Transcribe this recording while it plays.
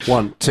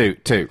1, 2,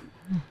 2.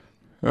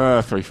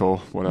 3, 4,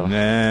 whatever.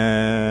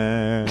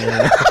 Nah.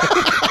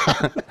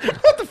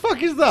 What the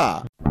fuck is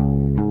that?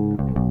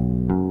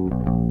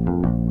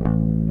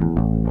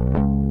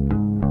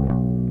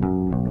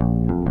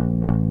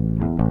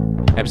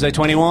 Episode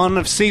 21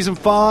 of Season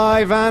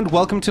 5, and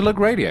welcome to Lug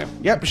Radio.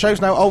 Yep, the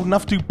show's now old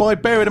enough to buy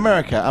beer in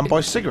America and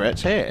buy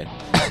cigarettes here.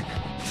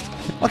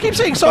 I keep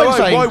seeing signs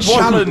saying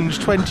Challenge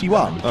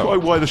 21.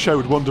 Why the show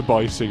would want to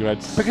buy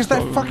cigarettes? Because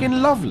they're fucking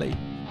lovely.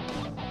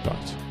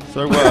 Right.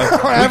 So,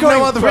 I have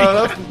no other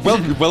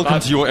welcome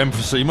to your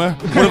emphysema.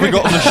 What have we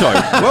got on the show?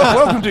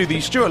 Welcome to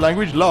the Stuart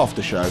Language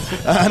Laughter Show.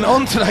 And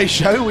on today's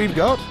show, we've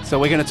got... So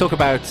we're going to talk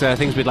about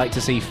things we'd like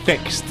to see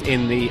fixed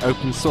in the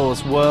open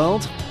source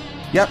world.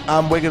 Yep,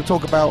 we're going to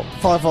talk about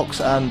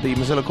Firefox and the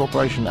Mozilla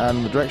Corporation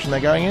and the direction they're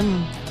going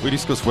in. We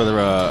discuss whether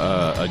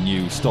a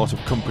new startup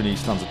company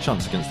stands a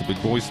chance against the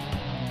big boys.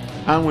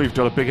 And we've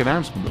got a big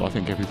announcement that I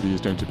think everybody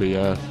is going to be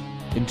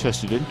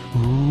interested in.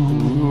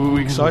 Ooh,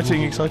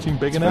 exciting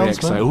big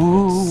announcement.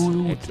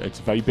 Ooh. It's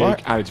very big,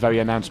 Right. and it's very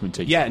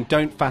announcement-y. Yeah, and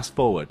don't fast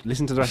forward.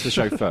 Listen to the rest of the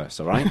show first,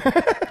 all right?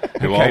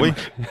 Who are we?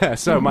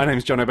 So, my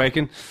name's John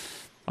O'Bacon.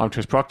 I'm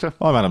Chris Proctor.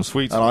 I'm Adam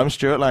Sweet. And I'm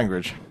Stuart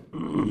Language.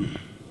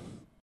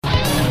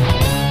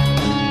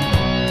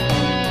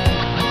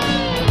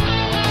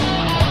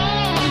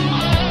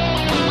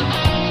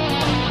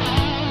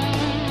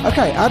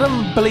 Okay,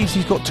 Adam believes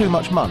he's got too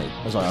much money,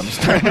 as I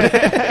understand it.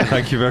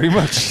 Thank you very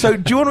much. So,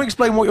 do you want to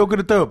explain what you're going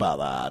to do about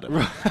that,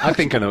 Adam? I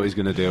think I know what he's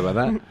going to do about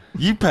that.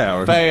 You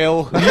power.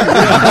 Fail.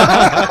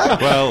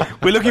 Well,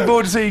 We're looking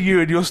forward to seeing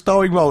you in your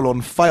starring role on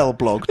Good to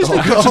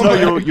failblog.com.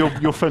 know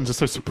your friends are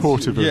so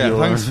supportive of yeah, your...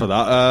 thanks for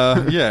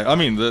that. Yeah, I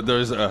mean, there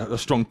is a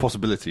strong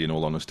possibility, in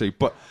all honesty.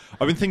 But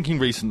I've been thinking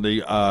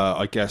recently,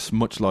 I guess,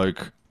 much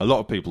like a lot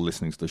of people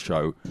listening to the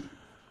show.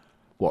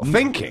 What,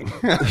 thinking?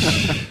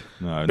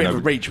 No, Bit no. of a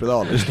reach with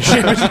our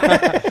listeners.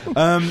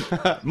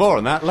 More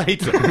on that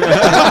later.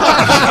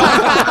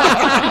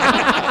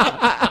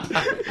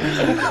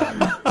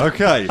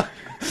 Okay.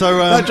 So,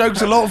 That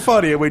joke's a lot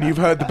funnier when you've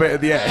heard the bit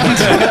at the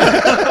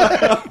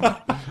end.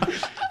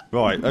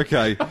 right,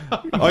 okay.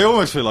 I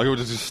almost feel like I would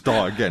just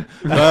start again.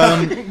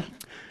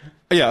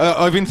 Yeah,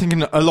 I've been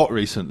thinking a lot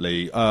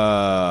recently. For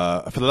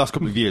the last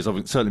couple of years,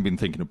 I've certainly been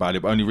thinking about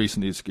it, but only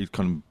recently it's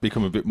kind of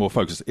become a bit more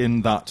focused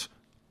in that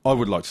I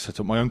would like to set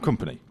up my own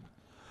company.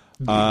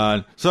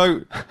 And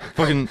so,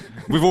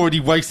 we've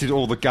already wasted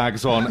all the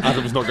gags on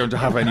Adam's not going to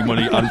have any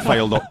money and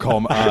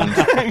fail.com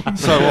and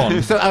so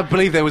on. So I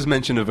believe there was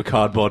mention of a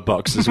cardboard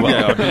box as well.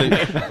 Yeah, I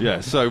believe,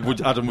 yeah. So,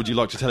 Adam, would you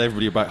like to tell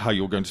everybody about how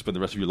you're going to spend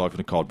the rest of your life in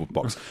a cardboard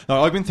box?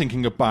 Now, I've been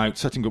thinking about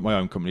setting up my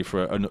own company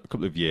for a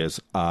couple of years,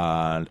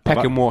 and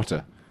Peck and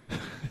water.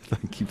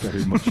 thank you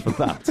very much for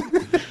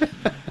that.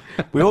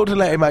 We ought to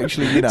let him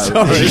actually,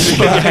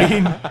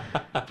 explain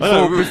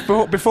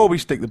before we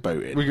stick the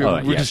boat in. We All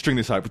right, can yeah. string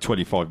this out for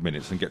 25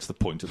 minutes and get to the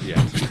point at the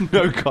end.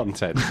 No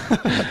content.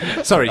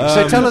 Sorry.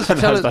 So tell us,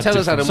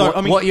 Adam. So,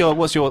 what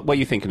are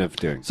you thinking of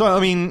doing? So, I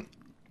mean,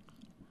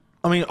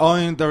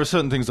 there are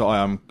certain things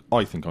that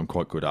I think I'm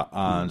quite good at,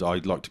 and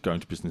I'd like to go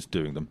into business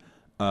doing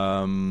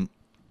them.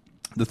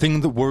 The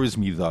thing that worries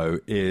me, though,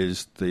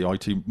 is the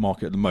IT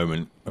market at the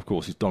moment, of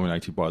course, is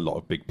dominated by a lot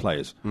of big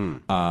players.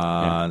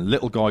 And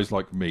little guys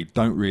like me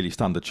don't really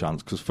stand a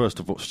chance, because first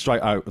of all,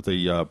 straight out of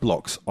the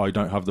blocks, I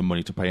don't have the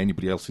money to pay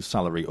anybody else's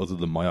salary other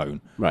than my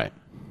own. Right.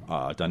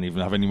 I don't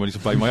even have any money to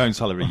pay my own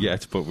salary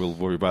yet, but we'll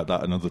worry about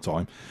that another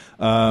time.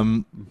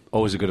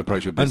 Always a good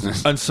approach with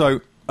business. And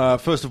so,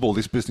 first of all,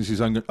 this business is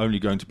only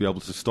going to be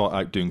able to start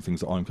out doing things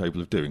that I'm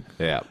capable of doing.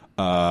 Yeah.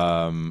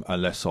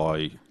 Unless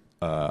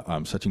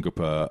I'm setting up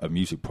a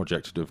music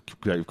project of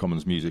Creative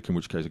Commons music, in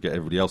which case I get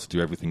everybody else to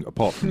do everything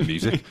apart from the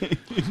music.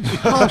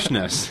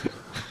 Harshness.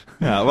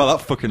 Yeah, well,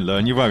 that fucking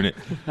learn you, won't it?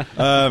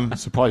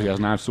 Surprised he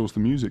hasn't outsourced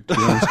the music, to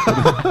be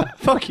honest.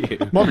 Fuck you.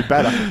 Might be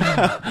better.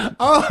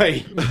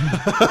 Oi!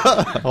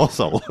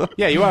 Also.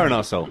 Yeah, you are an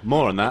arsehole.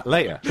 More on that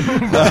later.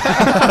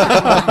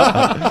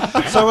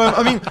 So,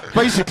 I mean,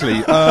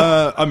 basically,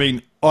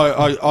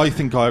 I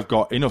think I've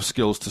got enough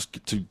skills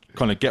to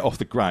kind of get off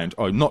the ground.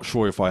 I'm not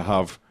sure if I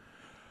have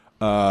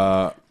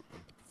the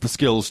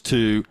skills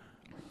to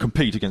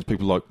compete against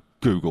people like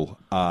Google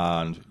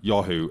and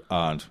Yahoo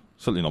and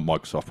certainly not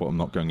Microsoft, but I'm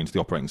not going into the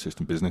operating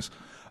system business.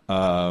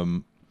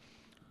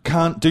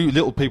 Can't do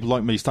little people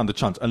like me stand a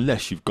chance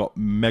unless you've got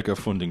mega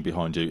funding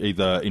behind you,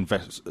 either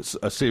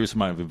a serious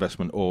amount of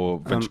investment or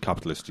venture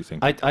capitalists, do you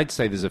think? I'd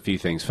say there's a few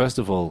things. First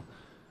of all,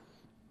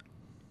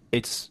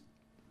 I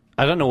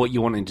don't know what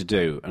you're wanting to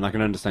do, and I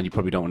can understand you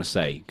probably don't want to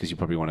say, because you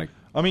probably want to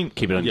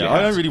keep it under your I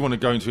house. don't really want to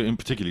go into it in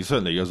particular,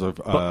 certainly, as I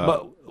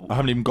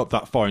haven't even got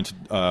that far into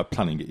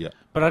planning it yet.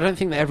 But I don't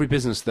think that every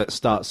business that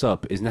starts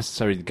up is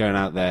necessarily going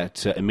out there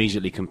to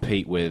immediately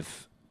compete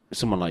with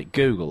someone like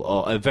Google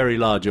or a very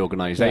large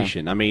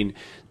organization. I mean,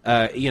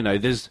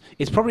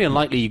 it's probably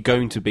unlikely you're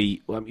going to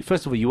be. Well,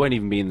 first of all, you won't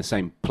even be in the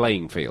same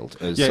playing field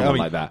as someone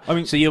like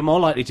that. So you're more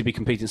likely to be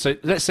competing. So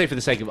let's say, for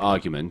the sake of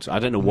argument, I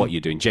don't know what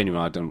you're doing.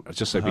 Genuinely,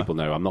 just so people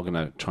know, I'm not going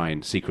to try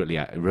and secretly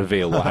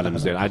reveal what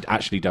Adam's doing. I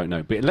actually don't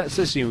know. But let's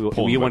assume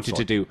you wanted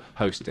to do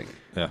hosting,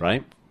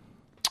 right?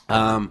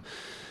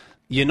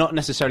 You're not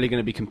necessarily going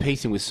to be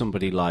competing with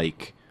somebody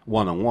like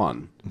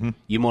one-on-one.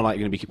 You're more likely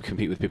going to be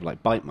compete with people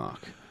like Bytemark.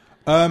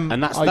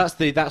 And that's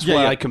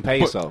why I compare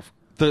yourself.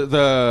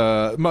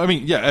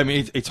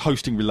 It's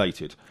hosting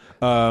related.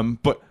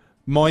 But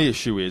my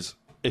issue is,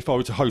 if I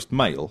were to host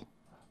mail,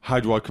 how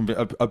do I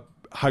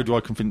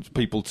convince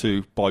people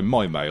to buy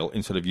my mail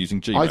instead of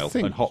using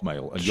Gmail and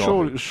Hotmail and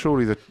Yahoo?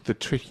 Surely the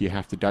trick you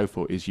have to go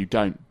for is you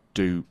don't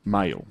do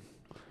mail.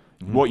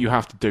 What you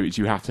have to do is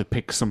you have to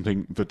pick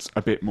something that's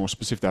a bit more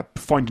specific.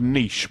 Find a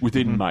niche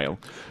within mail.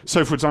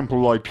 So, for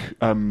example, like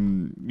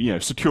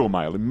secure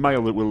mail,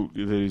 mail that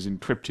is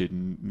encrypted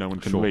and no one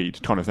can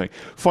read, kind of thing.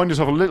 Find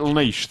yourself a little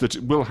niche that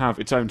will have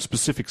its own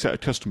specific set of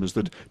customers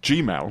that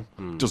Gmail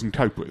doesn't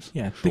cope with.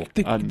 Yeah.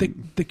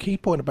 The key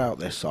point about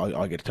this,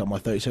 I get to tell my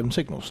 37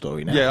 Signals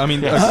story now. Yeah, I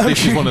mean,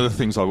 this is one of the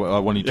things I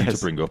wanted you to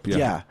bring up.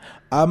 Yeah.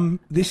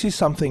 This is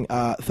something.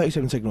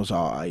 37 Signals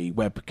are a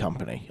web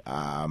company.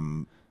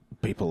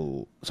 Some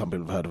people have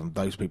heard of them.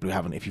 Those people who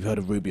haven't, if you've heard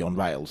of Ruby on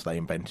Rails, they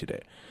invented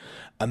it.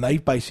 And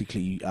they've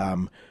basically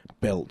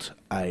built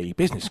a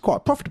business, quite a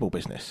profitable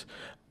business.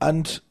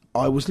 And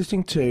I was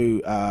listening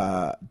to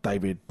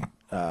David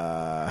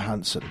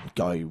Hansen, one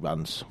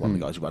of the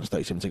guys who runs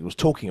 37 Signals,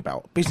 talking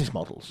about business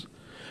models.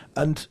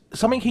 And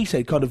something he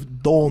said kind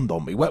of dawned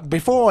on me. Well,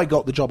 before I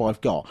got the job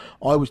I've got,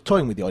 I was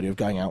toying with the idea of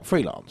going out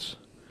freelance.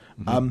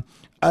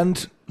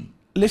 And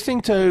listening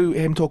to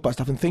him talk about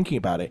stuff and thinking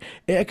about it,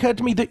 it occurred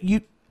to me that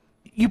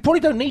you probably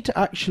don't need to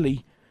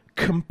actually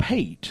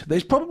compete.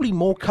 There's probably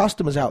more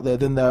customers out there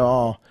than there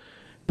are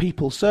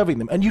people serving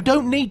them. And you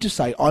don't need to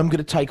say, I'm going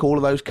to take all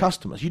of those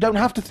customers. You don't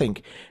have to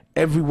think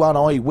everyone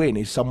I win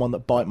is someone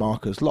that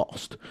Bytemark has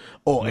lost.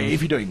 Or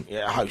if you're doing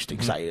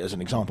hosting, say, as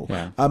an example.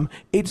 Yeah.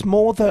 It's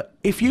more that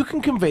if you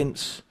can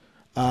convince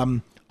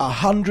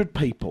 100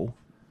 people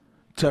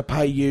to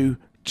pay you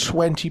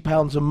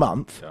 £20 a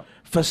month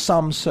for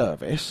some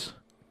service...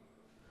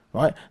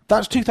 Right,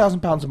 that's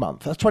 £2,000 a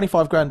month. That's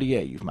 25 grand a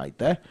year you've made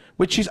there,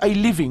 which is a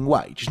living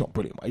wage. It's not a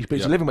brilliant wage, but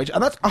it's a living wage,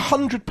 and that's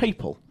 100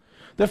 people.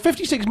 There are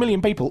 56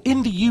 million people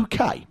in the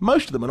UK.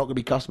 Most of them are not going to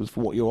be customers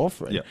for what you're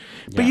offering.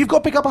 But you've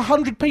got to pick up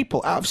 100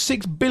 people out of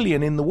 6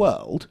 billion in the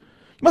world.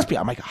 You must be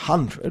able to make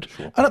 100,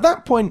 and at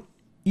that point,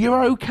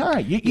 you're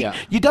okay.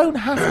 You don't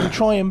have to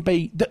try and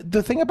be...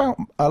 The thing about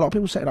a lot of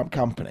people setting up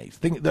companies,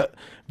 the thing that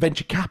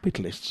venture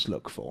capitalists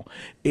look for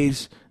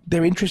is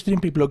they're interested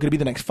in people who are going to be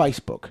the next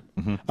Facebook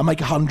and make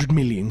 100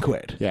 million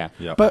quid. Yeah.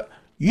 But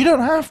you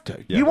don't have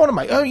to. You want to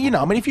make...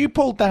 if you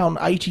pulled down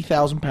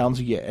 £80,000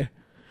 a year,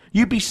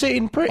 you'd be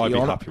sitting pretty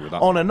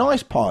on a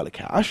nice pile of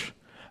cash,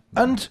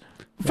 and...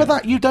 For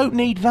that, you don't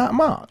need that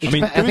much.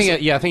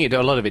 I think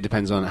a lot of it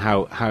depends on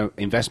how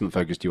investment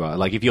focused you are.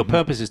 Like, if your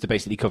purpose is to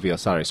basically cover your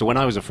salary. So when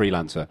I was a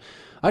freelancer,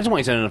 I just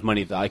wanted to earn enough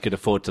money that I could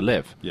afford to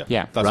live.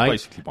 Yeah. That's right?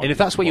 basically my And if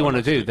that's what you want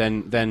to do,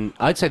 then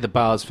I'd say the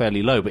bar's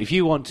fairly low. But if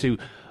you want to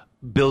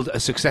build a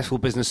successful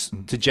business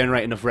to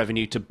generate enough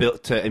revenue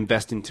to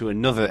invest into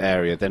another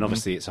area, then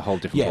obviously it's a whole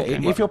different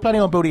ballgame. If you're planning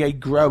on building a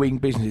growing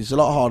business, it's a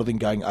lot harder than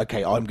going,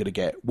 okay, I'm going to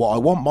get what I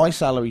want my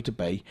salary to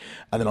be,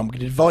 and then I'm going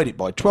to divide it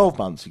by 12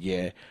 months a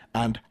year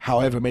and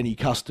however many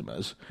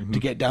customers to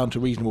get down to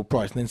a reasonable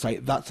price, and then say,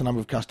 that's the number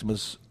of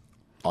customers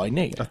I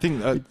need. I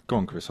think... go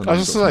on, Chris. I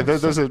was just going to say,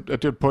 there's a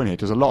good point here.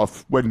 There's a lot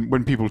of...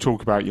 When people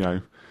talk about,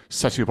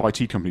 setting up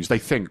IT companies, they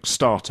think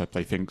startup,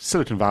 they think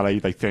Silicon Valley,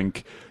 they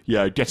think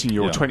getting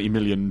your 20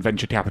 million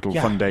venture capital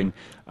funding,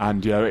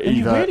 and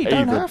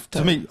either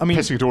to me,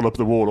 pissing it all up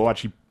the wall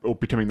or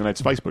becoming the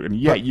next Facebook.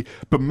 And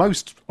but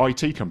most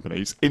IT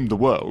companies in the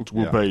world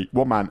will be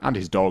one man and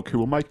his dog who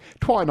will make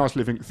quite a nice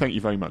living. Thank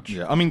you very much.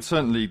 Yeah,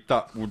 certainly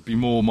that would be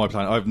more my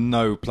plan. I have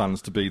no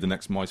plans to be the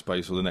next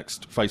MySpace or the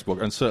next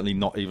Facebook, and certainly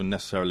not even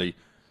necessarily.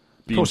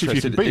 Of course, if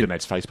you can be the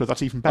next Facebook,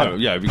 that's even better. Oh,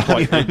 yeah,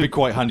 it'd be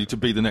quite handy to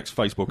be the next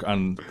Facebook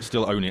and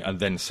still own it and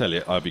then sell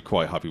it. I'd be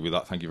quite happy with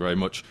that. Thank you very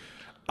much.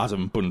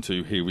 Adam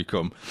Buntu, here we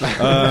come.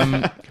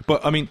 But,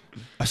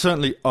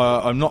 certainly,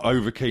 I'm not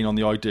over keen on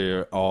the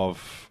idea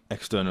of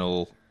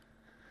external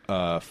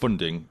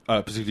funding,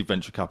 particularly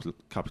venture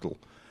capital,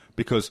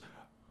 because,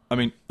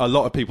 a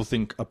lot of people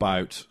think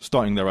about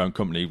starting their own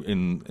company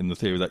in the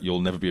theory that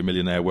you'll never be a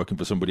millionaire working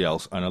for somebody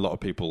else, and a lot of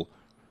people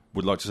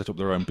would like to set up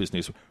their own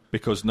business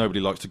because nobody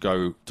likes to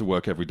go to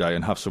work every day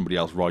and have somebody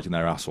else riding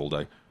their ass all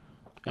day.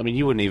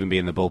 You wouldn't even be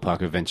in the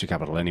ballpark of venture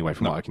capital anyway,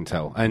 from what I can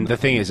tell. And the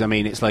thing is,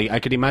 it's like I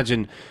could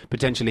imagine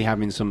potentially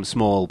having some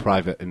small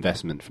private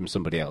investment from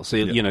somebody else.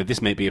 So, this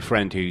may be a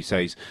friend who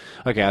says,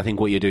 okay, I think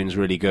what you're doing is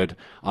really good.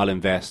 I'll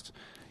invest.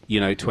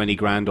 20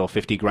 grand or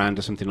 50 grand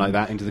or something like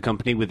that into the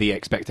company with the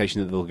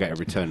expectation that they'll get a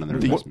return on their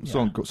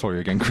investment. Sorry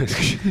again,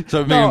 Chris.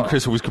 So me and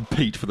Chris always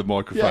compete for the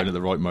microphone at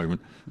the right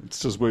moment. It's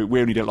just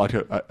we only get like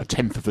a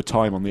tenth of the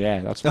time on the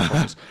air. That's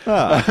what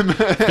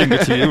it Finger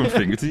to you and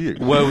finger to you.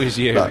 Woe is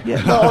you.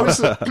 I was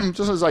just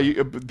to say,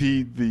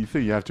 the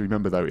thing you have to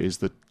remember though is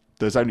that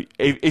there's only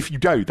if you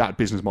go that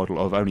business model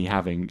of only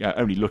having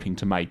only looking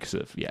to make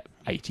sort of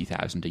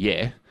 80,000 a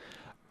year,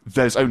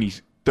 there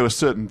are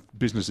certain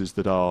businesses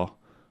that are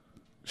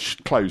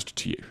closed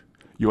to you.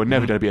 You are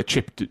never going to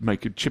be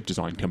make a chip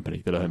design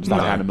company that earns that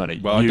kind of money.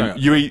 Well, I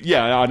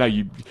know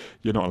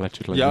you're not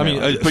electrically. Yeah, I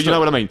mean, but you know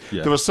what I mean.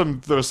 Yeah. There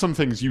are some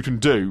things you can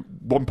do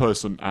one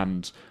person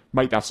and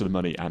make that sort of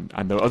money, and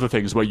there are other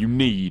things where you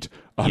need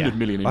 100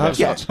 million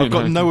investment. I've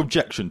got no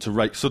objection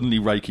to suddenly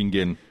raking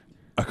in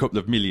a couple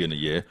of million a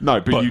year. No,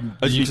 but you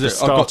need the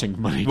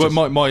starting money.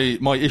 Well,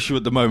 my issue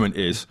at the moment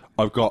is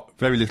I've got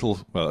very little.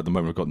 Well, at the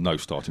moment I've got no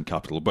starting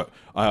capital. But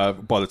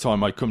by the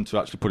time I come to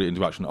actually put it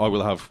into action, I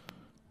will have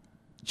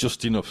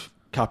just enough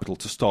capital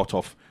to start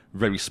off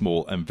very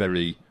small and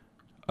very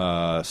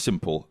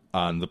simple.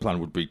 And the plan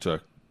would be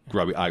to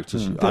grow it out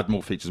as you add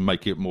more features and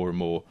make it more and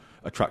more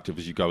attractive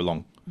as you go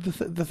along.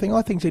 The thing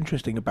I think is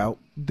interesting about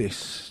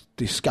this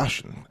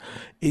discussion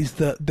is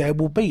that there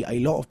will be a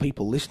lot of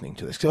people listening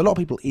to this. So a lot of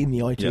people in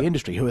the IT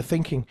industry who are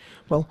thinking,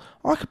 well,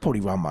 I could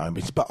probably run my own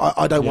business, but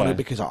I don't want it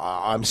because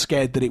I'm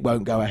scared that it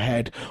won't go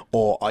ahead,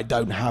 or I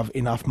don't have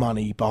enough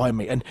money behind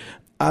me.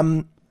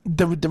 And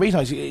the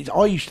reason is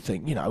I used to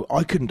think,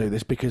 I couldn't do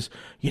this because,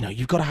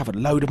 you've got to have a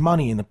load of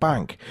money in the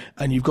bank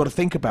and you've got to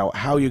think about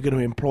how you're going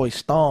to employ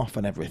staff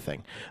and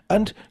everything.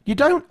 And you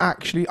don't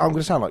actually, I'm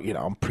going to sound like,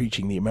 I'm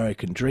preaching the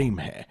American dream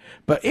here,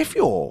 but if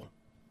you're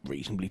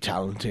reasonably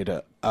talented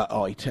at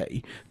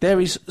IT,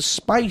 there is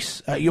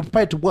space, you're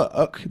prepared to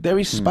work, there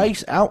is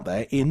space out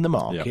there in the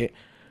market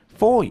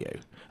for you.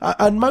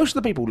 And most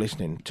of the people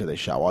listening to this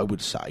show, I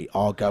would say,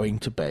 are going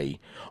to be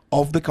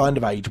of the kind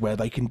of age where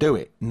they can do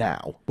it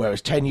now,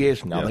 whereas 10 years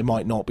from now, they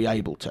might not be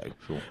able to.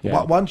 Sure. Yeah.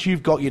 But once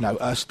you've got,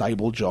 a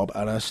stable job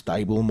and a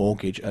stable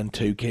mortgage and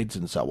 2 kids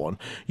and so on,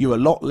 you're a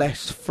lot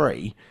less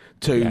free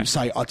to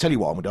say, I'll tell you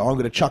what I'm going to do, I'm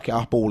going to chuck it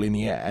up all in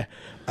the air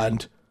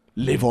and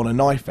live on a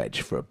knife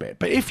edge for a bit.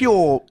 But if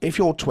you're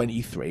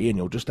 23 and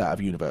you're just out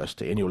of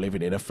university and you're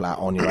living in a flat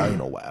on your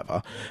own or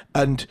whatever,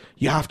 and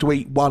you have to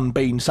eat one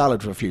bean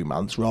salad for a few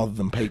months rather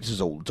than pizzas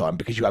all the time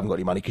because you haven't got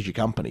any money because your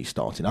company's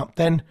starting up,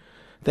 then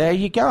there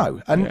you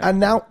go. And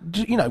now,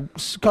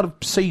 kind of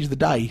seize the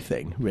day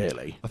thing,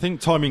 really. I think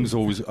timing's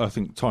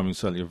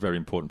certainly a very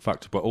important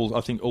factor, but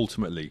I think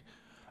ultimately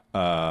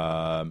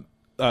the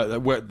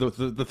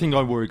thing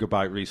I'm worried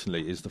about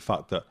recently is the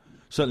fact that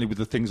certainly with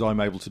the things I'm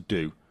able to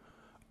do,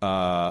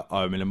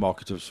 I'm in a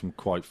market of some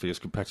quite fierce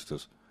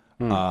competitors,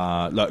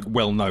 like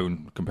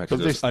well-known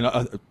competitors. And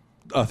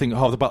I think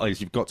half the battle is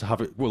you've got to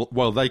have it.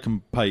 Well, they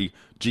can pay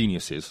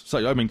geniuses.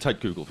 So, take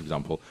Google, for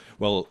example.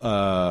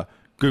 Well,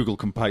 Google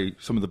can pay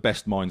some of the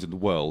best minds in the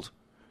world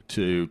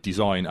to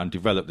design and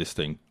develop this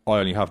thing. I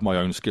only have my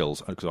own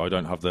skills because I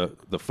don't have the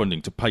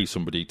funding to pay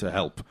somebody to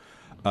help.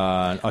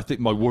 I think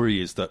my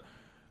worry is that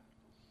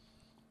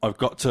I'm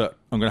going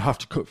to have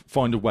to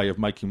find a way of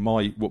making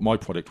what my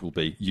product will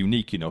be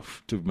unique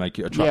enough to make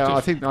it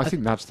attractive. Yeah, I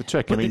think that's the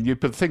trick. But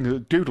the thing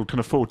that Google can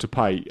afford to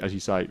pay, as you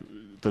say,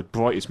 the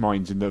brightest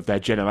minds in their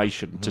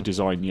generation to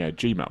design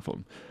Gmail for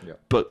them. Yeah.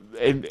 But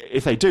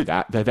if they do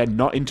that, they're then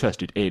not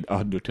interested in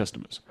 100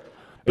 customers.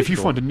 If you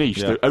find a niche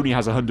that only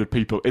has 100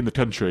 people in the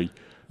country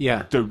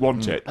that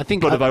want it, but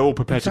are they all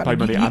prepared to pay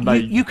money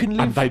you're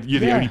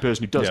the only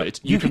person who does it,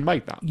 you can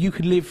make that. You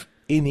can live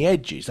in the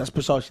edges. That's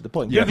precisely the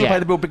point. You can pay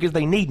the bill because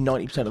they need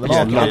 90% of the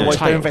market. Otherwise,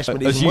 their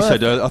investment isn't worth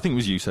it. I think it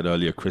was you said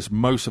earlier, Chris,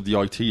 most of the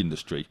IT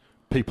industry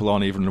people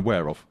aren't even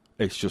aware of.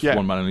 It's just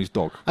one man and his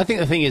dog. I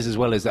think the thing is, as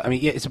well, is that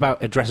it's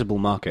about addressable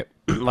market.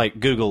 Like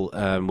Google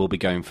will be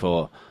going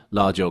for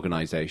large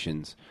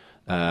organizations.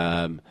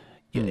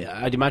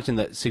 I'd imagine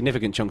that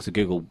significant chunks of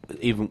Google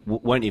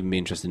won't even be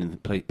interested in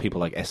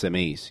people like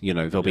SMEs.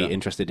 They'll be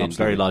interested in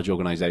very large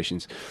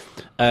organizations,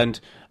 and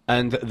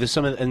there's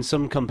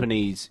some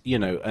companies,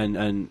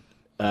 and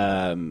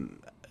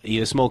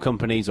either small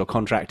companies or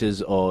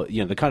contractors or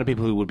the kind of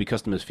people who would be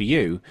customers for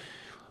you.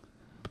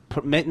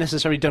 They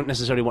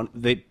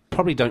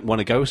probably don't want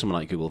to go with someone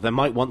like Google. They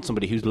might want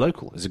somebody who's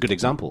local. As a good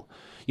example,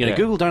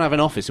 Google don't have an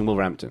office in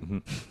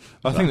Wolverhampton.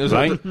 I think there's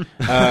right.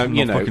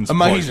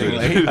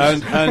 Amazingly,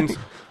 and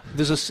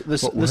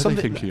there's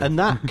something, and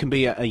that can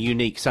be a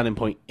unique selling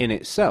point in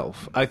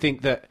itself. I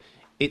think that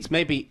it's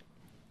maybe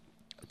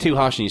too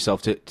harsh on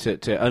yourself to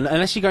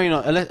unless you're going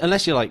on,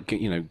 unless you're like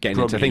getting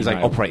into things like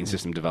operating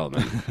system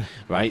development,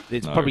 right?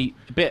 It's probably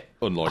a bit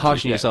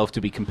harsh on yourself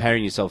to be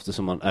comparing yourself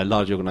to a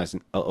large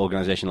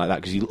organization like that,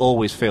 because you'll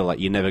always feel like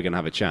you're never going to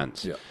have a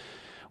chance. Yeah.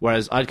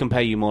 Whereas I'd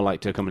compare you more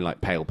like to a company like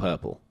Pale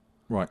Purple,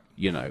 right?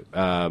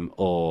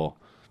 Or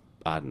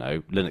I don't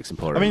know, Linux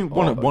Emporium. I mean,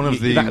 one of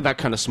the that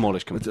kind of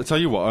smallish company. I'll tell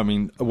you what. I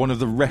mean, one of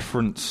the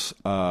reference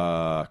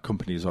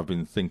companies I've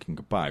been thinking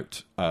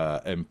about.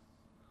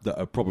 that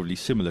are probably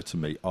similar to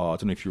me are, I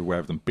don't know if you're aware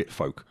of them,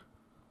 Bitfolk.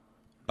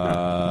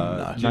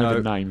 No.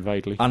 Know the name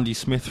vaguely. Andy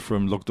Smith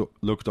from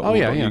lug.org.uk. Oh,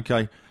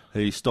 yeah.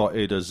 He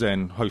started a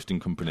Zen hosting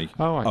company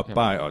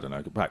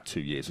about 2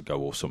 years ago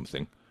or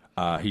something.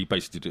 He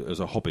basically did it as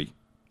a hobby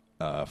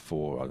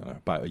for,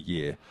 about a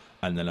year.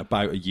 And then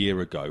about a year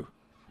ago,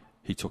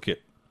 he took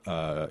it,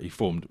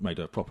 made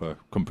a proper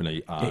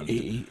company. And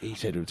he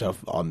said to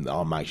himself,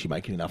 I'm actually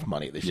making enough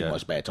money at this in my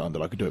spare time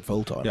that I could do it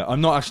full time. Yeah,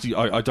 I'm not actually,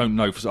 I don't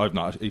know, because I've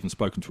not even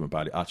spoken to him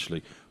about it,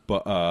 actually.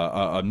 But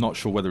I'm not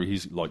sure whether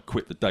he's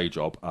quit the day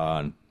job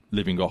and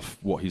living off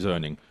what he's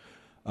earning.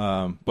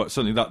 But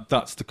certainly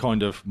that's the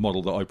kind of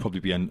model that I'd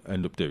probably end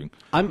up doing.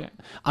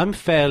 I'm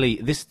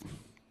fairly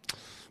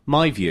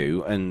my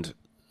view, and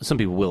some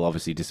people will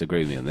obviously disagree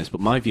with me on this, but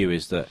my view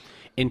is that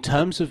in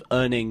terms of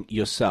earning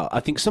yourself,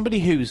 I think somebody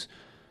who's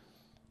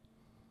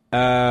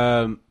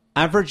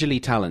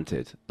averagely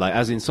talented, like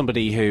as in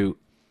somebody who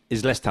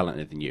is less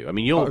talented than you. I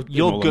mean, you're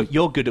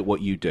good at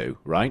what you do,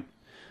 right?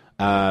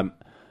 I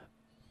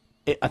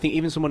think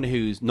even someone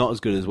who's not as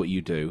good as what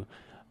you do,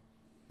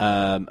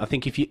 I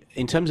think if you,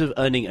 in terms of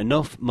earning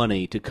enough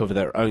money to cover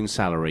their own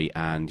salary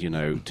and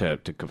to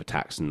cover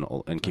tax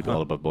and keep it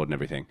all above board and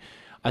everything,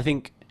 I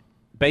think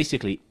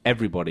basically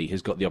everybody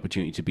has got the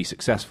opportunity to be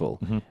successful.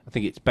 Mm-hmm. I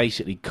think it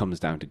basically comes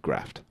down to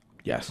graft.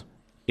 Yes.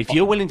 If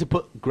you're willing to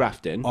put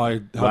graft in,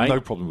 I have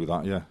no problem with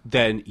that. Yeah.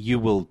 Then you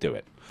will do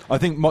it. I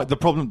think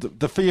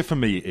the fear for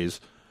me is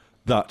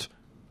that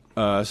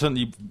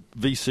certainly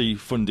VC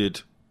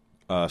funded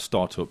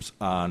startups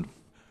and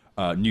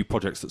new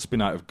projects that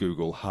spin out of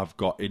Google have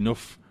got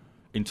enough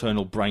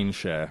internal brain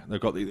share. They've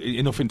got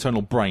enough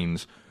internal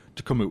brains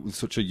to come up with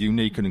such a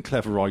unique and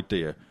clever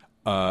idea.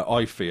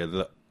 I fear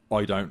that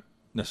I don't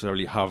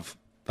necessarily have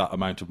that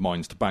amount of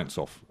minds to bounce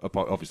off,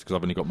 obviously because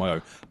I've only got my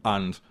own.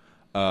 And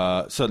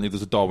certainly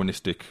there's a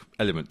Darwinistic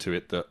element to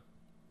it that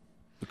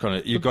kind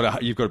of you've got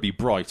to be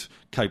bright,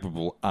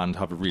 capable, and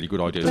have a really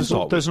good idea to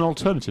start with. There's an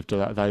alternative to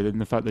that, though, in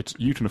the fact that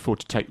you can afford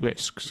to take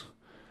risks.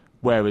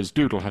 Whereas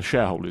Google has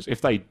shareholders.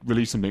 If they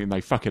release something and they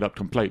fuck it up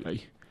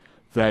completely,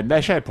 then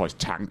their share price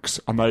tanks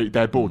and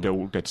they're bored,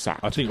 they'll get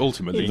sacked. I think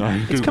ultimately...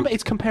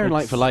 It's comparing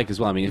like for like as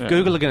well. I mean, if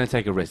Google are going to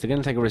take a risk, they're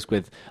going to take a risk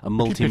with a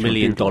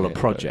multi-million-dollar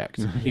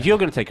project. If you're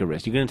going to take a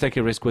risk, you're going to take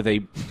a risk with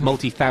a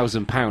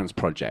multi-thousand-pounds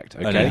project.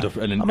 Okay? And end up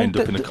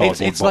in a cardboard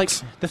box. Like,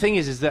 the thing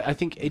is that I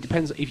think it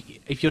depends.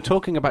 If you're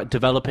talking about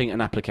developing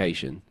an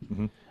application...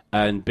 Mm-hmm.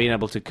 And being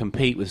able to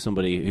compete with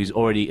somebody who's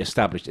already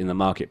established in the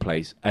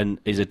marketplace and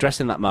is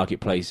addressing that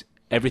marketplace,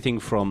 everything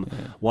from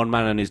one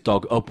man and his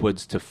dog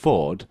upwards to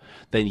Ford,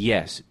 then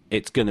yes,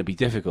 it's going to be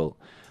difficult.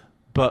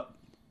 But,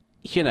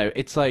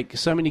 it's like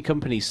so many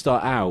companies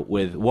start out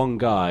with one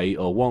guy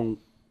or one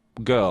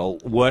girl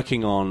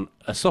working on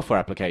a software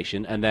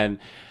application, and then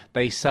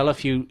they sell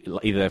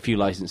either a few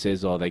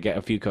licenses or they get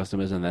a few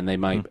customers, and then they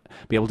might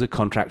be able to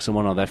contract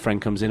someone, or their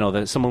friend comes in,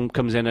 or someone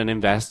comes in and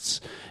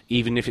invests,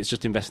 even if it's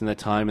just investing their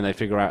time, and they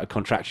figure out a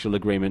contractual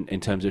agreement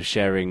in terms of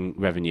sharing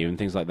revenue and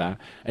things like that.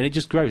 And it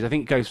just grows. I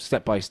think it goes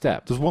step by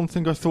step. There's one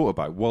thing I thought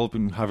about while I've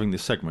been having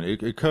this segment.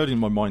 It occurred in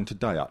my mind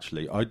today,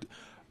 actually.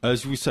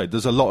 As we said,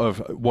 there's a lot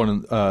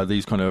of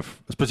these kind of,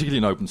 particularly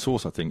in open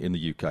source, I think, in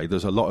the UK,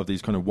 there's a lot of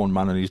these kind of one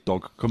man and his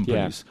dog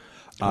companies.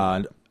 Yeah.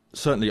 And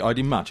certainly, I'd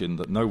imagine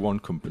that no one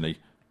company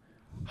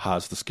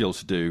has the skills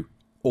to do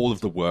all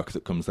of the work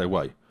that comes their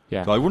way.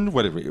 Yeah. So I wonder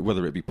whether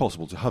it'd be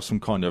possible to have some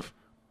kind of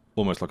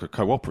almost like a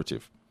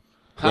cooperative,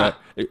 where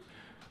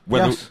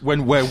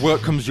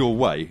work comes your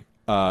way.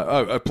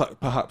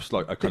 Perhaps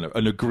like a kind of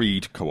an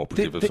agreed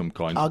cooperative of some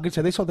kind. I could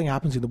say this sort of thing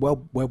happens in the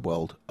web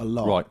world a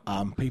lot.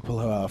 Right. People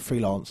who are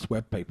freelance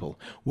web people,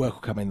 work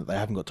will come in that they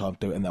haven't got time to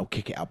do it, and they'll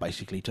kick it out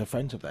basically to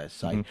friends of theirs.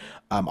 Say,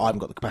 I haven't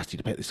got the capacity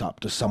to pick this up.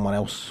 Does someone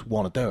else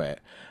want to do it?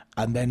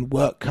 And then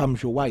work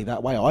comes your way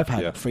that way. I've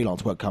had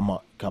freelance work come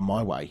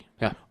my way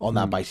on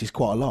that basis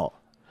quite a lot.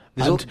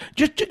 And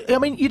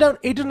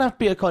it doesn't have to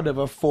be a kind of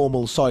a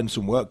formal sign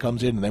some work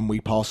comes in and then we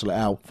parcel it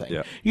out thing.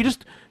 Yeah. You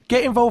just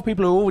get involved with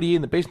people who are already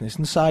in the business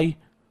and say,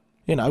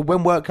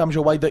 when work comes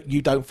your way that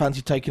you don't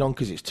fancy taking on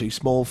because it's too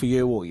small for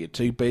you or you're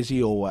too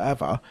busy or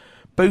whatever,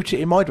 boot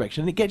it in my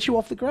direction and it gets you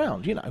off the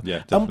ground,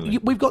 Yeah, definitely.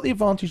 We've got the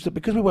advantage that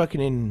because we're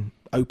working in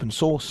open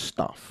source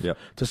stuff,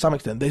 to some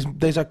extent,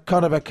 there's a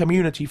kind of a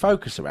community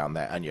focus around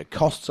there, and your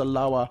costs are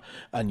lower,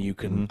 and you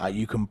can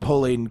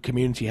pull in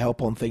community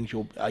help on things.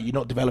 You're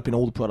not developing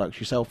all the products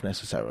yourself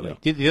necessarily.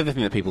 The other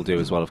thing that people do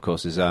as well, of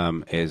course,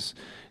 is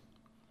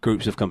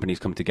groups of companies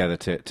come together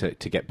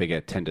to get bigger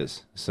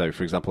tenders. So,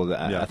 for example,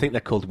 I think they're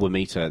called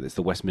WMITA. It's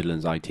the West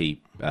Midlands IT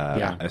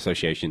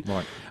Association.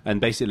 Right. And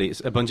basically,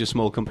 it's a bunch of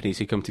small companies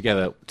who come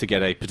together to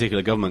get a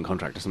particular government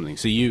contract or something.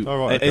 So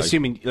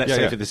assuming, let's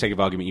say for the sake of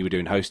argument, you were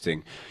doing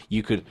hosting,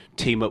 you could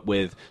team up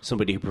with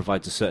somebody who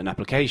provides a certain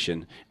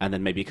application, and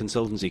then maybe a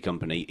consultancy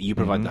company. You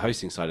provide the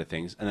hosting side of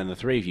things, and then the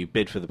three of you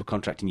bid for the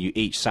contract, and you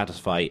each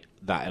satisfy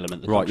that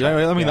element of the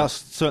contract. Right, that's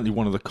certainly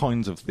one of the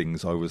kinds of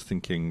things I was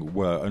thinking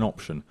were an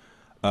option.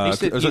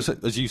 As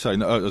you say,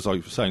 as I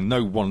was saying,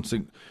 no one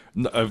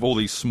of all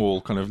these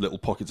small kind of little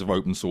pockets of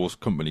open source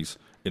companies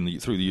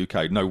through the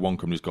UK, no one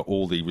company's got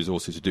all the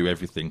resources to do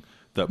everything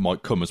that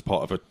might come as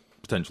part of a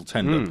potential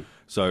tender.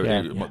 So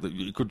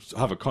you could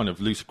have a kind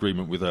of loose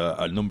agreement with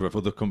a number of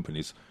other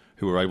companies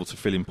who are able to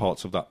fill in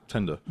parts of that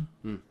tender.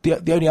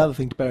 The only other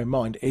thing to bear in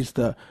mind is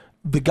that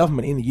the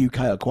government in the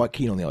UK are quite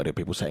keen on the idea of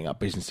people setting up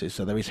businesses,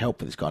 so there is help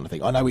for this kind of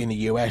thing. I know in the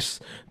US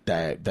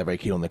they're very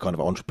keen on the kind of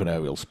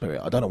entrepreneurial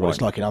spirit. I don't know what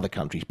it's like in other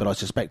countries, but I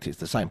suspect it's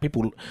the same.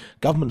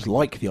 Governments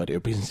like the idea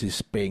of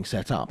businesses being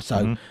set up,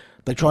 so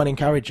they try and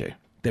encourage you.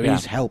 There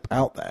is help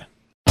out there.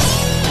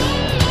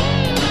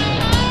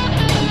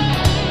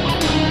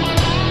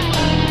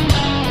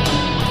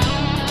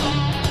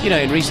 You know,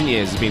 in recent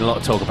years, there's been a lot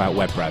of talk about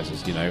web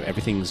browsers. You know,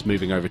 everything's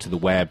moving over to the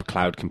web,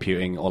 cloud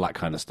computing, all that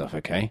kind of stuff,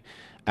 okay?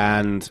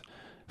 And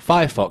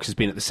Firefox has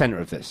been at the centre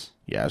of this.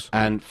 Yes.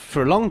 And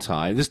for a long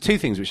time, there's two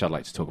things which I'd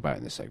like to talk about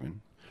in this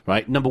segment,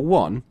 right? Number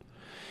one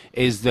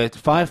is that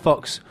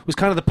Firefox was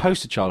kind of the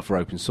poster child for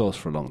open source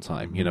for a long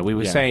time. You know, we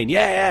were saying,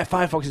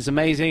 Firefox is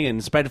amazing,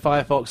 and spread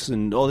Firefox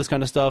and all this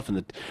kind of stuff,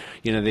 and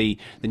the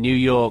New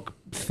York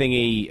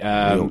thingy,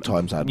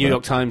 New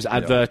York Times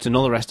advert, and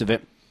all the rest of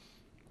it.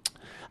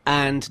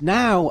 And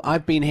now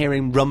I've been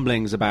hearing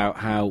rumblings about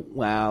how,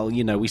 well,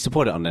 you know, we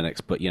support it on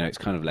Linux, but, you know, it's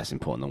kind of less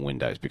important than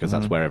Windows because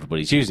that's where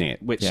everybody's using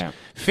it, which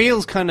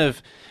feels kind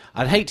of,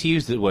 I'd hate to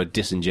use the word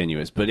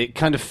disingenuous, but it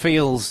kind of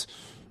feels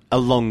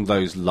along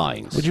those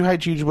lines. Would you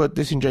hate to use the word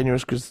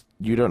disingenuous because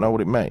you don't know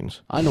what it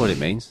means? I know what it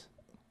means.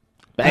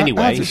 But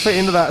anyway... How does it fit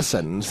into that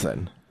sentence,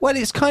 then? Well,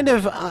 it's kind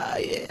of...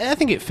 I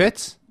think it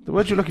fits. The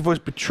word you're looking for is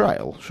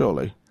betrayal,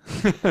 surely.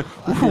 I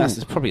think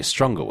that's probably a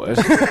stronger word.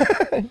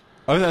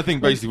 I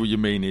think basically what you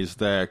mean is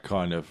they're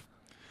kind of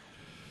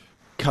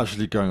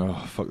casually going, oh,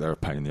 fuck, they're a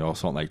pain in the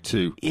arse, aren't they?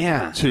 To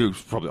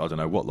probably, I don't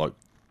know, what, like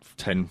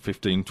 10,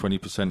 15,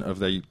 20% of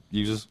their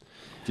users,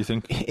 do you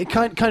think? It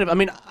kind of, I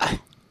mean,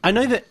 I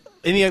know that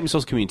in the open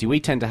source community, we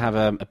tend to have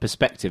a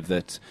perspective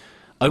that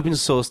open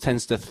source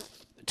tends to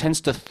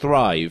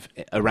thrive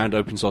around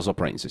open source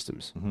operating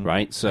systems,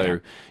 right? So,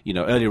 you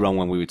know, earlier on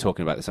when we were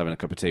talking about this, having a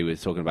cup of tea, we were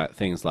talking about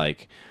things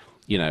like,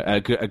 you know, a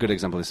good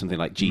example is something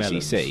like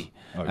GCC,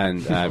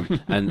 and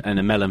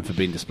a melon for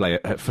being display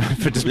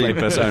for display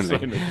purpose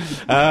only.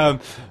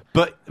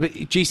 But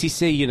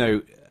GCC, you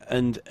know,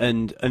 and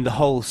the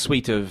whole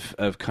suite of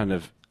kind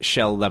of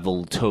shell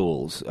level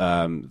tools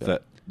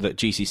that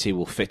GCC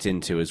will fit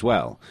into as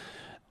well.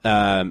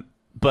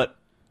 But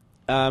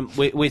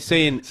we're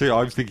seeing. See,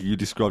 I was thinking you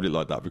described it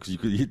like that because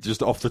you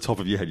just off the top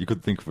of your head you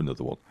couldn't think of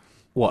another one.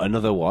 What,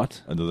 another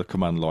what? Another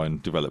command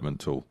line development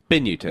tool.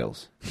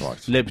 Binutils. Right.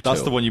 libtool.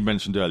 That's the one you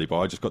mentioned earlier, but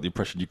I just got the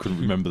impression you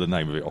couldn't remember the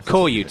name of it.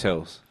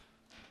 Coreutils.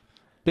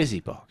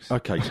 Busybox.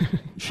 Okay.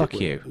 Fuck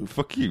you.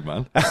 Fuck you,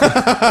 man.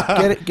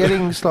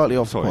 Getting slightly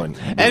off the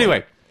point.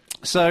 Anyway,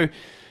 so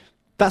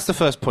that's the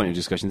first point of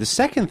discussion. The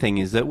second thing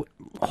is that we're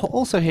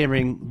also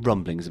hearing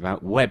rumblings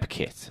about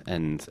WebKit,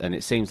 and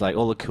it seems like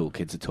all the cool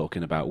kids are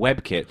talking about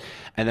WebKit,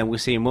 and then we're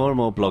seeing more and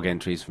more blog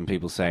entries from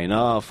people saying,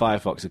 oh,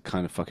 Firefox are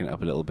kind of fucking it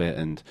up a little bit,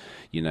 and,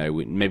 you know,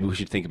 maybe we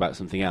should think about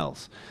something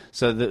else.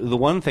 So the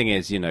one thing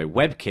is, you know,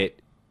 WebKit,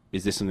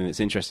 is this something that's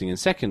interesting? And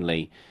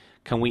secondly,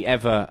 can we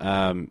ever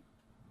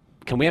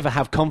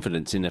have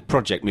confidence in a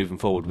project moving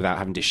forward without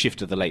having to shift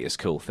to the latest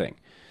cool thing?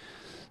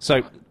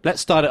 So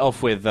let's start it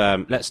off with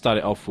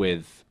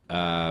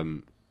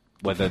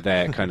whether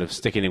they're kind of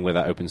sticking in with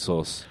that open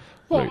source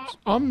route.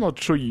 I'm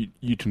not sure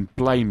you can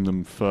blame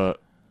them for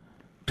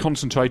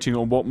concentrating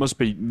on what must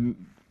be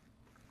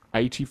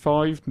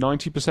 85,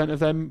 90% of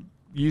their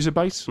user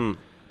base.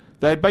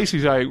 They're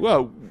basically saying,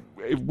 well,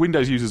 if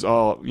Windows users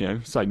are, you know,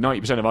 say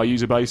 90% of our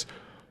user base,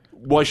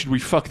 why should we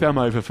fuck them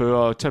over for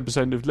our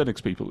 10% of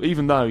Linux people?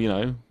 Even though, you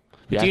know...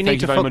 Do you need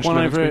to fuck one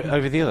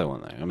over the other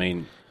one, though? I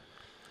mean...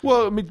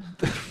 Well, I mean...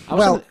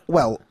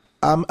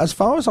 as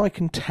far as I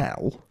can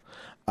tell,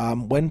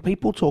 when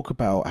people talk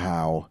about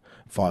how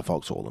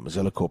Firefox or the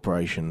Mozilla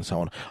Corporation and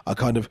so on are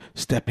kind of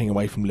stepping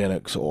away from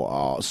Linux or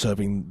are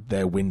serving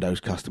their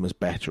Windows customers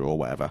better or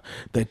whatever,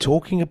 they're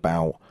talking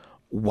about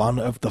one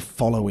of the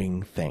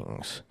following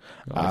things.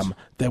 Nice.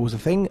 There was a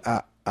thing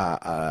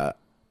a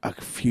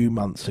few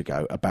months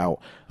ago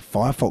about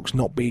Firefox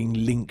not being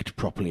linked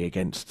properly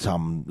against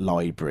some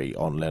library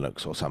on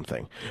Linux or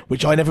something,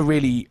 which I never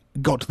really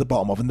got to the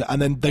bottom of.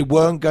 And then they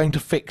weren't going to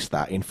fix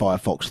that in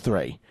Firefox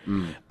 3.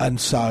 And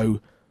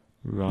so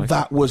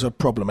that was a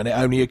problem, and it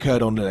only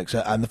occurred on Linux.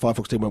 And the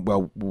Firefox team went,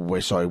 well, we're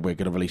sorry, we're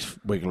going to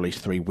release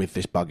 3 with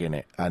this bug in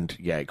it. And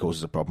yeah, it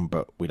causes a problem,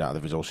 but we don't have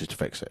the resources to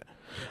fix it.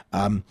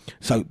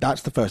 So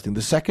that's the first thing.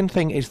 The second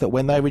thing is that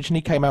when they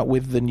originally came out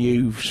with the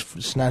new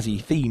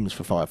snazzy themes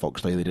for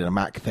Firefox, they did a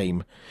Mac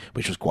theme,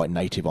 which was quite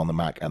native on the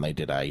Mac, and they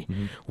did a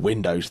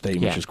Windows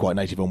theme, which was quite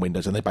native on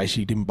Windows, and they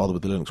basically didn't bother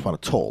with the Linux one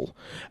at all.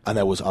 And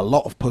there was a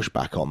lot of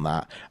pushback on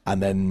that,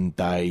 and then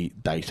they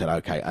said,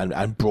 okay,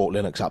 and brought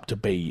Linux up to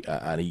be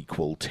an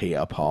equal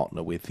tier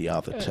partner with the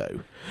other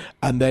two.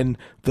 And then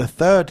the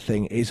third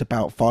thing is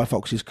about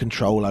Firefox's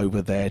control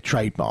over their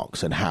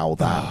trademarks and how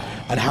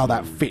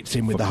that fits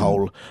in with the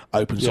whole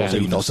open source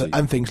ethos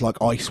and things like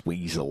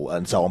Iceweasel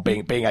and so on,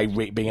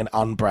 being an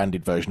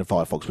unbranded version of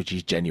Firefox, which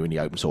is genuinely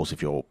open source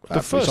if you're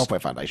a Free Software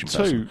Foundation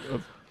person.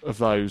 Two of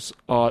those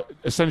are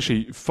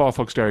essentially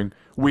Firefox going,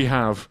 we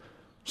have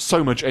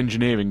so much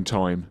engineering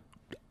time,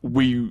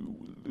 we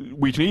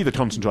can either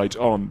concentrate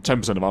on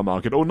 10% of our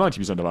market or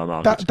 90% of our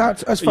market.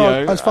 That's as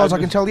far as I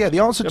can tell. Yeah, the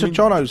answer to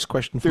Jono's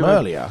question from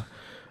earlier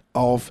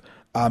of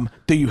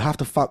do you have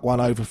to fuck one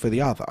over for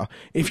the other?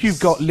 If you've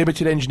got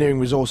limited engineering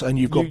resource and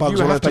you've got bugs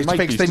all over the place to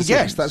fix, then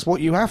yes, that's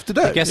what you have to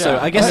do. I guess so.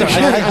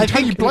 I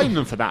think you blame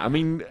them for that. I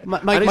mean,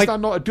 is that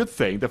not a good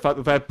thing? The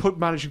fact that they're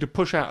managing to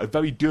push out a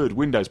very good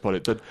Windows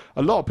product that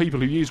a lot of people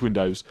who use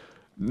Windows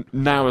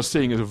now are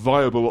seeing as a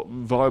viable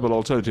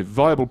alternative,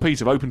 viable piece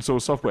of open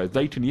source software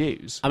they can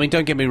use. I mean,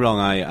 don't get me wrong,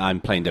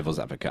 I'm playing devil's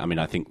advocate. I mean,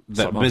 I think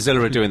that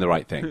Mozilla are doing the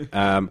right thing.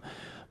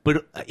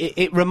 But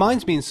it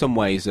reminds me in some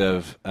ways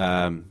of,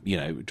 drawing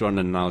an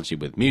analogy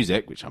with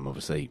music, which I'm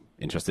obviously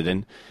interested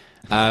in,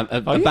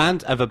 a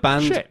band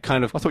Shit.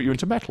 kind of... I thought you were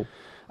into metal.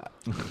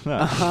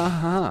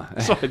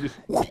 Sorry.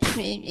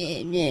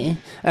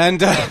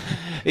 And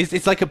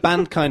it's like a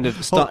band kind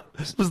of start.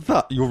 Was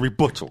that your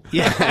rebuttal?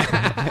 Yeah,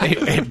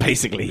 it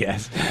basically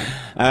yes.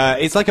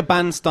 It's like a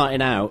band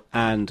starting out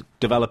and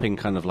developing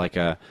kind of like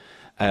a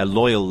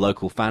loyal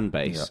local fan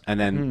base, and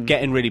then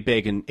getting really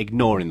big and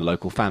ignoring the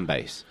local fan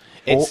base.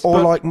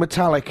 Or like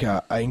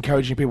Metallica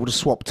encouraging people to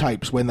swap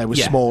tapes when they were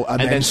small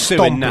and then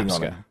suing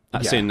Napster.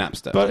 Suing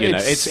Napster. But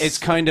it's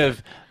kind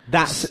of...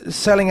 That's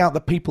selling out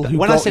the people who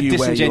when got I said you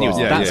disingenuous,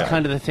 where you that's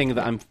kind of the thing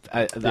that I'm.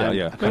 I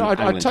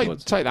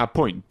take that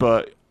point,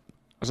 but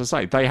as I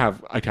say, they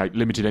have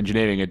limited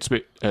engineering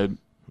and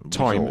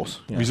time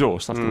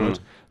resource. That's the word.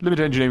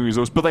 Limited engineering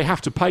resource, but they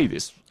have to pay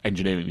this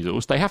engineering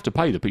resource. They have to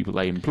pay the people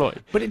they employ.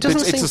 But it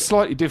doesn't. It's a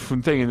slightly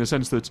different thing in the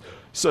sense that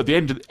at the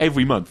end of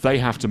every month they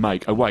have to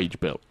make a wage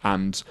bill,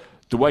 and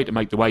the way to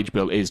make the wage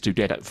bill is to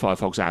get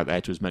Firefox out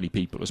there to as many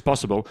people as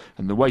possible,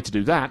 and the way to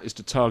do that is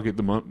to target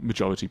the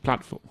majority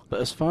platform. But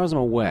as far as I'm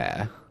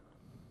aware,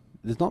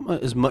 there's not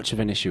as much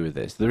of an issue with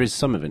this. There is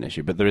some of an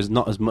issue, but there is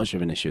not as much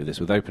of an issue with this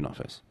with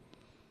OpenOffice.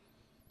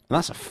 And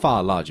that's a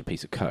far larger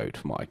piece of code,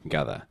 from what I can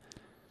gather.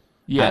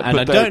 Yeah, and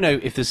I don't know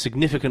if there's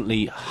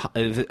significantly...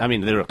 I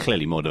mean, there are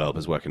clearly more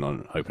developers working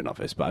on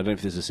OpenOffice, but I don't know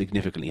if there's a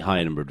significantly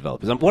higher number of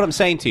developers. What I'm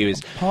saying to you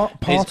is...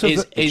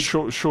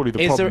 Surely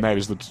the problem there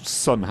is that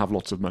Sun have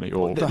lots of money,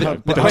 or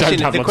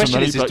the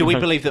question is, do we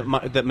believe that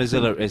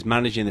Mozilla is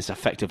managing this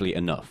effectively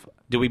enough?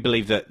 Do we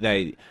believe that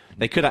they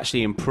could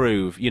actually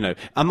improve,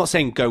 I'm not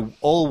saying go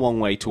all one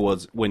way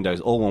towards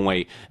Windows, all one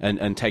way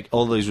and take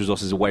all those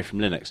resources away from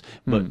Linux,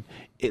 but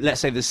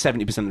let's say there's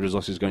 70% of the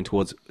resources going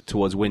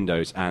towards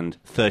Windows and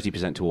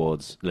 30%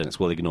 towards Linux.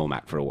 We'll ignore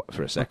Mac for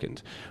a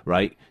second,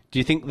 right? Do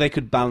you think they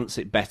could balance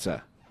it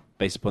better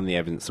based upon the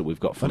evidence that we've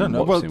got from... I don't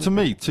know. Well, to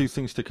me, two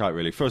things stick out,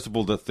 really. First of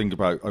all, the thing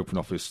about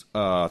OpenOffice,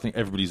 I think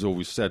everybody's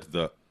always said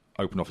that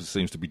OpenOffice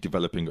seems to be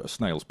developing at a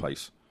snail's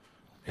pace.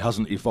 It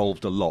hasn't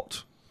evolved a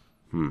lot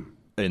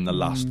in the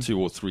last 2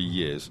 or 3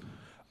 years.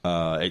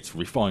 It's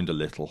refined a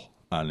little,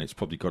 and it's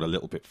probably got a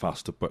little bit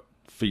faster, but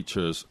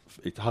features,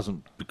 it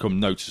hasn't become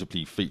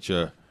noticeably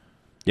feature...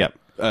 Yep.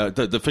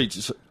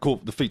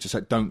 The feature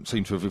set don't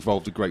seem to have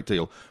evolved a great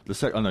deal.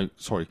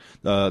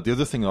 The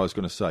other thing I was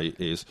going to say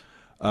is,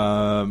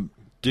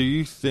 do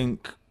you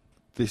think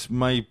this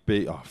may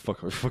be... Oh,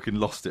 fuck, I fucking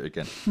lost it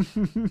again.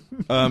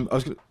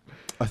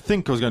 I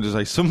think I was going to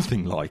say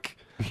something like,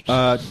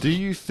 do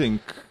you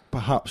think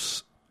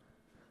perhaps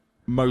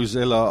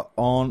Mozilla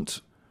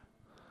aren't...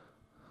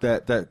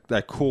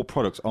 Their core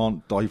products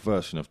aren't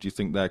diverse enough? Do you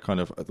think they're kind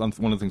of...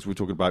 One of the things we were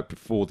talking about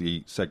before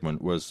the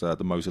segment was the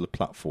Mozilla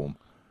platform.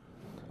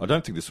 I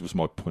don't think this was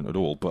my point at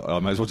all, but I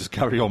may as well just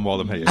carry on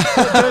while I'm here.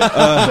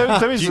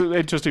 There is an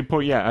interesting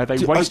point, yeah. Are they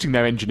wasting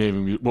their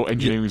engineering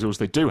resource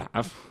they do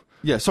have?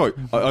 Yeah, sorry,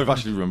 I've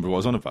actually remembered what I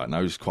was on about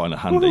now. It's kind of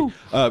handy.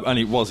 And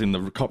it was in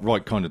the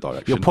right kind of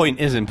direction. Your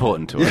point is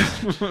important to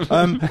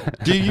us.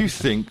 Do you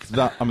think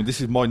that, I mean, this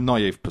is my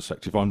naive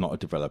perspective, I'm not a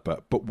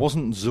developer, but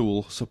wasn't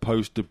Zool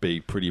supposed to be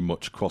pretty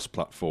much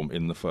cross-platform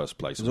in the first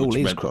place? Zool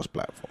is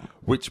cross-platform.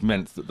 Which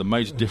meant that the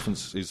major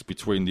differences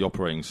between the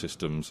operating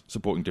systems,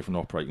 supporting different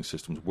operating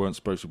systems, weren't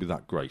supposed to be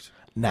that great.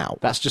 Now,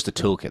 that's just a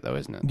toolkit, though,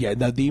 isn't it? Yeah,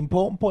 no, the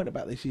important point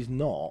about this is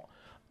not...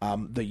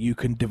 that you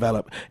can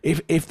develop.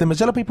 If the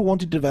Mozilla people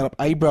wanted to develop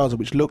a browser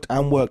which looked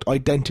and worked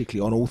identically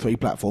on all three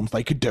platforms,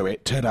 they could do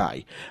it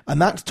today.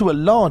 And that's to a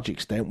large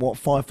extent what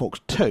Firefox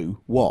 2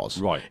 was.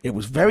 Right. It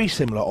was very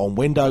similar on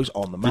Windows,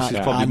 on the Mac, this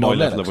is probably and my on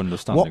level Linux. of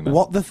understanding.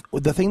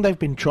 The thing they've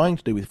been trying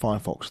to do with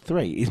Firefox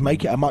 3 is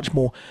make it a much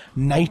more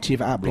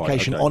native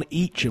application on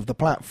each of the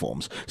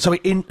platforms. So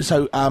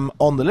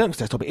on the Linux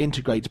desktop, it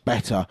integrates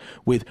better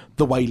with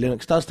the way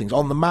Linux does things.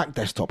 On the Mac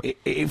desktop,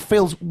 it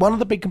feels, one of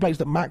the big complaints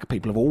that Mac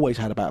people have always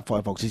had about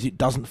Firefox is it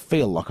doesn't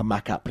feel like a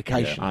Mac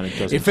application.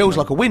 It feels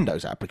like a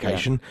Windows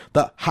application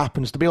that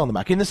happens to be on the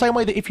Mac. In the same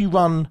way that if you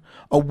run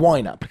a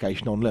wine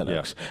application on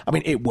Linux, I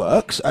mean, it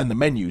works and the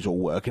menus all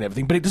work and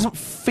everything, but it doesn't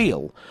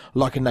feel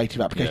like a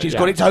native application. It's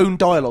got its own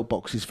dialog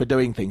boxes for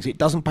doing things. It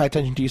doesn't pay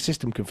attention to your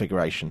system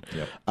configuration.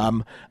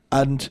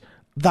 And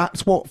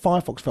that's what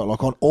Firefox felt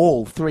like on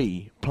all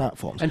three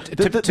platforms. And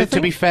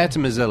to be fair to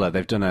Mozilla,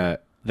 they've done an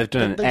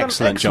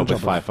excellent job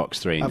with Firefox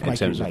 3 in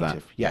terms of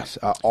that. Yes,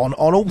 on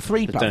all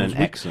three platforms.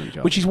 Done an excellent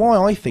job. Which is why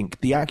I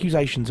think the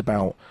accusations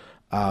about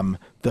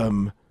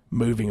them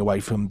moving away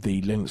from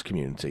the Linux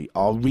community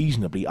are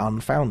reasonably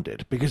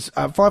unfounded, because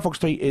Firefox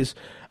 3 is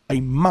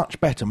a much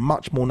better,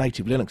 much more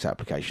native Linux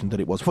application than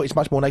it was before. It's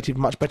much more native,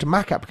 much better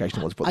Mac application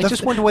than it was before. I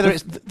just wonder whether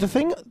it's the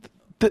thing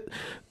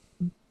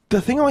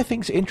I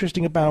think is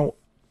interesting about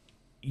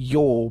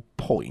your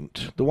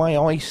point, the way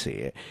I see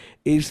it,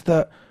 is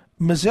that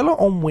Mozilla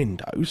on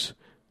Windows,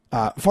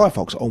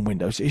 Firefox on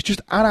Windows, is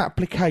just an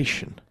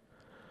application.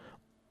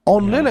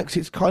 On Linux,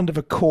 it's kind of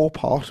a core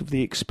part of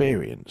the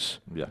experience.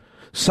 Yeah.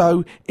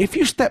 So if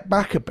you step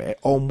back a bit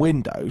on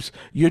Windows,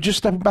 you're just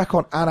stepping back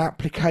on an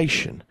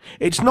application.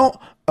 It's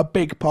not a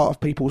big part of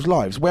people's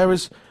lives.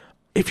 Whereas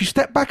if you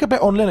step back a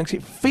bit on Linux,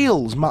 it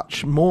feels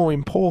much more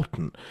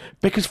important,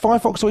 because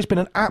Firefox has always been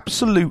an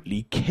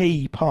absolutely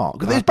key part.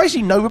 There's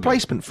basically no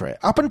replacement for it.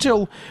 Up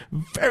until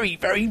very,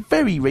 very,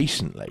 very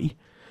recently,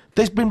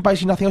 there's been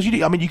basically nothing else you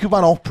do. I mean, you could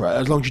run Opera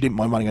as long as you didn't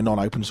mind running a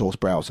non-open source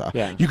browser.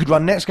 Yeah. You could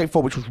run Netscape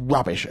 4, which was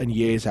rubbish and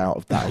years out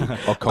of date.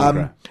 Or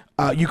Conqueror.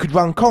 You could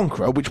run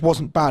Conqueror, which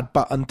wasn't bad,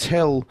 but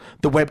until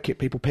the WebKit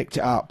people picked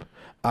it up,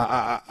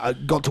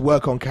 got to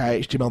work on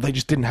KHTML, they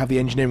just didn't have the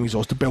engineering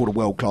resource to build a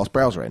world-class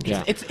browser engine.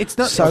 Yeah. It's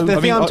not. So, the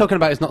thing I'm talking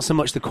about is not so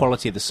much the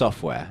quality of the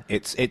software.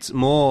 It's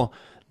more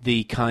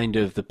the kind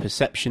of the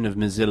perception of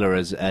Mozilla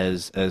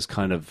as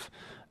kind of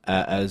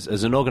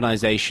as an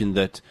organization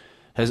that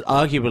has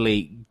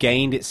arguably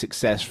gained its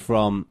success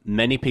from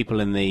many people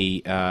in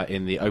the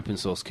open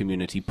source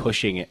community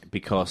pushing it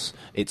because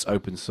it's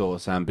open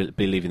source and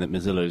believing that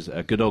Mozilla is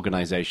a good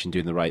organization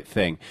doing the right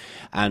thing,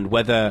 and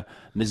whether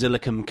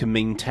Mozilla can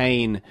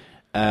maintain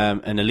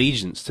an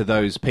allegiance to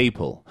those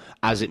people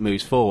as it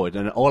moves forward.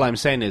 And all I'm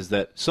saying is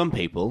that some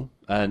people,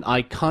 and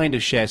I kind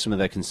of share some of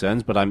their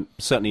concerns, but I'm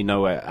certainly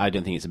nowhere, I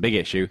don't think it's a big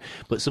issue,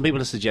 but some people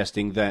are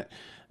suggesting that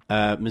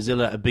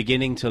Mozilla are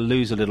beginning to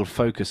lose a little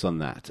focus on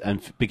that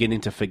and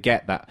beginning to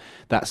forget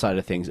that side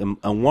of things. And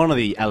one of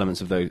the elements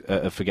of those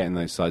of forgetting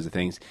those sides of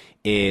things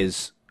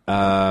is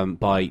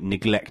by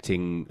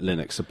neglecting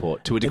Linux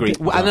support to a degree.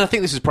 And I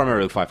think this is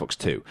primarily Firefox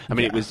 2. I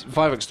mean, it was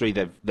Firefox 3.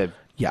 They've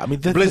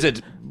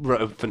Blizzard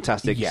wrote a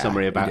fantastic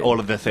summary about all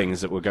of the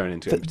things that we're going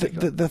into.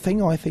 The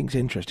thing I think is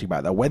interesting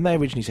about that, when they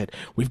originally said,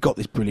 we've got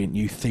this brilliant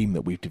new theme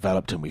that we've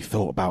developed and we've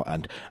thought about,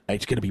 and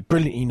it's going to be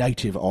brilliantly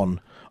native on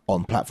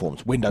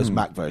platforms, Windows,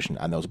 Mac version,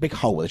 and there was a big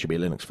hole where there should be a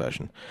Linux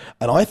version.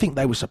 And I think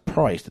they were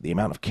surprised at the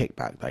amount of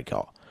kickback they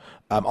got.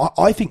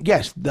 I think,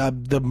 yes, the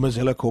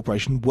Mozilla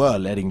Corporation were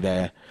letting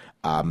their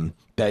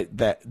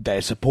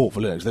support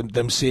for Linux,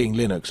 them seeing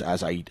Linux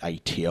as a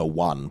tier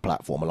 1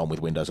 platform along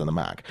with Windows and the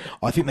Mac.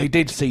 I think they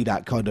did see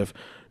that kind of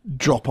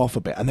drop off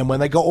a bit. And then when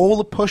they got all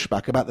the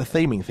pushback about the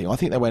theming thing, I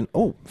think they went,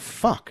 oh,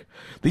 fuck.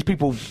 These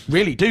people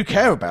really do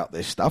care about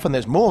this stuff, and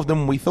there's more of them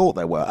than we thought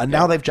there were. And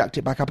now they've jacked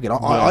it back up again.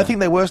 I think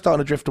they were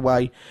starting to drift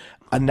away,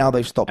 and now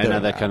they've stopped doing it.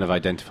 And now they're that. kind of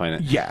identifying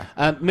it. Yeah.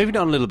 Moving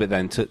on a little bit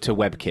then to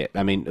WebKit.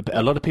 I mean,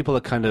 a lot of people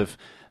are kind of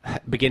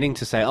beginning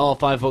to say, oh,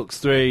 Firefox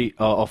 3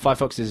 or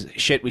Firefox is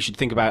shit, we should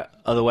think about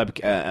other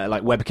like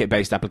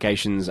WebKit-based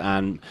applications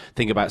and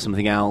think about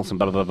something else and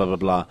blah, blah, blah, blah,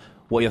 blah.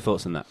 What are your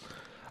thoughts on that?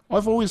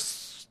 I've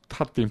always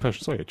had the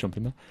impression... Sorry, I jumped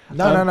in there.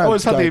 No. I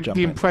always had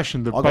the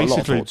impression that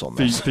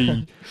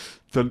basically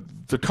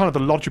the kind of the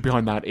logic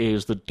behind that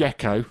is that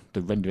Gecko,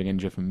 the rendering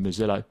engine from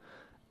Mozilla,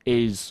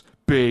 is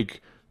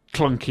big,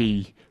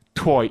 clunky,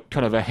 quite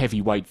kind of a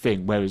heavyweight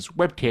thing, whereas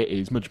WebKit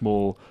is much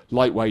more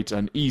lightweight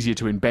and easier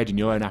to embed in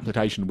your own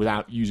application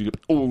without using up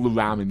all the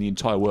RAM in the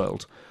entire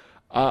world.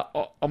 Am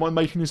I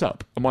making this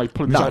up? Am I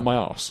pulling this out of my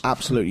arse?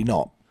 Absolutely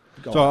not.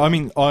 So, I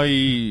mean,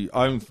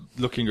 I'm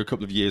looking a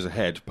couple of years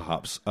ahead,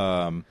 perhaps.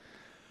 I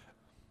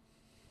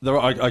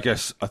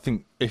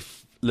think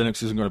if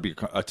Linux isn't going to be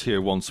a tier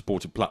 1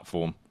 supported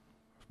platform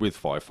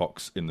with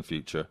Firefox in the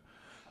future,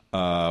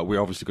 we're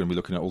obviously going to be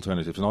looking at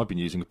alternatives. And I've been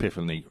using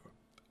Epiphany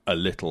a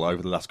little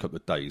over the last couple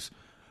of days.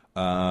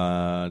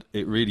 And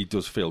it really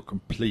does feel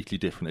completely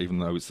different, even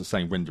though it's the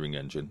same rendering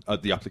engine.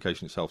 The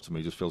application itself, to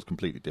me, just feels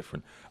completely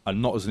different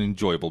and not as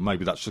enjoyable.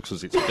 Maybe that's just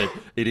because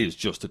it is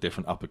just a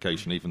different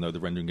application, even though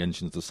the rendering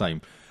engine is the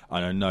same.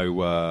 And I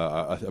know,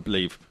 I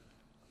believe,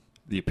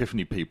 the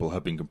Epiphany people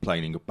have been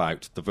complaining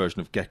about the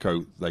version of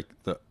Gecko that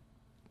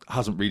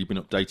hasn't really been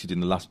updated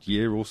in the last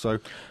year or so,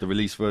 the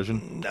release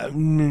version.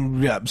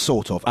 Yeah,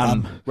 sort of.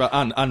 And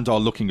are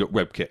looking at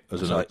WebKit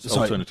as an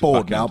alternative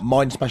board backend. now.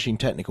 Mind-smashing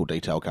technical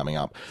detail coming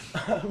up.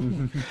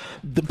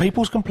 The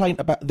people's complaint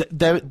about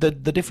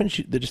the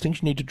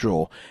distinction you need to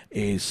draw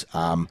is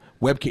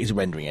WebKit is a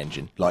rendering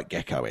engine like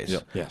Gecko is.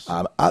 Yep. Yes.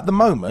 At the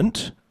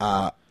moment.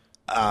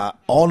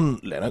 On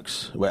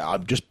Linux, where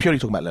I'm just purely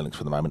talking about Linux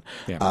for the moment,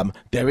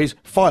 there is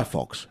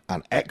Firefox,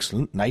 an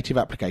excellent native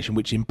application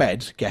which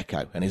embeds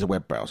Gecko and is a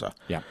web browser.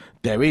 Yeah.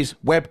 There is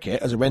WebKit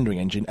as a rendering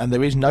engine, and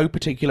there is no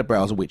particular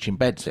browser which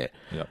embeds it.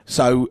 Yep.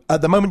 So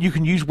at the moment, you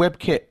can use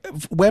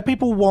WebKit where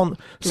people want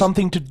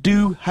something to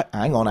do.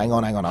 Hang on.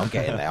 I'm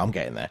getting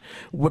there.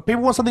 Where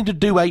people want something to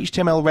do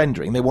HTML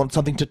rendering, they want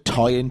something to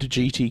tie into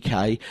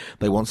GTK.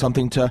 They want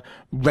something to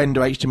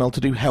render HTML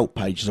to do help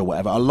pages or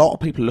whatever. A lot of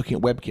people are looking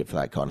at WebKit for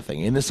that kind of thing.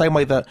 In the same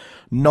way that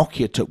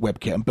Nokia took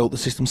WebKit and built the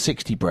System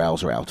 60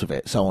 browser out of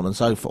it, so on and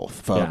so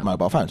forth for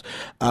mobile phones.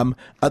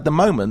 At the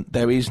moment,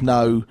 there is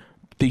no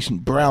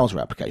decent browser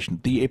application.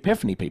 The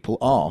Epiphany people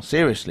are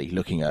seriously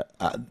looking at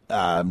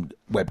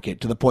WebKit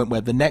to the point where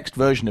the next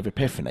version of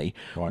Epiphany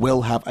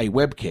will have a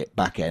WebKit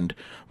backend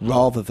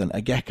rather than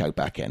a Gecko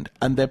backend.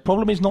 And their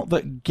problem is not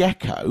that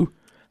Gecko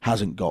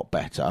hasn't got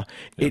better,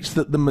 it's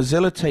that the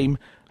Mozilla team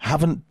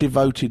haven't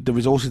devoted the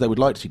resources they would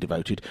like to see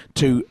devoted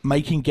to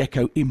making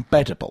Gecko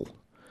embeddable.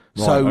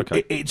 Right, so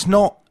okay. it's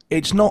not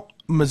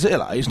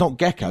Mozilla, it's not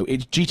Gecko,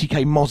 it's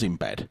GTK Moz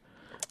embed.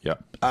 Yeah.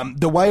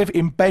 The way of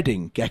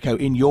embedding Gecko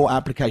in your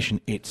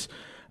application, it's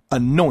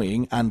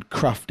annoying and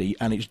crafty,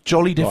 and it's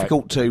jolly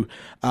difficult to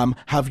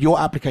have your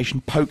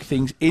application poke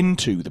things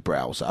into the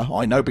browser.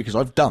 I know because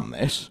I've done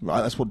this,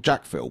 right? That's what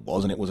Jackfield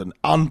was, and it was an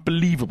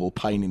unbelievable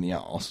pain in the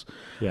arse.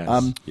 Yes.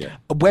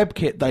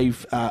 WebKit,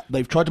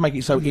 they've tried to make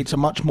it so it's a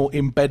much more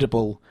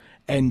embeddable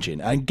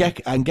engine, and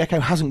Gecko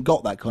hasn't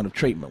got that kind of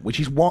treatment, which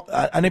is what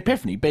an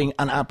Epiphany being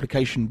an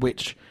application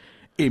which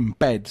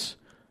embeds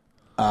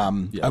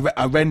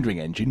a rendering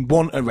engine,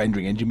 want a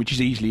rendering engine which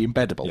is easily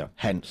embeddable,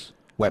 hence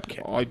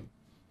WebKit. I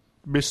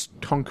miss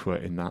Conqueror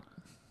in that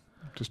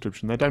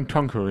description. They don't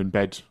Conqueror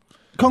embed...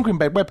 Conqueror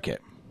embed WebKit.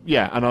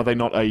 Yeah, and are they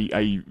not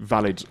a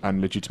valid and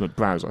legitimate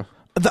browser?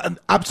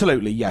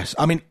 Absolutely, yes.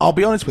 I mean, I'll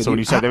be honest with you. So when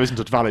you say there isn't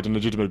a valid and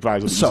legitimate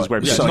browser that uses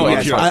WebKit...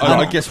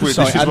 I guess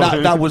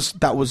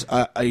that was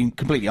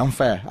completely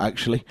unfair,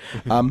 actually.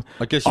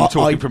 I guess you're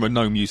talking from a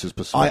GNOME user's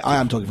perspective. I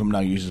am talking from a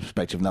GNOME user's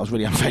perspective, and that was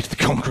really unfair to the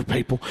Conqueror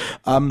people.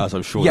 As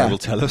I'm sure they will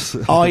tell us.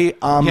 Yes.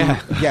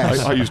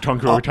 I use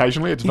Conqueror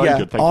occasionally. It's very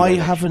good. Thank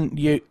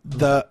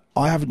you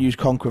I haven't used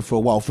Conqueror for a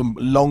while, from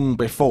long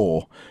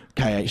before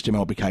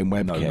KHTML became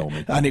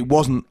WebKit, and it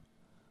wasn't.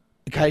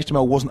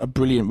 KHTML wasn't a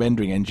brilliant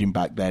rendering engine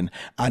back then,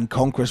 and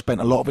Conqueror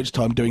spent a lot of its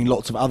time doing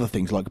lots of other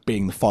things like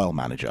being the file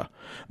manager.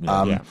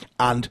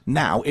 And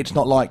now it's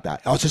not like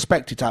that. I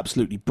suspect it's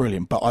absolutely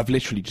brilliant, but I've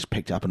literally just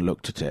picked it up and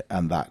looked at it,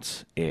 and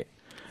that's it.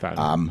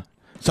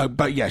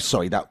 But yes,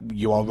 sorry, that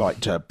you are right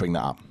to bring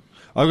that up.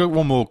 I've got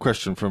one more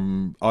question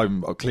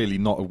I'm clearly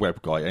not a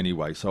web guy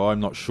anyway, so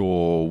I'm not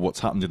sure what's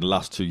happened in the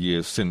last 2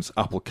 years since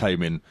Apple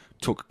came in,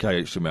 took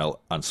KHTML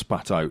and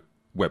spat out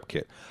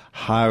WebKit.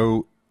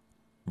 How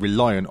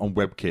reliant on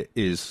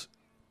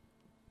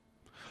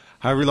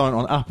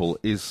Apple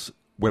is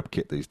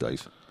WebKit these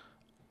days?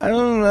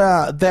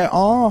 There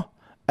are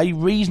a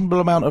reasonable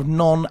amount of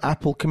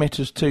non-Apple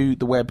committers to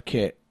the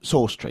WebKit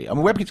source tree. I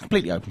mean, WebKit's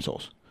completely open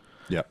source.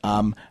 Yeah.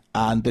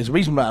 And there's a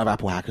reasonable amount of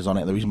Apple hackers on it,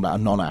 there's a reasonable amount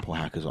of non-Apple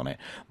hackers on it.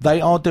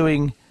 They are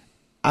doing,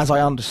 as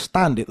I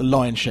understand it, the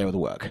lion's share of the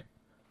work.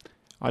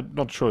 I'm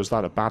not sure is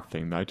that a bad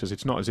thing, though, because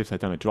it's not as if they're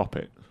going to drop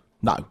it.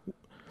 No.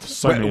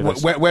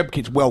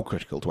 WebKit's well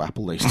critical to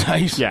Apple these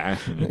days. Yeah.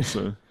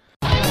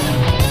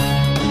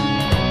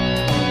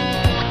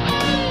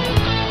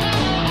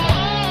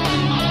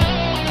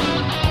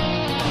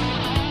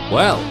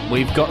 Well,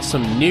 we've got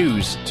some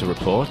news to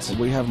report.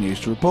 We have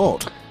news to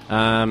report.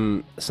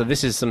 So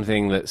this is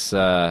something that's...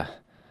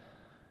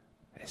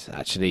 it's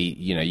actually,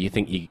 you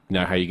think you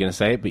know how you're going to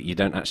say it, but you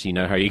don't actually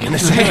know how you're going to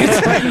say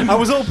it. I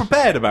was all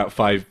prepared about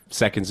 5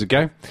 seconds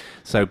ago.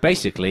 So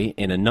basically,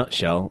 in a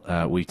nutshell,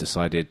 we've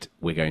decided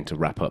we're going to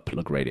wrap up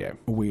Lug Radio.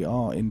 We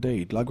are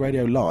indeed. Lug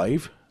Radio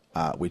Live,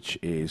 which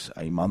is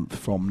a month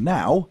from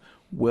now,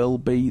 will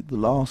be the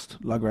last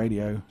Lug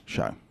Radio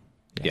show.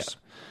 Yes.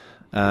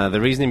 Yeah.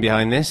 The reasoning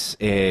behind this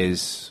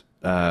is...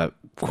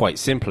 quite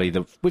simply,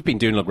 we've been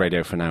doing Lug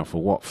Radio for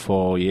what,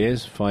 4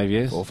 years, 5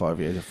 years? 4 or 5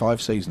 years,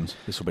 5 seasons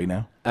this will be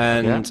now.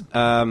 And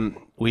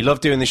we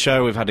love doing the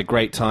show. We've had a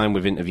great time.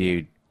 We've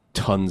interviewed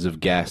tons of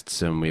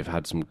guests and we've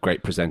had some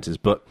great presenters.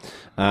 But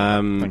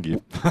thank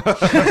you.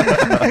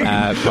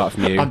 apart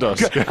from you. And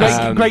us.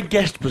 Great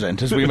guest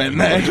presenters we meant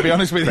there, to be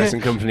honest with you.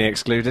 Present company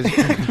excluded.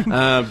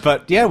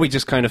 But yeah, we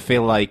just kind of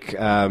feel like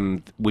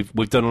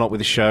we've done a lot with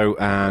the show,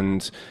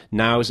 and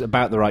now is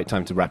about the right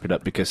time to wrap it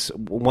up, because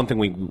one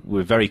thing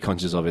we're very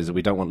conscious of is that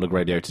we don't want Lug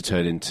Radio to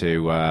turn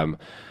into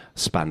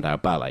Spandau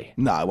Ballet.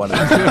 No, one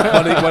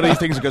of these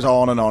things that goes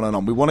on and on and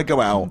on. We want to go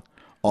out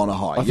on a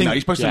high. You're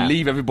supposed to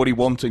leave everybody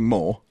wanting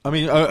more. I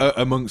mean,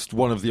 amongst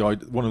one of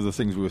the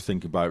things we were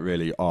thinking about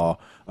really are,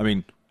 I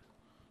mean,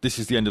 this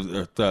is the end of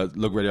the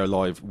Lug Radio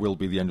Live will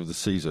be the end of the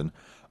season,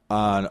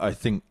 and I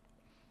think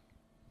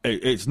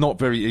it's not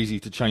very easy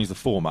to change the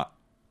format.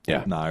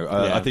 Yeah.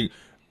 Now, I think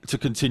to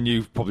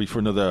continue probably for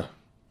another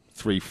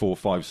 3, 4,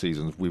 5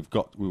 seasons, we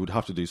would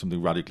have to do something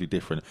radically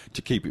different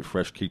to keep it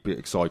fresh, keep it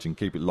exciting,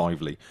 keep it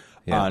lively.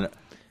 Yeah. And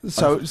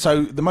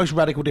So the most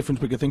radical difference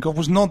we could think of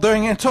was not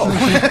doing it at all.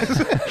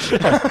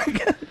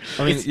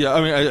 I mean,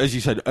 as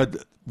you said,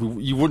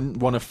 you wouldn't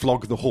want to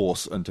flog the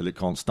horse until it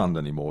can't stand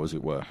anymore, as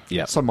it were.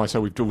 Yeah. Some might say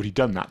we've already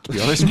done that, to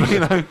be honest. But, you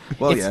know.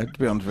 Well, to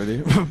be honest with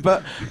you.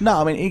 But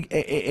no, I mean,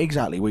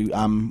 exactly.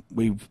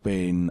 We've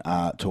been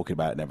talking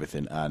about it and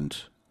everything, and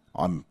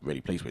I'm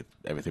really pleased with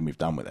everything we've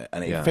done with it.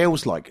 And it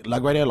feels like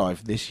Lug Radio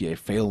Live this year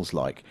feels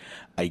like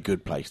a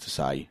good place to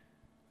say,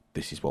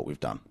 this is what we've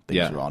done.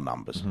 These are our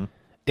numbers. Mm-hmm.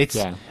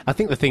 I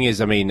think the thing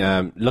is, I mean,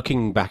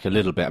 looking back a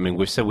little bit, I mean,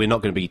 we've said we're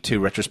not going to be too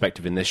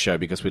retrospective in this show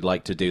because we'd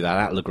like to do that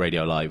at Lug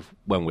Radio Live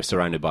when we're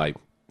surrounded by,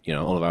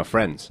 all of our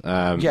friends.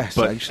 Yes,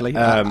 but, actually.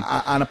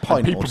 And a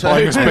pint or two.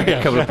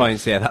 A couple of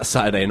pints, that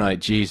Saturday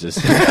night, Jesus.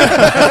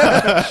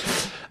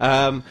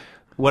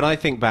 When I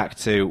think back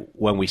to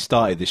when we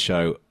started this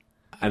show,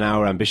 and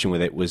our ambition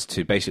with it was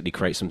to basically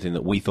create something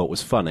that we thought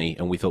was funny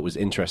and we thought was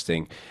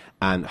interesting,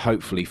 and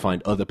hopefully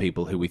find other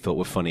people who we thought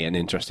were funny and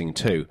interesting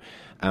too.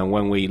 And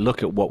when we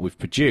look at what we've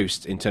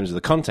produced in terms of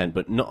the content,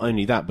 but not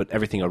only that, but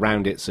everything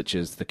around it, such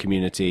as the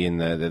community and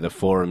the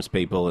forums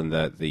people and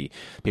the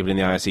people in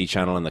the IRC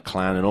channel and the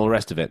clan and all the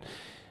rest of it,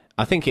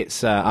 I think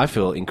it's. I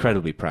feel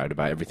incredibly proud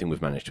about everything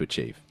we've managed to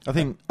achieve. I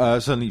think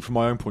certainly from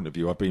my own point of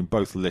view, I've been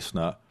both a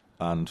listener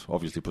and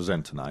obviously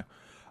presenter now.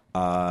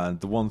 And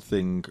the one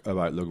thing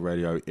about Lug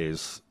Radio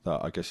is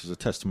that I guess is a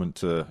testament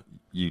to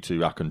you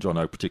two, Ak and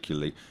Jono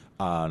particularly,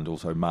 and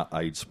also Matt,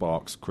 Aid,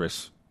 Sparks,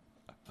 Chris,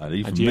 and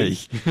even me,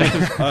 is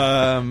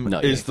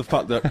the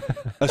fact that,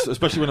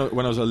 especially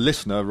when I was a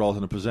listener rather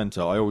than a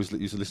presenter, I always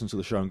used to listen to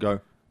the show and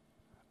go,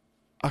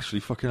 actually,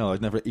 fucking hell,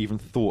 I'd never even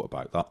thought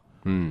about that.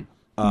 And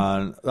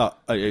that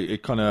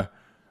it kind of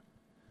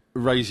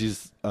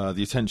raises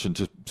the attention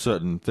to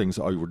certain things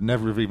that I would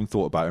never have even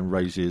thought about, and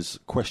raises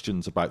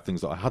questions about things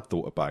that I had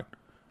thought about.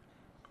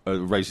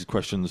 Raises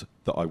questions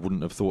that I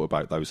wouldn't have thought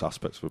about those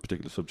aspects of a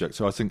particular subject.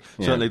 So I think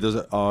certainly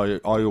I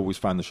always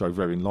found the show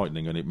very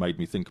enlightening, and it made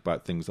me think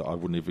about things that I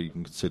wouldn't have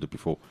even considered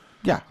before.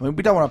 Yeah, I mean,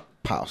 we don't want to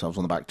pat ourselves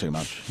on the back too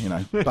much,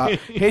 but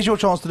here's your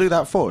chance to do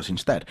that for us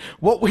instead.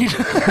 What we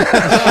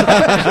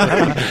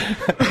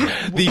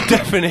the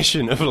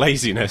definition of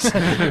laziness.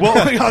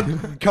 What we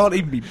can't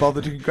even be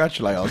bothered to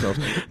congratulate ourselves.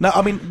 No,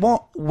 I mean,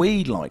 what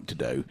we'd like to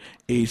do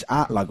is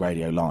at Lug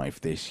Radio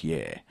Live this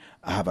year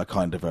have a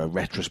kind of a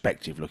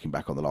retrospective looking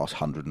back on the last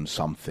 100 and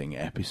something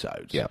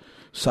episodes. Yeah.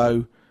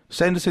 So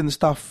send us in the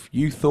stuff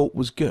you thought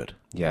was good.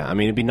 Yeah, I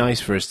mean, it'd be nice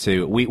for us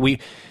to.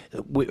 We've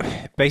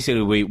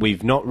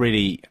not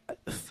really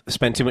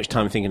spent too much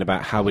time thinking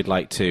about how we'd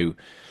like to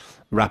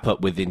wrap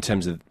up with in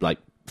terms of like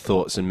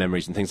thoughts and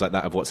memories and things like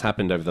that of what's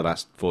happened over the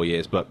last 4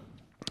 years. But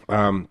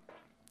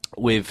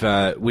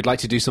we'd like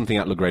to do something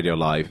at Lug Radio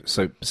Live.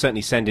 So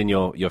certainly send in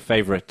your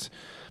favourite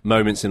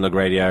moments in Lug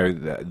Radio,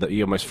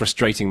 your most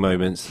frustrating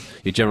moments,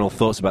 your general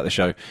thoughts about the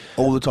show.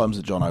 All the times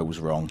that Jono was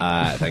wrong.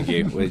 Thank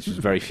you. Which was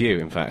very few,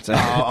 in fact.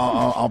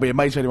 I'll be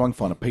amazed if anyone can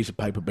find a piece of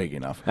paper big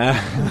enough.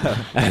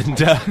 And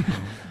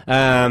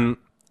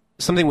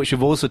something which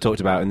we've also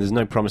talked about, and there's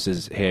no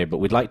promises here, but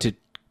we'd like to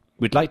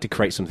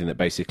create something that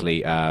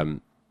basically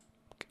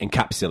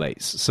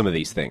encapsulates some of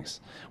these things.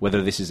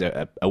 Whether this is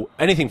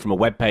anything from a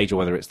web page or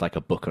whether it's like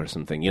a book or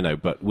something,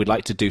 But we'd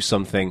like to do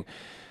something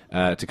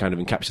to kind of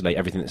encapsulate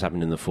everything that's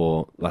happened in the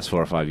last 4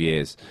 or 5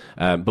 years.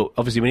 But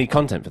obviously we need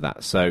content for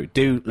that. So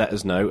do let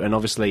us know. And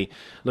obviously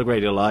Lug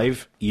Radio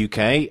Live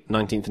UK,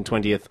 19th and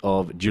 20th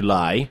of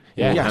July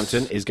in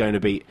Hampton is going to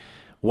be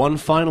one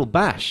final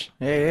bash.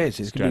 Yeah, it is.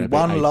 It's going to be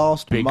one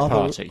last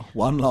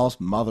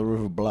mother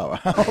of a blowout.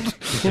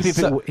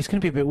 It's going to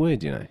be a bit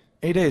weird,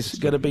 It is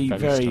going to be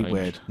very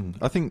weird.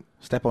 I think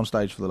step on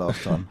stage for the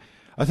last time.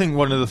 I think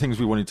one of the things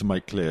we wanted to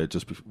make clear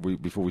just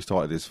before we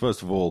started this,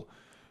 first of all,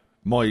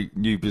 my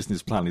new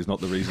business plan is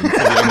not the reason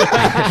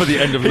for the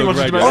end of Lug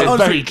Radio.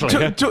 Very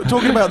clear.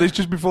 Talking about this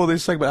just before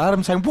this segment,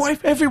 Adam's saying, what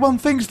if everyone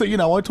thinks that,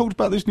 I talked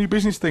about this new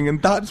business thing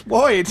and that's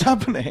why it's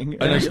happening?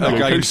 And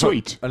again,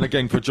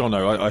 for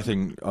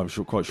Jono, I'm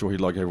quite sure he'd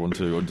like everyone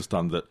to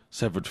understand that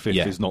Severed Fifth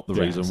is not the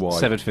reason why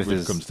Severed Fifth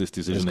we've come to this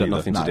decision. It's got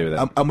nothing to do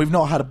with it. And we've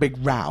not had a big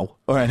row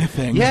or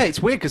anything. Yeah,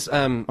 it's weird because...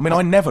 I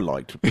I never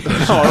liked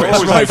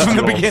right from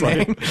the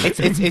beginning.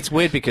 It's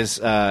weird because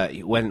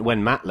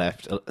when Matt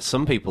left,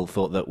 some people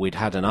thought that we'd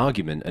had an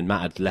argument and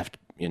Matt had left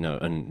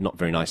and not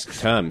very nice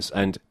terms,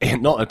 and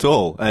not at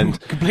all. And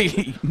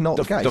completely not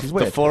the case. It's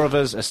weird. The four of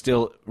us are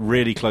still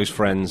really close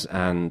friends,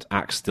 and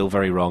act's still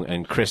very wrong,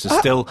 and Chris is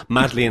still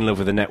madly in love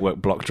with the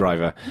network block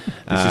driver.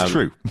 This is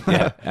true.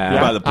 Yeah,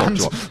 about the block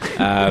drop.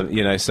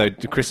 So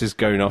Chris is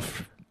going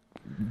off,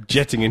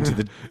 jetting into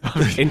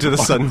the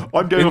sun.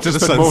 I'm going off to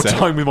spend more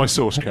time with my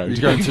source code.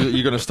 You're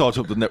going to start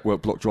up the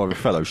Network Block Driver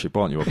Fellowship,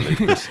 aren't you? I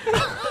believe.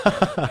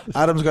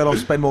 Adam's going to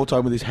spend more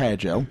time with his hair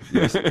gel.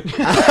 Yes. You're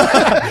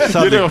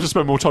going to have to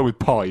spend more time with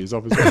pies,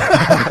 obviously.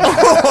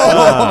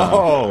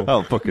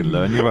 I'll fucking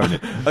learn you, won't you?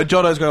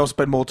 Jono's going to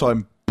spend more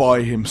time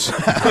by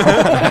himself.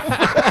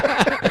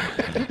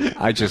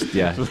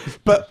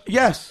 But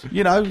yes,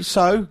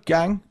 so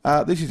gang,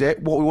 this is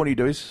it. What we want you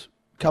to do is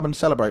come and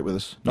celebrate with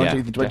us.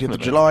 19th and 20th of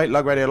July,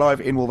 Lug Radio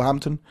Live in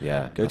Wolverhampton.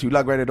 Yeah. Go to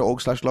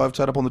lugradio.org/live,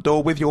 turn up on the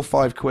door with your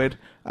 £5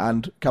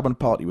 and come and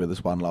party with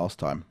us one last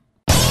time.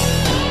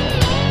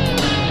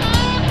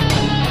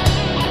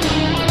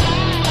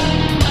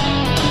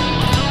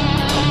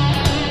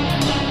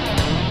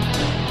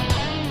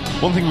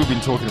 One thing we've been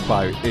talking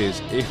about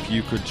is if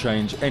you could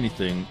change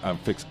anything and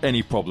fix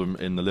any problem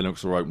in the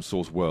Linux or open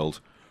source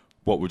world,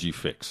 what would you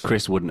fix?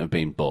 Chris wouldn't have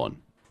been born.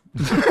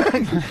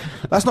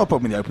 That's not a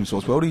problem in the open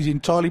source world. He's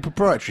entirely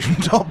proprietary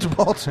from top to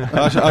bottom.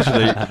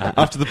 Actually,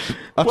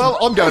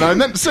 I'm going home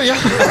then. See ya.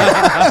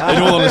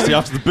 In all honesty,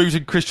 after the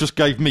booting Chris just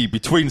gave me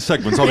between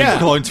segments, I'm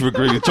inclined to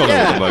agree with John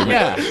at the moment.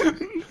 Yeah.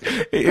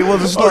 It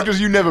was a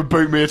because you never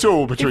boot me at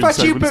all between segments.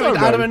 In fact, you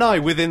booted Adam and I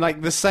within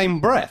the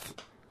same breath.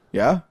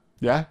 Yeah.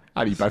 Yeah,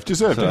 and you both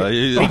deserved it.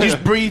 He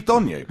just breathed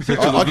on you.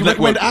 I can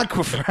recommend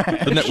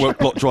Aquafresh. The network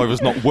block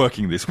driver's not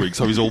working this week,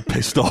 so he's all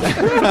pissed off.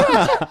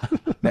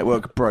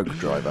 Network broke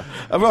driver.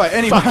 Right,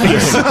 anyway.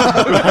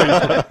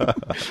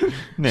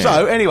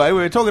 So, anyway, we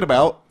were talking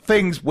about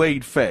things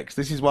we'd fix.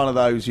 This is one of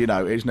those,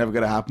 it's never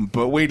going to happen,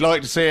 but we'd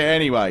like to see it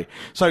anyway.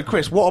 So,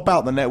 Chris, what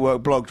about the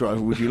network block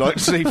driver would you like to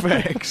see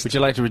fixed? Would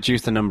you like to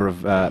reduce the number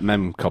of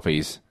mem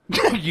copies?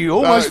 You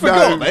almost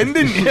forgot then,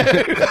 didn't you?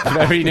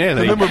 Very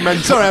nearly.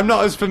 Sorry, I'm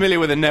not as familiar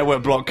with the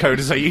network block code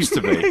as I used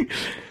to be.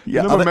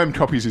 The number of mem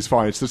copies is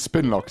fine. It's the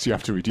spin locks you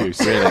have to reduce.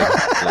 Really?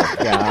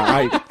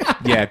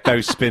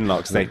 Those spin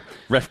locks, they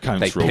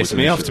piss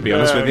me off, to be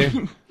honest with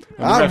you.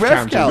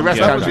 Ref count.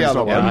 That was the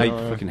other one. I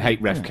fucking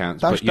hate ref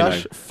counts.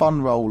 Dash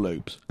fun roll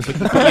loops.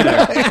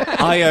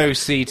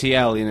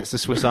 IOCTL, it's the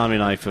Swiss Army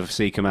knife of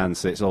C commands,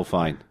 so it's all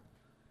fine.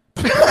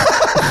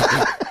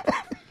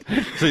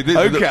 See,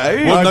 I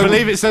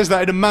believe it says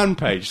that in a man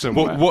page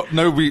somewhere.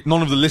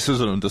 None of the listeners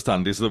will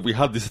understand is that we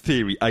had this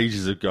theory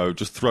ages ago,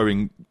 just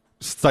throwing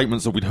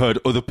statements that we'd heard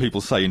other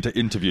people say into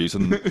interviews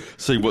and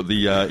see what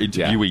the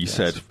interviewee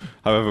said.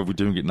 However, we're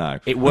doing it now.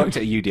 It worked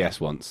at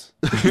UDS once.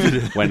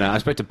 When I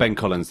spoke to Ben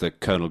Collins, the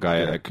kernel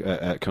guy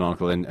at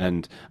Canonical,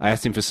 and I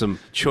asked him for some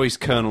choice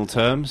kernel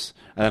terms,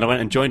 and then I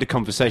went and joined a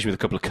conversation with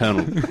a couple of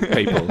kernel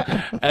people,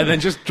 and then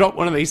just dropped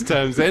one of these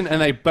terms in,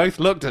 and they both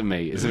looked at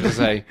me as if to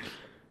say,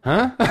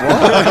 huh?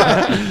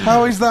 What?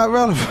 How is that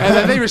relevant? And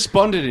then they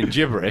responded in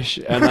gibberish,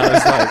 and I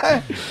was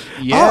like,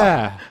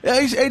 yeah.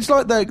 It's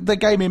like the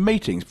game in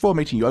meetings. Before a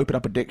meeting, you open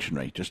up a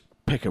dictionary, just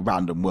pick a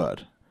random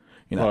word,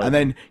 right. And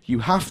then you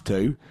have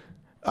to,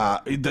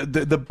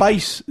 the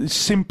base,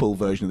 simple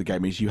version of the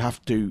game is you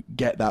have to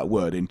get that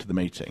word into the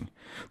meeting.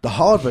 The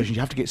hard version, you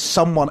have to get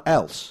someone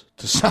else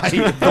to say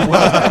the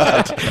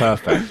word.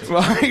 Perfect.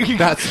 Right?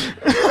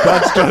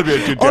 That's got to be a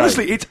good game.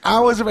 Honestly, it's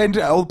hours of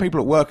all the people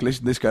at work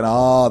listening to this going,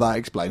 that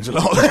explains a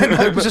lot.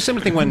 It was a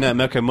similar thing when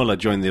Mirko Muller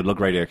joined the Lug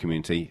Radio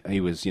community.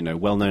 He was,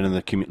 well known in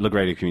the Lug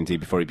Radio community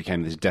before he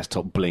became this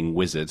desktop bling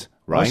wizard,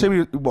 right?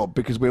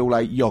 Because we all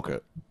ate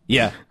yoghurt?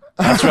 Yeah,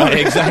 that's right,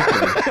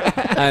 exactly.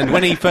 And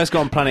when he first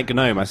got on Planet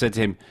Gnome, I said to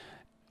him,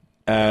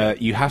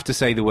 you have to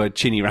say the word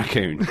chinny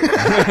raccoon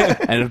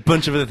and a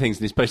bunch of other things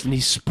in his post, and he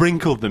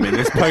sprinkled them in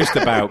this post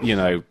about, DRI.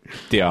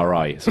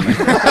 Does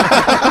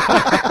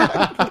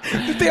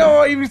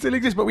DRI even still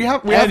exist? But we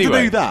have to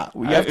do that.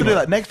 We have to do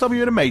that. Next time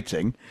you're in a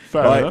meeting,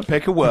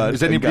 pick a word.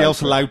 Is anybody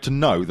else allowed to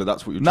know that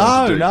that's what you're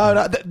trying to do?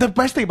 No. The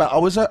best thing about I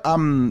was at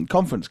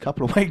conference a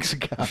couple of weeks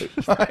ago,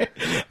 right?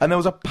 And there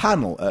was a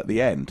panel at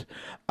the end.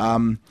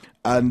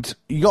 And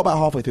you got about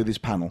halfway through this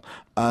panel,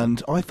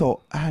 and I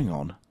thought, hang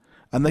on.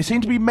 And they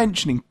seem to be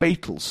mentioning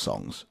Beatles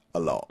songs a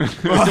lot.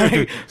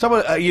 Right?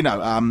 Someone,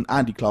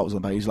 Andy Clark was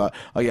on there. He's like,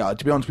 to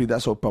be honest with you,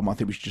 that sort of problem, I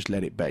think we should just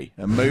let it be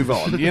and move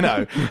on,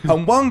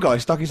 And one guy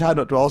stuck his hand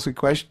up to ask a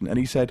question, and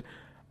he said,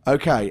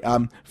 okay,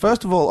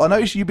 first of all, I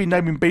noticed you've been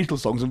naming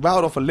Beatles songs and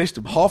rattled off a list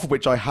of half of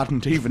which I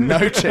hadn't even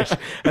noticed.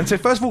 And said,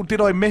 first of all,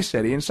 did I miss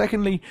any? And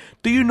secondly,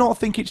 do you not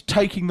think it's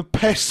taking the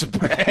piss a bit?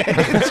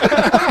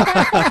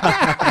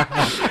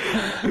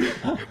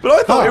 But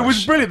I thought it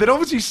was brilliant. They'd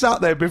obviously sat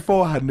there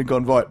beforehand and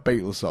gone, right,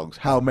 Beatles songs,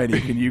 how many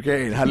can you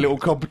get in? Had a little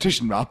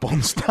competition up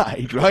on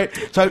stage, right?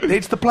 So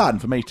it's the plan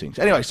for meetings.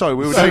 Anyway, sorry,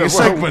 we were doing a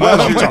segment.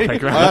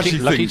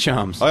 Lucky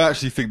Charms. I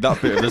actually think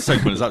that bit of the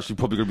segment is actually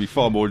probably going to be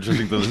far more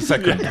interesting than the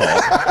second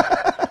part.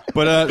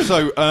 But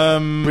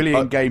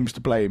brilliant games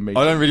to play in me.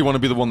 I don't really want to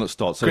be the one that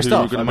starts. So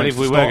Christoph, I believe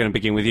we were going to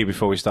begin with you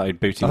before we started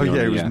booting. Oh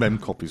yeah, it was mem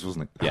copies,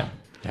 wasn't it? Yeah.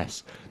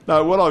 Yes.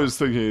 No, what I was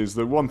thinking is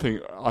that one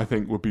thing I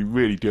think would be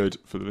really good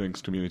for the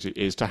Linux community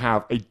is to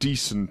have a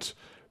decent,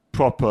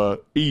 proper,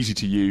 easy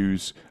to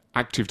use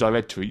Active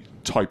Directory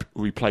type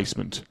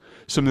replacement.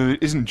 Something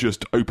that isn't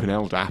just Open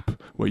LDAP,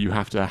 where you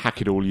have to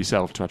hack it all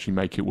yourself to actually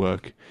make it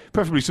work.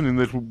 Preferably something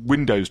that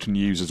Windows can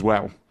use as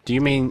well. Do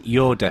you mean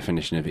your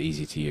definition of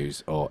easy to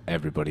use, or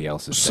everybody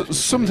else's?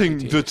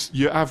 Something that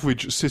your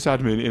average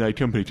sysadmin in a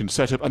company can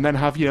set up and then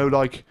have,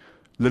 like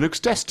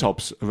Linux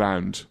desktops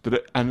around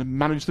and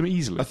manage them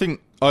easily. I think.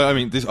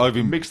 I've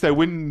been mix their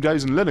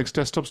Windows and Linux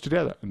desktops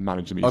together and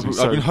manage them easily.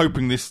 I've been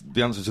hoping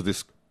the answer to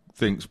this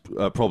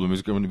problem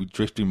is going to be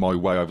drifting my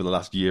way over the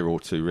last year or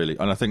two, really.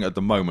 And I think at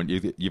the moment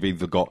you've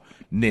either got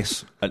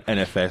NIS and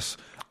NFS,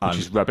 which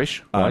is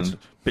rubbish, and right?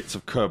 bits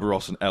of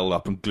Kerberos and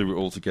LDAP and glue it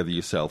all together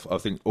yourself. I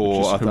think,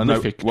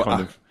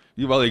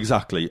 well,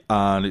 exactly,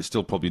 and it's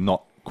still probably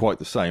not quite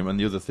the same. And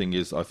the other thing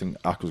is, I think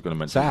Ak was going to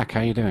mention. Zach,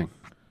 how are you doing?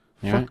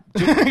 Yeah,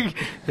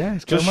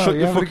 it's just shut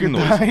your fucking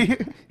noise.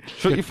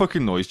 Shut your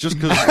fucking noise. Just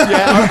because,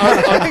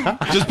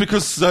 just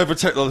because server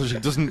technology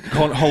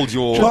can't hold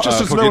your. Just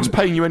as no one's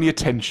paying you any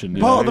attention.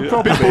 Part of the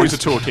problem big boys are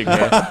talking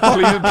here.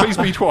 Please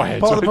be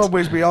quiet. Part of the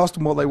problem is we asked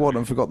them what they want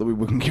and forgot that we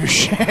wouldn't give a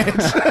shit.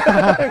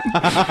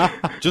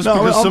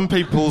 Because some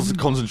people's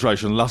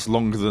concentration lasts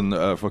longer than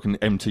a fucking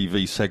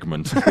MTV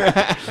segment.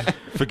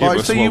 Forgive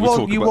us. So you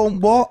want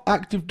what?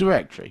 Active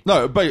Directory?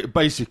 No,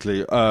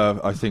 basically,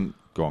 I think.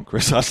 Go on,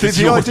 Chris.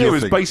 The idea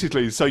was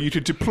basically so you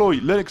could deploy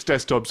Linux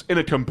desktops in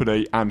a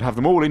company and have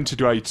them all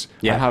integrate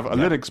and have a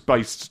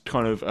Linux-based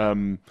kind of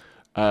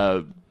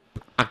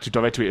Active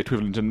Directory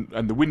equivalent,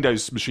 and the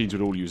Windows machines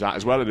would all use that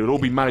as well, and it would all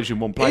be managed in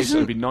one place, so it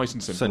would be nice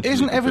and simple.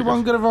 Isn't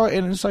everyone going to write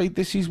in and say,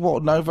 this is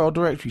what Novell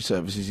Directory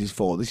Services is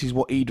for, this is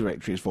what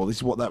eDirectory is for, this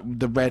is what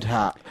the Red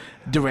Hat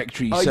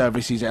Directory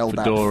Services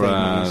LDAP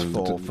thing is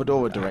for,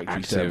 Fedora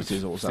Directory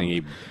Services or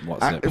something.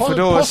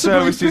 Fedora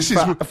Services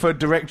for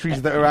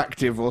directories that are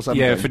active or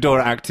something. Yeah,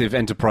 Fedora Active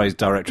Enterprise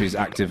Directories,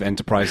 Active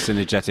Enterprise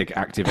Synergetic,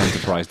 Active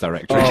Enterprise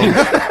Directory.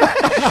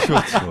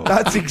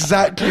 That's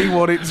exactly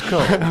what it's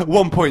called.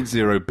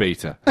 1.0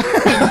 beta.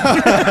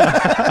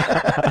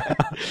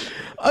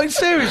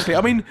 Seriously,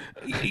 I mean,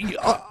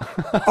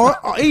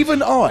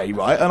 even I,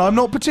 right, and I'm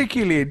not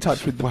particularly in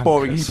touch with the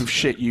boring heap of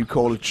shit you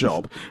call a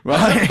job,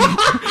 right?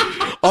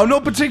 I'm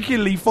not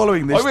particularly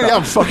following this. I really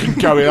am fucking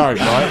going home,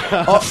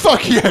 right?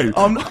 Fuck you.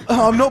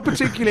 I'm not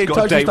particularly in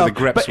touch with stuff,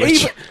 but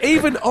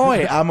even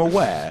I am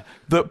aware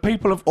that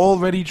people have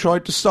already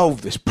tried to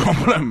solve this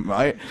problem,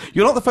 right?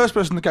 You're not the first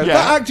person to go,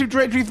 that Active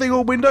Directory thing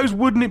on Windows,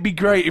 wouldn't it be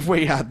great if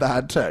we had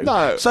that too?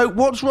 No. So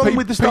what's wrong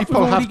with the stuff we've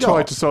already got? People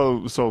have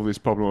tried to solve this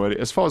problem already.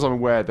 As far as I'm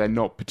aware, they're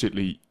not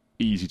particularly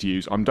easy to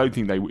use. I don't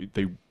think they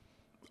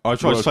I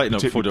tried setting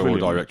up Fedora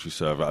Directory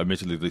Server.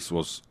 Admittedly, this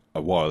was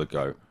a while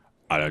ago,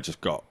 and I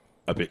just got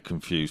a bit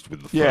confused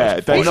with the first. Yeah,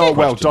 they're not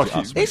well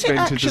documented. Is it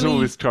actually all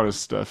this kind of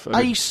stuff?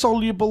 A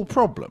soluble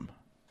problem?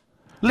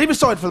 Leave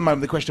aside for the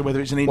moment the question of whether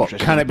it's an interesting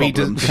problem.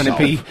 Can it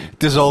be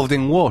dissolved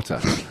in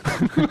water?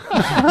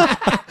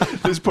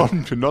 This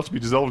problem cannot be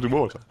dissolved in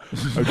water.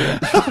 Okay.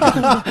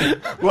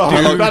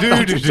 Well,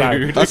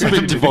 that's a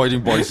bit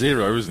dividing by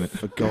zero, isn't it?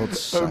 For God's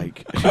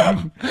sake.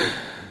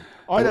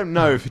 I don't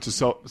know if it's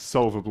a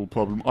solvable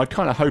problem. I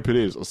kind of hope it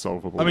is a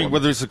solvable problem. I mean,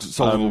 whether it's a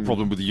solvable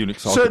problem with the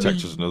Unix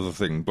architecture is another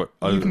thing, but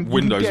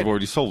Windows have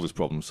already solved this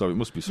problem, so it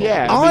must be solvable.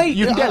 Yeah,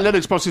 you can get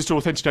Linux boxes to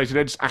authenticate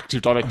against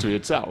Active Directory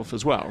itself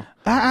as well.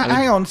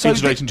 Hang on. So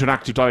integrate into an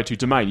Active Directory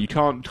domain. You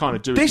can't kind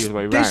of do it the other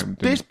way around.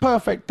 This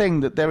perfect thing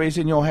that there is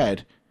in your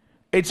head,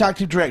 it's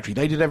Active Directory.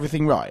 They did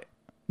everything right.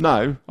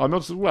 No, I'm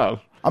not. Well,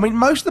 I mean,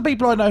 most of the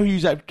people I know who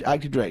use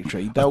Active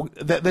Directory,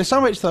 there's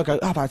some bits they'll go,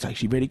 oh, that's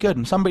actually really good,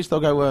 and some bits they'll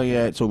go, well,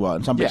 yeah, it's all right,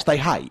 and some bits they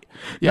hate.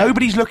 Yeah.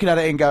 Nobody's looking at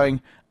it and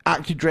going,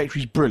 Active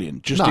Directory's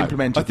brilliant, just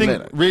implement it. I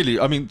think, really,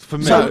 I mean, for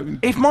me... So,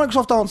 if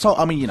Microsoft aren't...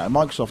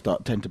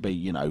 Microsoft tend to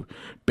be,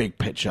 big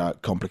picture,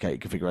 complicated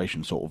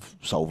configuration sort of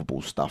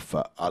solvable stuff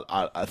for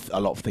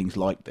a lot of things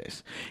like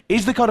this.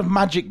 Is the kind of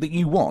magic that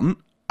you want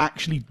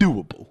actually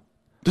doable?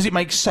 Does it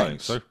make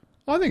sense?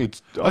 I think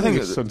it's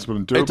sensible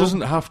and doable. It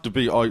doesn't have to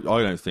be, I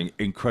don't think,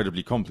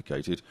 incredibly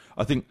complicated.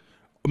 I think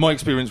my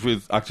experience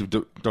with Active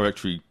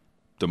Directory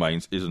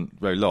domains isn't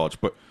very large,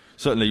 but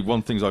certainly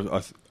one thing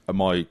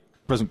my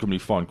present company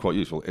find quite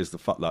useful is the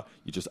fact that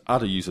you just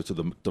add a user to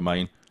the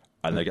domain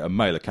and they get a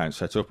mail account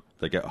set up,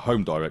 they get a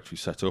home directory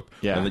set up,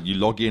 and then you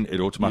log in,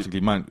 it automatically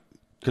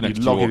connects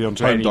to your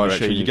home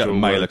directory, you get a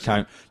mail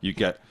account, you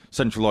get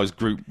centralised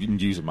group and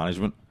user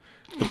management.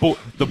 The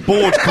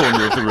board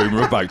corner of the room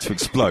are about to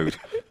explode.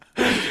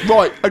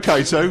 Right,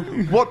 okay, so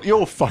what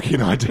your fucking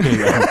idea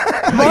then?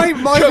 my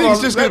thing's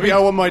just going to be, I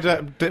want my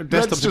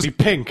desktop to be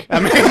pink. I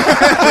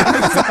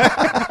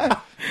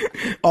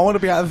want to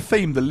be out of the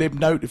theme, the lib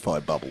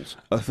notified bubbles.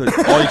 I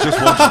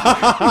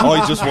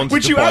just wanted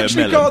Which to you buy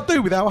actually a melon. can't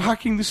do without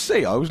hacking the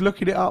C. I was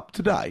looking it up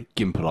today.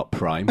 Gimpalot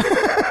Prime.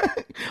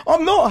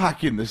 I'm not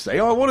hacking the C.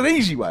 I want an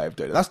easy way of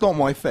doing it. That's not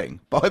my thing.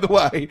 By the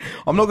way,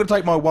 I'm not going to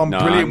take my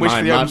brilliant wish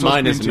for the open source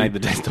mine has community, made the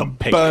desktop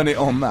pink. burn it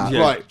on that.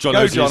 Yeah, Right, John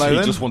go, He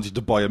then. just wanted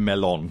to buy a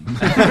melon.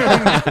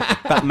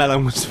 That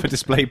melon was for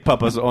display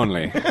purpose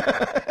only.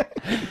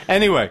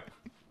 Anyway.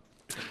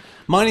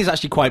 Mine is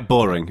actually quite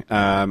boring.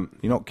 You're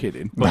not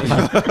kidding.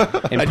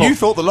 And you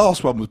thought the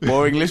last one was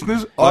boring,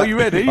 listeners. Are you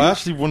ready? I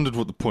actually wondered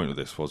what the point of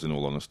this was, in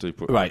all honesty.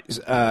 But Right.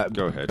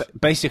 go ahead.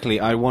 Basically,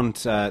 I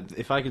want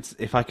if I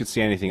could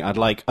see anything, I'd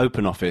like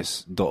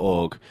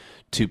OpenOffice.org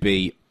to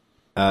be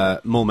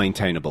more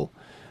maintainable.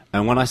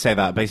 And when I say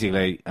that,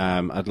 basically,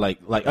 I'd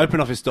like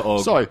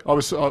OpenOffice.org. Sorry,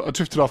 I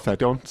drifted off there,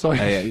 Don. Sorry.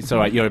 It's all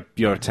right.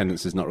 Your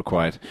attendance is not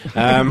required.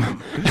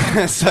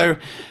 So.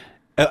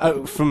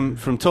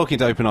 From talking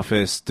to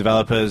OpenOffice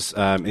developers,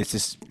 it's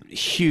this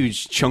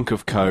huge chunk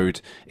of code.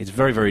 It's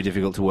very, very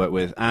difficult to work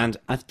with, and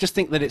I just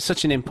think that it's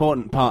such an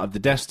important part of the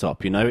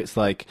desktop. You know, it's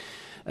like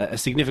a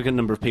significant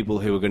number of people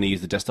who are going to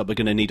use the desktop are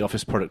going to need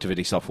office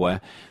productivity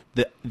software.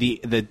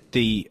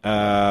 The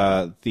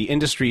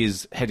industry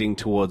is heading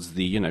towards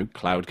the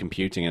cloud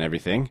computing and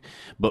everything,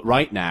 but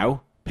right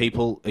now,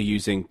 people are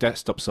using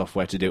desktop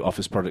software to do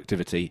office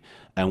productivity,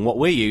 and what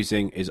we're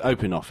using is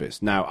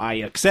OpenOffice. Now, I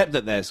accept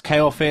that there's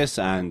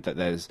KOffice and that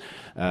there's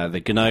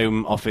the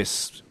GNOME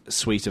Office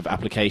suite of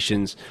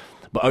applications,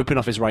 but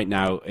OpenOffice right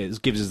now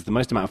gives us the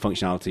most amount of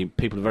functionality.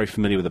 People are very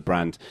familiar with the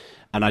brand,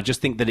 and I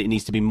just think that it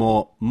needs to be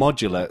more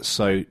modular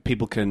so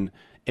people can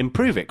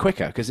improve it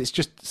quicker, because it's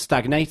just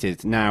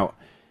stagnated. Now,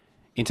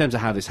 in terms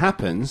of how this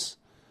happens,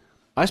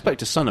 I spoke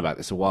to Sun about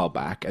this a while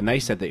back, and they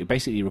said that it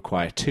basically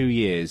require 2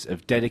 years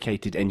of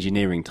dedicated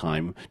engineering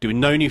time,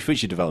 doing no new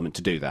feature development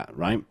to do that,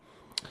 right?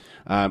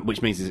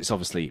 Which means it's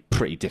obviously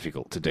pretty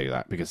difficult to do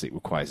that because it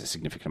requires a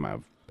significant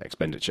amount of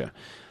expenditure.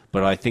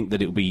 But I think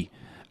that it will be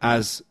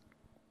as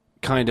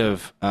kind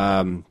of...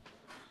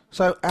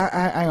 So,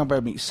 hang on,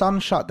 baby.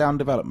 Sun shut down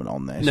development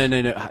on this.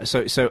 No.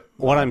 So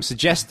what I'm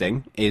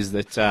suggesting is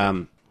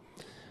that...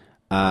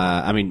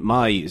 I mean,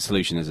 my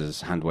solution is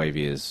as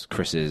hand-wavy as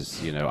Chris's.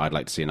 I'd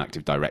like to see an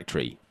Active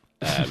Directory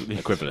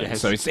equivalent.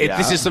 Yes. So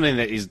this is something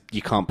that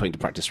you can't put into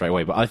practice straight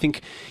away. But I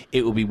think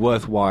it will be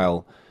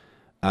worthwhile.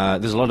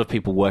 There's a lot of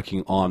people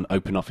working on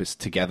OpenOffice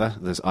together.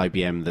 There's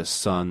IBM, there's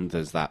Sun,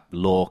 there's that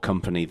law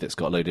company that's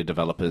got a load of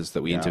developers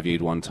that we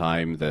interviewed one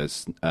time.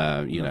 There's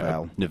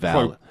Novell.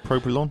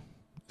 Propylon?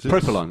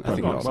 Propylon, I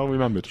think it was. Well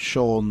remembered.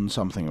 Sean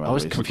something. I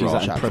was confused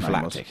that and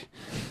prophylactic.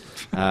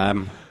 I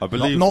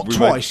believe not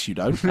twice, you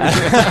don't.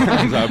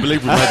 I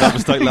believe we made that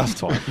mistake last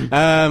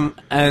time.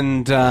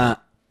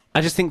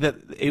 I just think that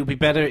it would be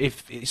better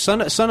if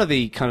Sun are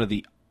the kind of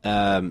the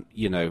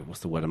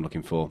what's the word I'm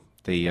looking for?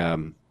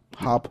 The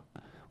hub.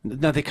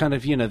 No, they kind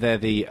of they're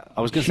the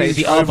I was going to say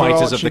the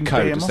arbiters of the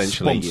code, BMS?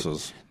 essentially.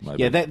 Sponsors,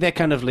 maybe. Yeah, they're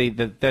kind of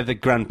they're the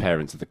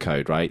grandparents of the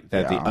code, right?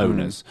 They're the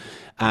owners,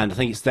 and I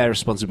think it's their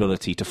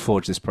responsibility to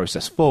forge this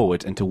process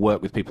forward and to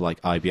work with people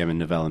like IBM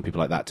and Novell and people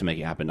like that to make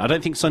it happen. I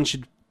don't think Sun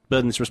should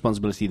burden this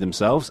responsibility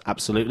themselves,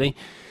 absolutely.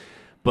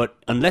 But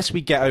unless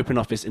we get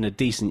OpenOffice in a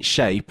decent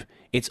shape,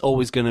 it's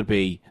always going to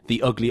be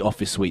the ugly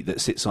Office suite that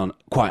sits on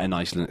quite a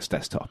nice Linux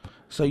desktop.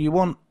 So you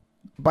want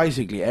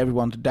basically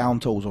everyone to down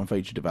tools on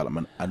feature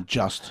development and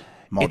just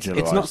modularize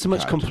It's not so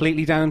much code.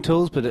 completely down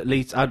tools, but at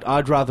least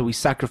I'd rather we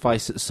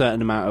sacrifice a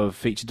certain amount of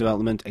feature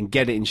development and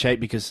get it in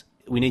shape, because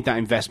we need that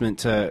investment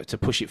to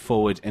push it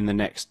forward in the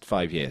next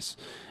 5 years.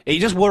 It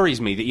just worries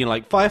me that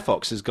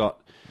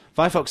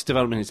Firefox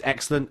development is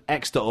excellent.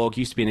 X.org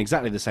used to be in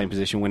exactly the same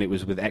position when it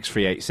was with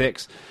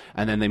X386,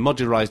 and then they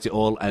modularized it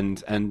all,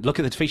 and look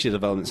at the feature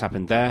development that's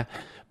happened there.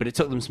 But it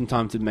took them some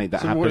time to make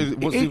that happen.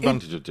 What's the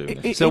advantage of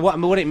doing this? So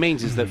what it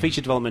means is that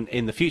feature development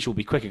in the future will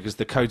be quicker because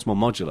the code's more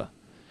modular.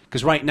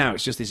 Because right now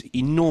it's just this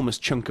enormous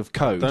chunk of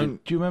code. Do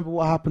you remember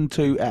what happened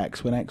to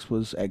X when X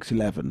was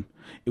X11?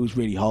 It was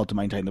really hard to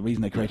maintain. The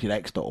reason they created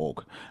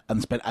X.org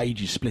and spent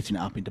ages splitting it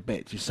up into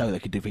bits is so they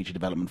could do feature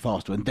development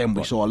faster. And then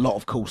we saw a lot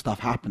of cool stuff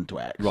happen to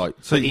X. Right.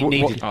 So But it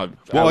needed- I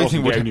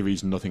think the only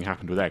reason nothing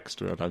happened with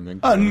Extra, I don't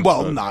think.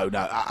 No.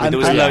 There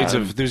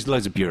was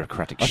loads of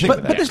bureaucratic shit.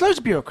 But there's loads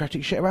of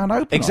bureaucratic shit around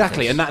OpenOffice.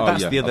 Exactly, and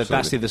that's the other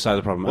absolutely. side of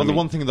the problem. Well, the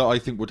one thing that I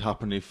think would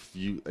happen if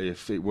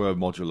it were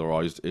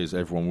modularized is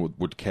everyone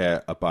would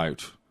care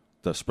about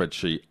the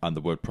spreadsheet and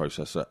the word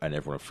processor, and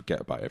everyone would forget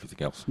about everything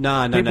else.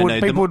 No.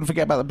 People wouldn't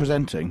forget about the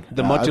presenting.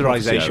 The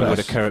modularization yeah, would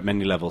that's- occur at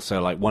many levels.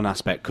 So, like, one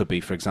aspect could be,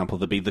 for example,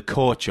 there'd be the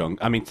core chunk.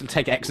 I mean, to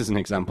take X as an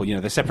example,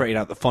 they separated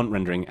out the font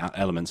rendering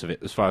elements of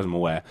it, as far as I'm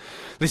aware.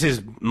 This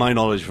is my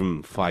knowledge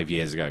from 5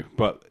 years ago.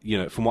 But,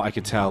 from what I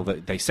could tell,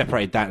 that they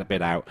separated that a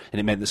bit out, and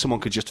it meant that someone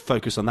could just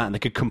focus on that, and they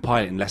could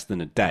compile it in less than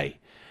a day.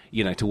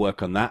 To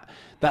work on that.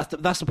 That's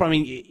the problem. I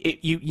mean,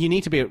 you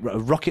need to be a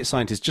rocket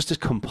scientist just to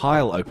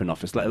compile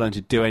OpenOffice, let alone to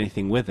do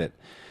anything with it.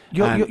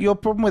 Your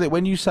problem with it,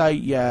 when you say,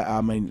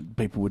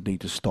 people would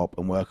need to stop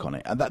and work on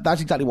it, and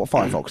that's exactly what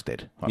Firefox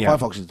did. Right? Yeah.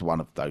 Firefox is one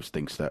of those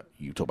things that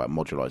you talk about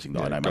modularising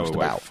that I know most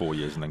about. 4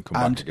 years and then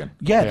come back again.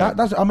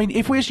 That's. I mean,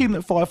 if we assume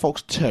that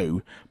Firefox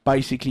 2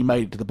 basically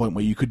made it to the point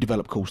where you could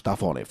develop cool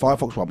stuff on it,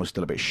 Firefox 1 was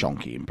still a bit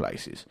shonky in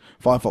places.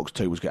 Firefox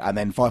 2 was good, and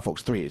then Firefox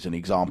 3 is an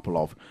example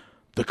of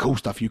the cool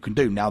stuff you can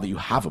do now that you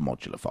have a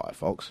modular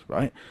Firefox,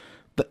 right?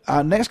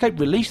 Netscape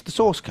released the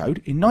source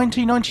code in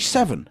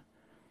 1997.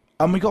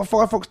 And we got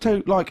Firefox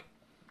 2 like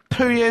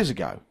 2 years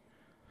ago.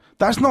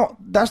 That's not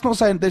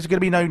saying there's going to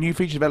be no new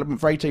feature development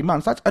for 18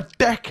 months. That's a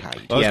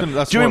decade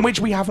during which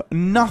we have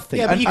nothing.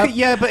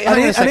 Yeah, but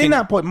in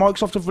that point,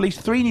 Microsoft have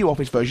released 3 new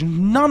Office versions,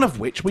 none of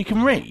which we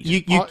can read.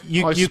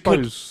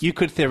 You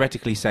could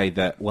theoretically say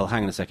that. Well,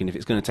 hang on a second. If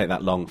it's going to take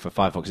that long for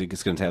Firefox,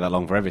 it's going to take that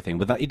long for everything.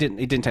 But it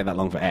didn't take that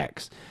long for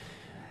X.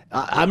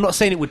 I'm not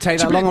saying it would take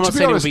that long. I'm not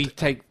saying it would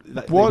take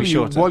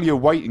shorter. While you're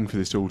waiting for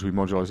this all to be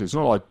modularised, it's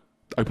not like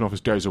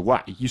OpenOffice goes away.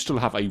 You still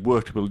have a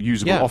workable,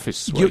 usable Office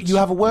suite. You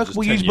have a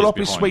workable, usable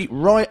Office suite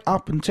right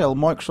up until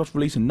Microsoft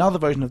release another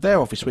version of their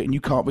Office suite and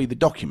you can't read the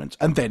documents.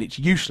 And then it's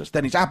useless.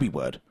 Then it's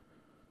AbiWord,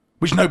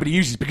 which nobody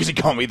uses because it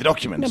can't read the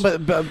documents. No,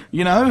 but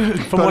you know,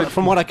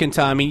 from what I can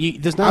tell, I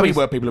mean, there's no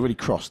AbiWord people are really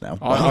cross now.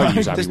 I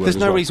use AbiWord there's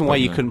no reason why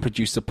you couldn't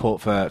produce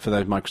support for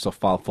those Microsoft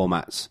file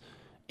formats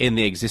in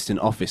the existing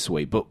Office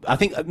suite. But I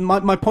think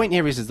my point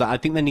here is that I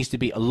think there needs to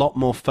be a lot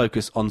more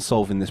focus on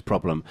solving this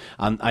problem.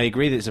 And I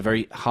agree that it's a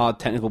very hard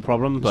technical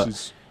problem,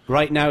 but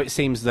right now it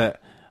seems that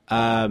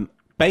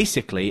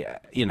basically,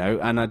 you know,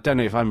 and I don't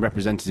know if I'm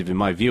representative in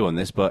my view on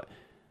this, but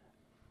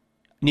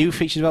new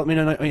feature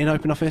development in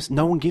OpenOffice,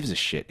 no one gives a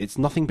shit. It's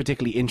nothing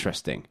particularly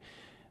interesting.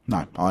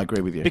 No, I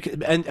agree with you.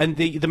 And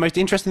the most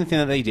interesting thing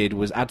that they did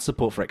was add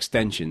support for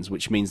extensions,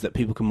 which means that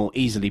people can more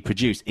easily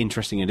produce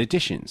interesting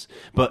additions.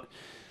 But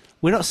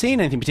we're not seeing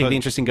anything particularly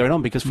interesting going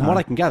on because, from what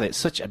I can gather, it's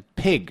such a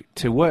pig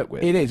to work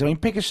with. It is. I mean,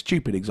 pick a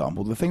stupid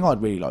example. The thing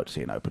I'd really like to see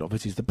in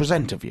OpenOffice is the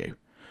presenter view.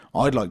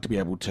 I'd like to be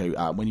able to,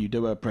 when you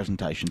do a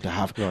presentation, to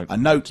have a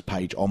notes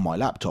page on my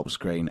laptop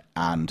screen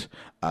and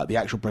the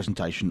actual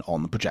presentation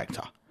on the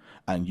projector.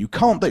 And you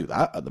can't do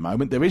that at the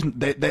moment. There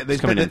isn't.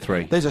 It's coming in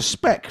 3. There's a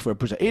spec for a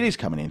presenter. It is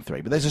coming in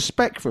 3, but there's a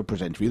spec for a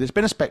presenter view. There's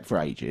been a spec for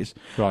ages.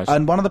 Right.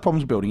 And one of the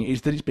problems with building it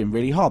is that it's been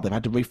really hard. They've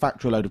had to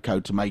refactor a load of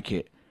code to make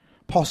it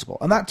possible,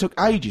 and that took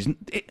ages.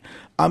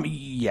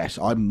 Yes,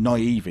 I'm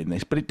naive in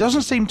this, but it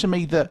doesn't seem to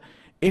me that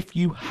if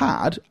you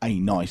had a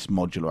nice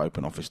modular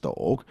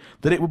OpenOffice.org,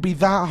 that it would be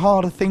that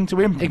hard a thing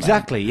to implement.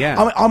 Exactly, yeah.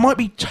 I mean, I might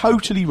be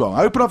totally wrong.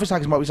 OpenOffice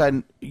hackers might be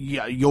saying,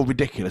 yeah, you're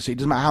ridiculous. It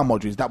doesn't matter how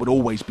modular it is, that would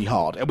always be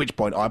hard, at which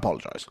point I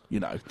apologise, you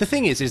know. The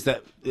thing is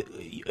that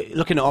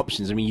looking at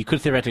options, I mean, you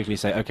could theoretically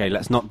say, okay,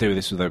 let's not do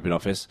this with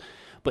OpenOffice.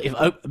 But if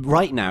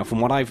right now, from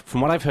what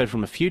I've heard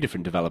from a few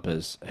different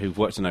developers who've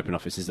worked on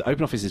OpenOffice, is that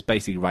OpenOffice is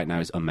basically right now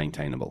is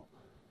unmaintainable.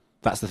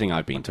 That's the thing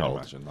I've been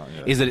told.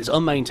 Is that it's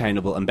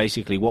unmaintainable, and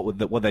basically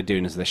what they're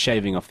doing is they're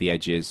shaving off the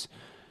edges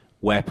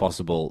where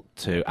possible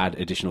to add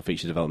additional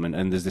feature development.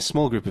 And there's this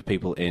small group of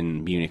people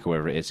in Munich or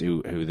wherever it is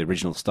who the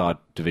original Star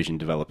Division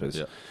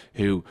developers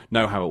who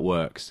know how it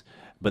works,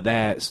 but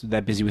they're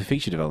busy with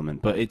feature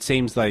development. But it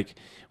seems like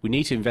we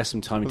need to invest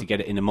some time to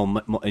get it in a more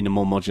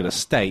modular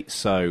state,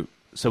 so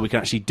we can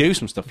actually do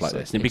some stuff like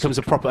this, and it becomes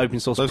a proper open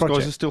source project. Those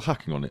guys are still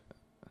hacking on it.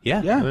 Yeah.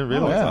 I didn't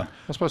realise that.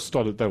 I suppose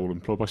they're all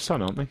employed by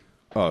Sun, aren't they?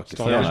 Oh,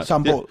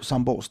 some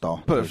bought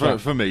Star.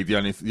 But for me, the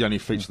only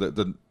feature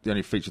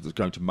that's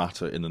going to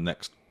matter in the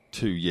next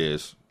 2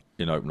 years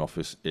in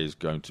OpenOffice is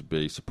going to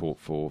be support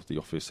for the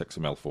Office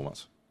XML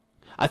formats.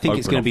 I think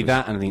it's going to be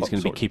that, and I think it's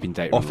going to be keeping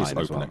data Office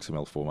online Open as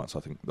well. XML formats. I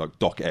think like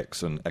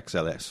DocX and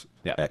XLS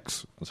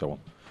X and so on.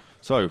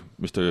 So,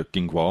 Mr.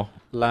 Gingwar.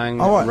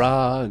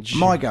 Raj.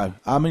 My go.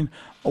 I mean,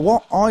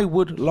 what I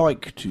would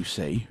like to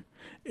see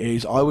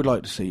is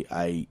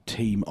a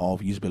team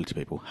of usability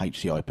people,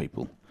 HCI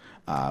people,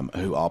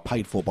 who are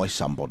paid for by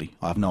somebody.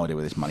 I have no idea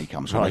where this money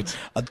comes from. Right.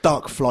 A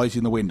duck flies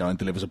in the window and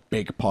delivers a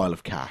big pile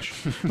of cash.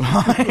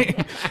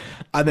 Right?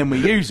 And then we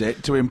use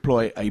it to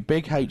employ a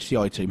big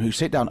HCI team who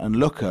sit down and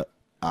look at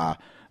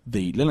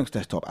the Linux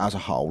desktop as a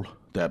whole,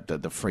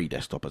 the free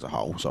desktop as a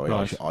whole,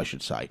 I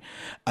should say,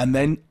 and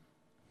then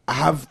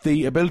have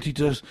the ability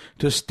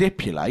to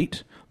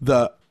stipulate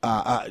that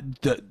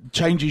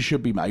changes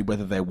should be made,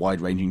 whether they're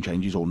wide-ranging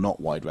changes or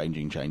not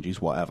wide-ranging changes,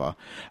 whatever,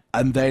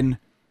 and then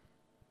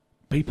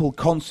people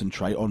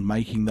concentrate on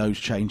making those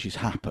changes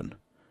happen.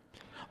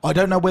 I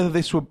don't know whether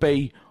this would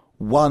be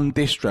one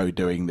distro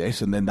doing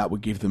this, and then that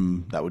would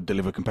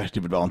deliver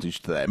competitive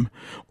advantage to them,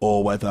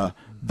 or whether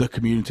the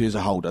community as a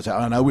whole does it.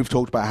 I know we've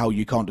talked about how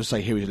you can't just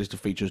say, here is a list of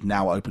features,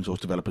 now open source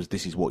developers,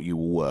 this is what you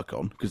will work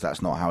on, because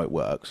that's not how it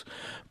works.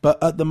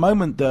 But at the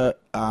moment, the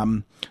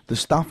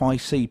stuff I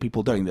see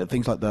people doing,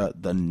 things like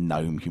the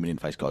GNOME human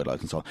interface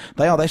guidelines and so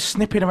on, they're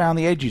snipping around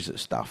the edges of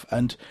stuff,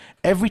 and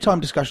every time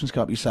discussions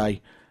come up, you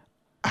say,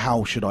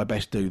 how should I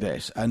best do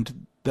this?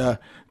 And the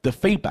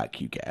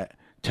feedback you get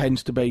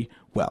tends to be,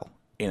 well,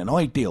 in an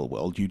ideal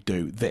world, you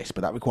do this,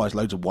 but that requires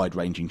loads of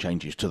wide-ranging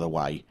changes to the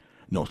way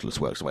Nautilus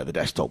works, the way the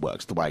desktop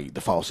works, the way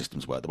the file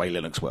systems work, the way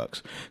Linux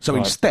works. So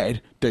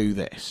instead, do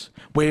this.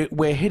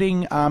 We're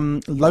hitting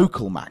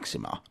local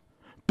maxima,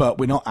 but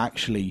we're not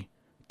actually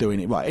doing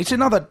it right. It's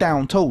another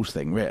down tools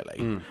thing,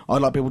 really.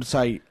 I'd like people to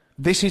say,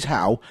 this is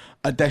how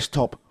a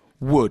desktop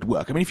would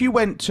work. I mean, if you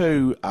went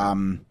to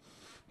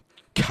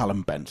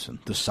Callum Benson,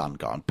 the Sun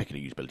guy, I'm picking a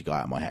usability guy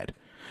out of my head,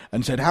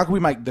 and said, how can we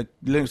make the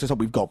Linux desktop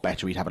we've got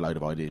better? He'd have a load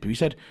of ideas. But he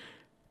said,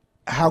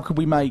 how can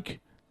we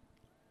make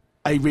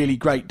a really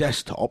great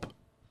desktop?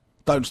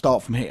 Don't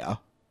start from here.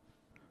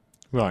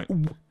 Right.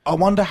 I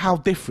wonder how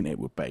different it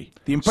would be.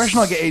 The impression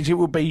I get is it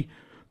would be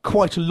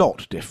quite a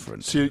lot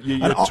different. So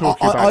you're talking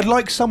about... I'd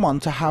like someone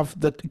to have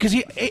the... Because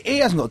he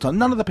hasn't got time.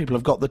 None of the people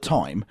have got the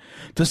time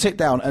to sit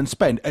down and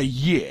spend a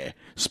year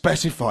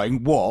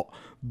specifying what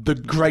the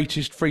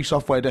greatest free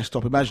software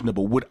desktop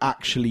imaginable would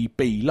actually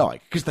be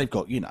like, because they've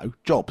got,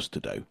 jobs to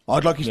do.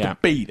 I'd like it to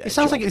be there. It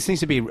sounds like this needs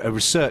to be a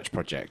research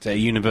project at a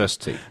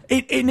university.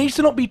 It needs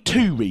to not be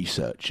too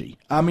researchy.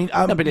 I mean,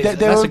 no, but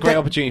that's a great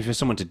opportunity for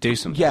someone to do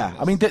something. Yeah,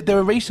 I mean, there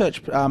are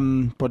research, but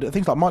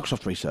things like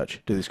Microsoft Research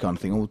do this kind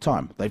of thing all the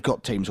time. They've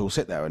got teams who will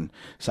sit there and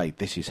say,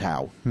 this is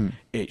how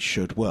it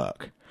should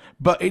work.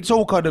 But it's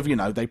all kind of,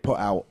 they put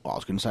out, I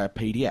was going to say a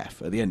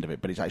PDF at the end of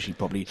it, but it's actually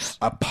probably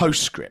a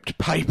PostScript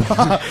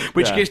paper,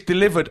 which gets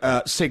delivered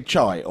at SIG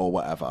Chai or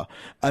whatever.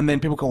 And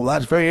then people go, well,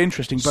 that's very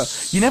interesting.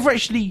 But you never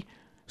actually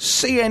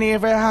see any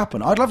of it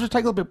happen. I'd love to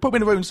take a little bit, put me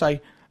in a room and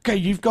say, okay,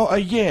 you've got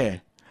a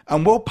year,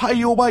 and we'll pay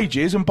your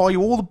wages and buy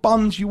you all the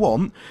buns you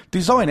want,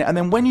 design it, and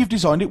then when you've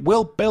designed it,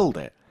 we'll build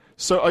it.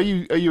 So are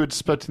you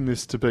expecting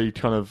this to be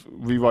kind of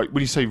rewrite,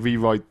 when you say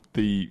rewrite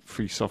the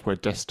free software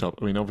desktop,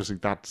 I mean, obviously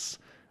that's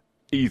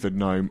either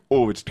GNOME,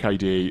 or it's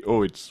KDE,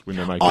 or it's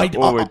Window Maker, are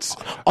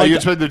you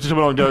expecting them to come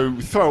along and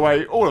go, throw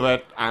away all of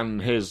it,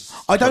 and here's...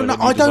 I don't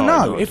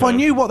know. If I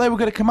knew what they were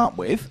going to come up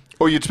with...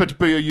 Or you expect to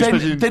be...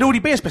 Then there'd already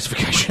be a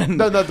specification.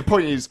 No, the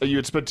point is, are you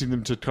expecting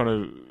them to kind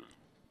of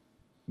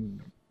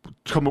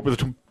come up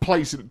with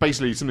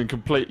basically something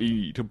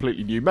completely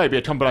new? Maybe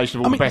a combination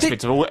of all the best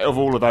bits of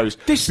all of those.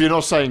 But you're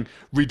not saying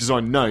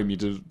redesign GNOME, you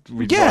just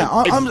redesign... Yeah,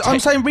 I'm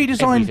saying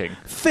redesign everything.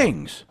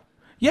 Things.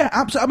 Yeah,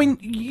 absolutely.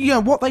 I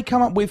mean, what they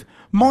come up with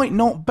might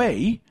not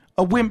be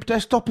a WIMP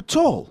desktop at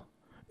all.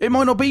 It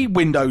might not be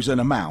Windows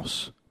and a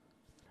mouse.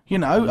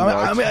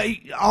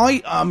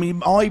 Right.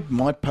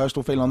 My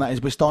personal feeling on that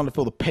is we're starting to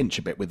feel the pinch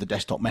a bit with the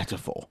desktop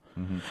metaphor.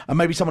 Mm-hmm. And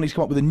maybe someone needs to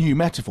come up with a new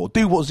metaphor.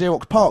 Do what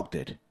Xerox PARC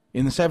did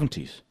in the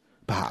 70s,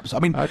 perhaps. I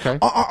mean, okay.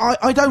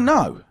 I don't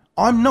know.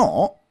 I'm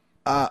not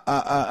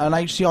an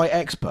HCI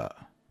expert.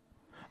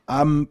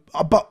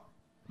 But...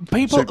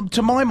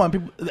 to my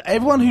mind,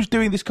 everyone who's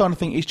doing this kind of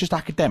thing is just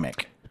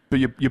academic. But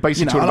you're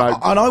basically talking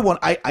about... And I want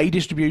a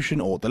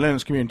distribution or the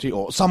Linux community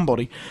or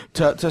somebody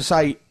to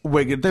say,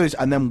 we're going to do this,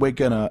 and then we're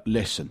going to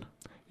listen.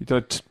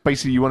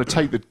 Basically, you want to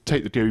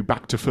take the theory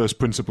back to first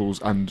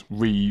principles and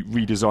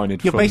redesign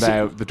it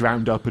from the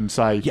ground up and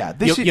say... Yeah,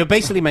 you're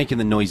basically making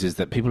the noises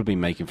that people have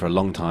been making for a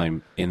long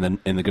time in the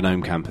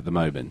GNOME camp at the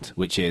moment,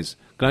 which is,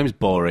 GNOME's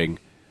boring,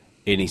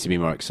 it needs to be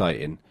more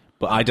exciting,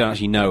 but I don't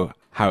actually know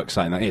how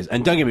exciting that is.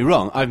 And don't get me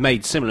wrong, I've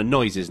made similar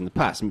noises in the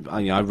past.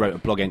 I wrote a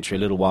blog entry a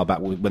little while back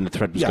when the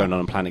thread was going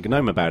on Planet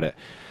GNOME about it.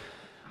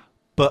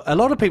 But a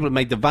lot of people have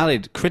made the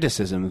valid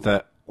criticism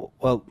that,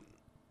 well,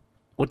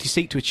 what do you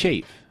seek to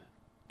achieve?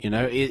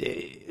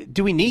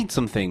 Do we need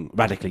something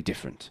radically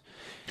different?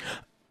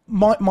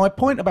 My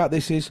point about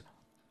this is,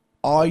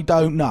 I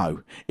don't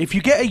know. If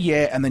you get a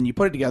year and then you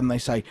put it together and they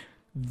say,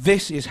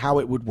 this is how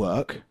it would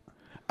work,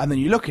 and then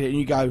you look at it and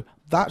you go,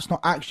 that's not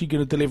actually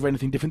going to deliver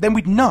anything different, then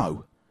we'd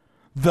know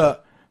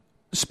that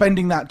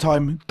spending that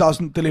time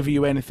doesn't deliver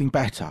you anything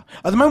better.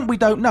 At the moment, we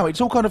don't know. It's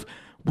all kind of,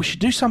 we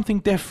should do something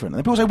different.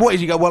 And people say, what is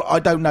it? You go, well,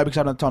 I don't know because I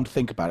haven't had time to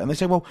think about it. And they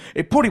say, well,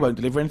 it probably won't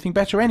deliver anything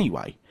better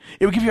anyway.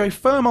 It will give you a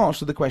firm answer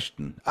to the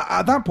question.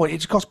 At that point,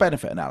 it's a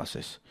cost-benefit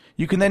analysis.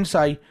 You can then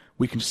say,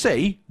 we can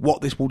see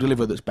what this will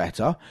deliver that's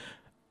better,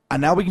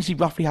 and now we can see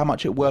roughly how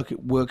much it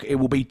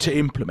will be to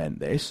implement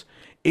this.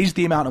 Is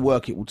the amount of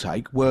work it will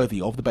take worthy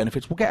of the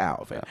benefits we'll get out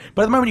of it?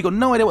 But at the moment, you've got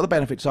no idea what the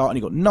benefits are, and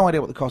you've got no idea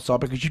what the costs are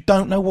because you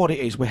don't know what it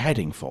is we're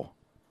heading for.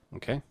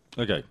 Okay.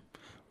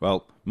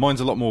 Well,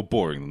 mine's a lot more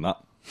boring than that,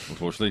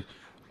 unfortunately.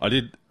 I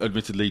did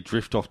admittedly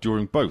drift off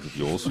during both of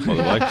yours, by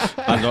the way,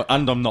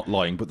 and I'm not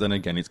lying, but then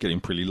again, it's getting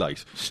pretty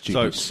late.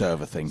 Stupid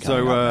server thing.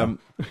 No,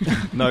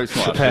 it's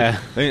not.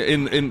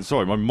 Actually.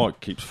 Sorry, my mic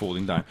keeps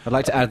falling down. I'd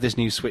like to add this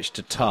new switch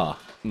to tar.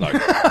 No,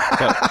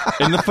 but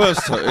in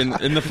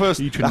the first,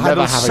 you can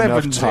never have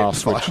enough tar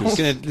switches. It's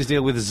going to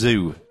deal with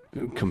zoo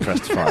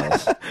compressed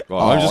files. Right,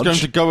 I'm just going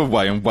to go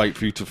away and wait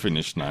for you to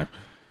finish now.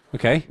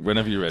 Okay.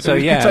 Whenever you're ready. So,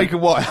 yeah. It can take a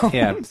while.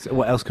 Yeah. So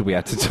what else could we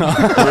add to tar?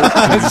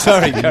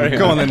 Sorry, carry on.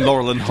 Go on then,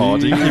 Laurel and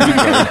Hardy. Keep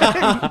it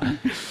going.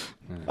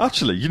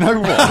 Actually, you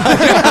know what?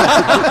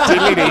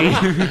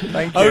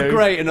 Thank you. Oh,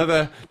 great.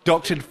 Another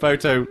doctored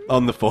photo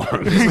on the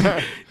forums.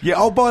 Yeah,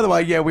 oh, by the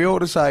way, yeah, we ought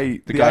to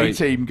say the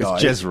A-Team guy.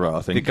 It's Jezra,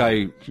 I think. The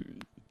guy...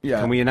 Yeah.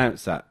 Can we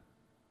announce that?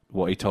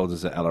 What he told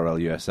us at LRL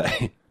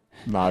USA?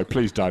 No,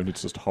 please don't.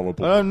 It's just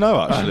horrible.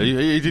 No,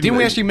 actually, he didn't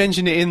we actually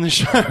mention it in the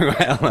show?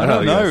 I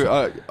don't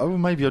know.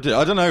 Maybe I did.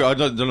 I don't know. I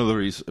don't know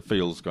whether he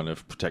feels kind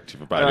of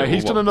protective about it.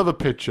 He's done another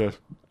picture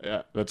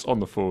that's on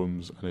the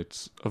forums, and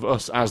it's of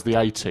us as the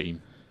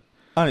A-team.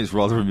 And it's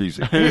rather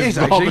amusing. It is,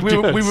 actually.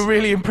 We were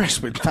really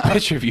impressed with that.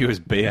 Picture of you as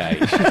BA.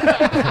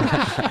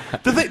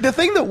 The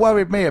thing that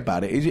worried me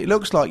about it is it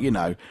looks like,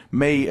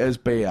 me as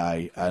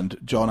BA and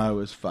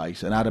Jono as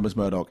Face and Adam as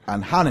Murdoch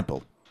and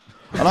Hannibal.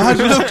 And I had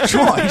to look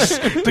twice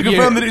to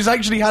confirm that it's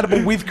actually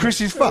Hannibal with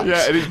Chris's face.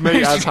 Yeah, it is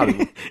me as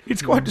Hannibal.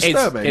 It's quite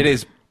disturbing. It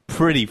is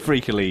pretty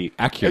freakily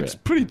accurate. It's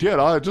pretty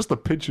good. Just the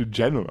picture in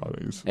general, I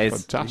think, is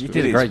fantastic. You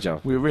did a great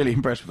job. We were really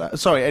impressed with that.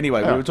 Sorry,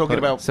 anyway, we were talking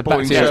about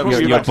boring service.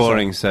 Your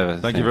boring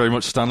service. Thank you very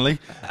much, Stanley.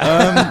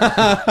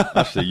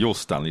 Actually, you're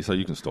Stanley, so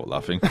you can stop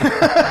laughing.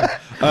 I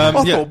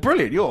thought,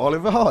 brilliant, you're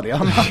Oliver Hardy.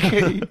 I'm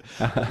lucky.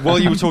 While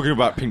you were talking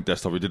about Pink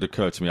Desktop, it did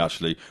occur to me,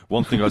 actually,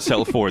 one thing I'd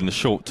settle for in the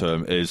short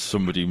term is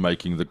somebody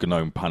making the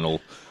GNOME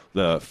panel,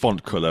 the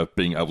font colour,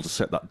 being able to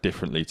set that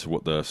differently to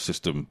what the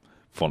system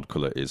font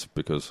colour is,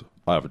 because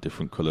I have a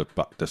different colour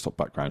desktop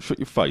background. Shut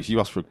your face.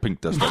 You asked for a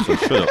pink desktop, so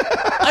shut up.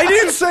 I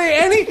didn't say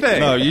anything!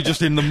 No, you're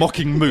just in the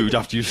mocking mood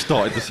after you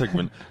started the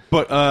segment.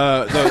 But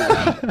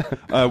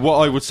what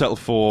I would settle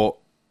for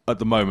at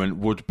the moment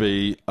would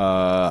be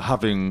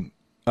would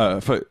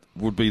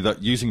be that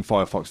using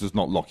Firefox does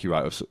not lock you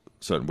out of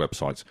certain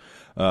websites.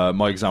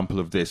 My example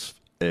of this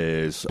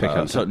is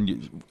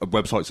certain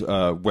websites,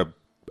 web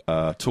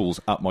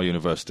tools at my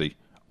university.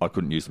 I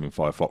couldn't use them in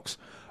Firefox.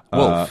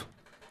 Wolf.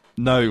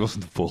 No, it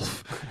wasn't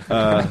Wolf.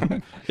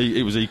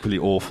 It was equally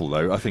awful,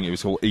 though. I think it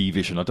was called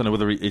eVision. I don't know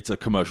whether it's a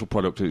commercial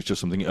product or it's just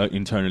something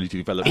internally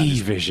developed.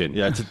 eVision?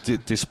 Yeah, to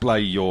display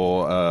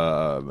your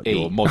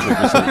module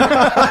results.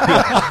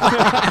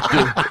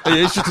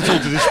 It's just a tool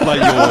to display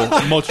your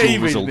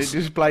module results. It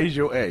displays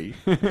your E.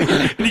 And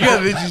you go,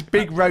 there's this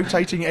big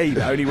rotating E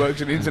that only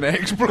works in Internet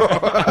Explorer.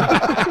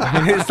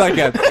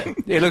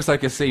 It looks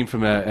like a scene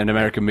from an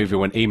American movie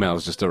when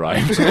emails just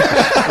arrived.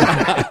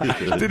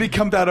 Did he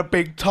come down a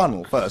big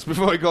tunnel first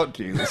before he got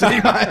to you? This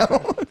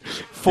email.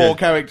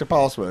 4-character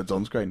passwords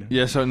on screen.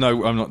 Yeah, so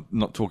no, I'm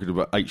not talking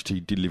about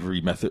HTTP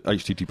delivery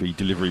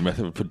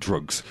method for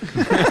drugs.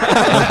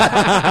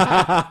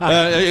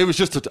 It was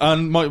just,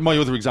 and my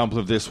other example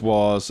of this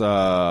was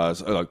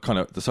kind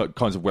of the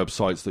kinds of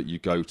websites that you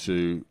go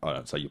to. I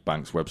don't say your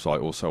bank's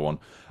website or so on.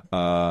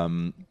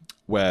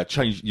 Where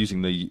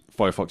using the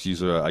Firefox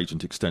user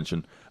agent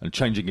extension and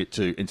changing it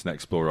to Internet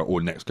Explorer or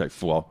Netscape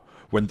 4,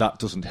 when that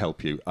doesn't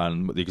help you.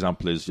 And the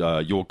example is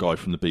your guy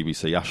from the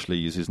BBC,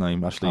 Ashley is his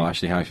name.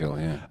 Ashley Highfield,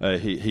 yeah.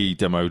 He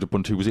demoed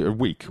Ubuntu, was it a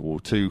week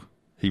or two?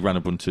 He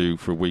ran Ubuntu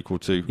for a week or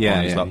two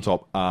on his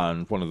laptop,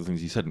 and one of the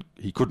things he said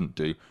he couldn't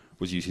do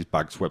was use his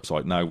bank's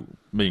website. Now,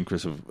 me and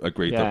Chris have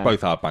agreed that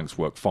both our banks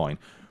work fine.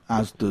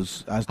 As do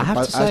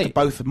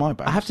both of my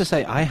banks. I have to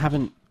say, I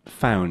haven't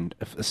found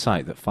a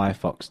site that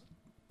Firefox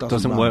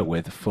doesn't work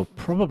with for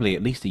probably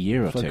at least a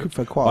year or two.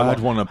 For quite a while. I had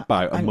one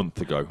about a month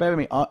ago. Bear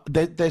with me.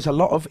 There's a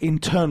lot of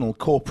internal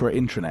corporate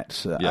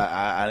intranets,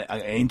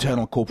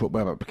 internal corporate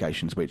web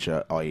applications, which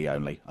are IE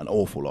only, an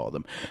awful lot of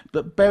them.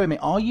 But bear with me.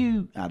 Are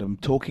you, Adam,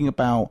 talking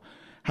about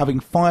having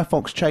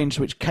Firefox change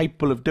switch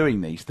capable of doing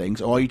these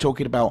things, or are you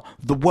talking about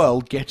the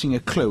world getting a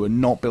clue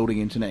and not building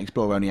Internet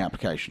Explorer only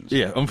applications?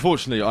 Yeah,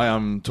 unfortunately, I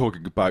am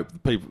talking about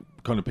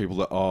kind of people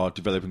that are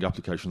developing web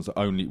applications that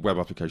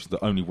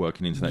only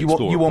work in Internet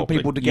Explorer. You want properly.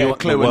 people to get a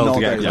clue and not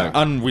get a clue. Yeah,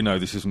 and we know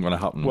this isn't going to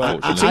happen. Well,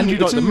 unfortunately,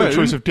 it's in the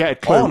choice of get a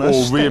clue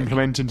or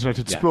re-implement Internet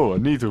Explorer,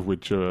 neither of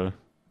which are.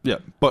 Yeah,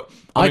 but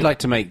I'd like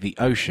to make the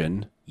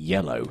ocean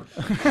yellow.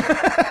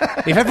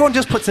 If everyone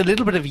just puts a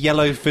little bit of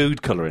yellow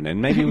food colouring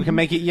in, maybe we can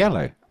make it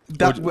yellow.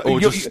 Or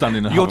just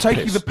standing and You're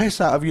taking the piss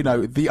out of,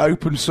 the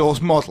open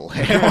source model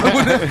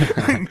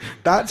here.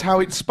 That's how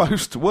it's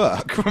supposed to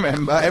work,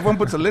 remember? Everyone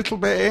puts a little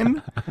bit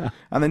in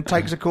and then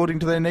takes according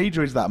to their needs,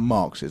 or is that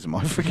Marxism?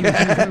 I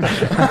forget.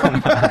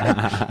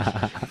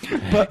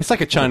 But it's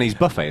like a Chinese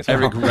buffet.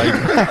 Eric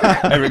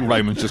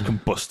Raymond's just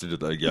combusted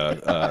at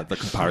the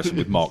comparison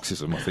with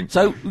Marxism, I think.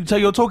 So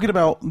you're talking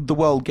about the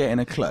world getting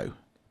a clue?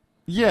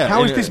 Yeah.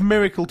 How is this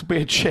miracle to be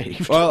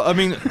achieved? Well, I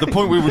mean, the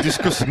point we were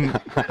discussing...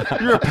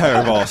 You're a pair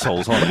of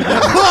arseholes, aren't you?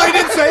 I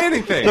didn't say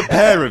anything! The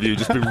pair of you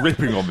just been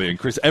ripping on me and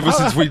Chris ever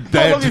since we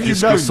dared to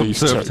discuss some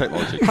server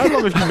technology. How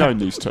long have you known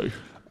these two?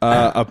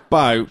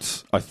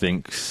 About, I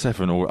think,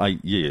 7 or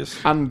 8 years.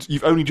 And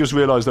you've only just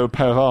realised they were a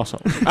pair of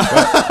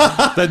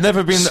arseholes? There'd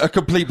never been a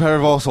complete pair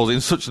of arseholes in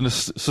such a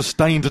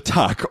sustained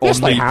attack on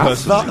me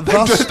personally.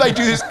 They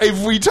do this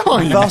every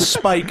time. Thus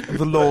spake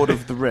the Lord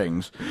of the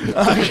Rings.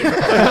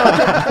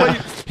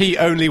 He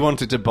only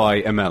wanted to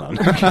buy a melon.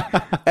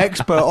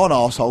 Expert on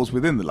arseholes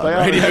within the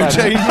Love Radio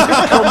team.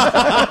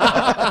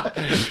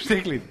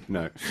 Particularly,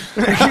 no.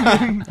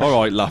 All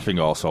right, laughing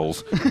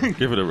arseholes.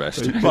 Give it a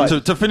rest. Right.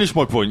 So, to finish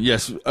my point,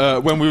 yes,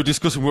 when we were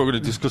discussing what we were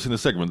going to discuss in the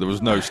segment, there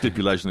was no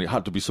stipulation that it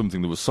had to be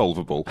something that was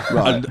solvable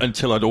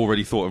until I'd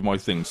already thought of my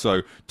thing.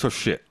 So, tough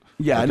shit.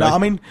 Yeah, okay? no, I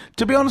mean,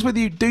 to be honest with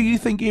you, do you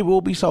think it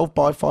will be solved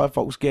by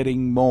Firefox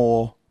getting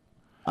more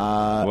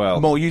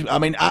More use. I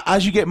mean,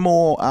 as you get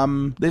more,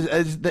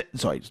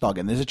 start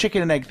again. There's a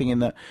chicken and egg thing in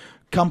that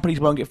companies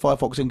won't get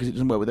Firefox in because it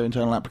doesn't work with their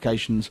internal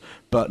applications,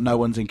 but no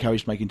one's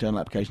encouraged to make internal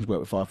applications work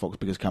with Firefox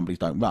because companies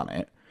don't run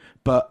it.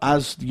 But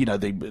as you know,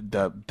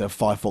 the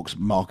Firefox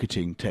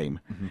marketing team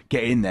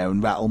get in there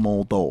and rattle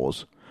more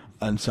doors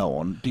and so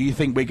on. Do you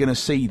think we're going to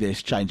see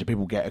this change and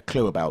people get a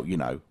clue about,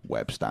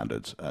 web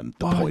standards and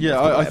the point?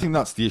 Yeah, I think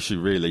that's the issue,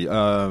 really.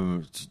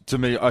 To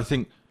me, I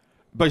think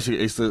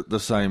basically it's the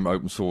same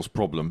open source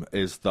problem,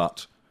 is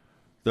that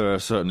there are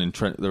certain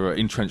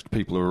entrenched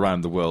people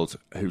around the world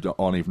who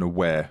aren't even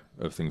aware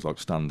of things like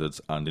standards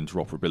and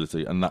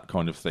interoperability and that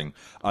kind of thing.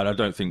 And I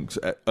don't think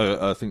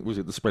I think was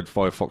it the Spread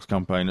Firefox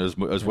campaign as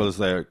well as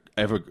they're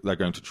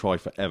going to try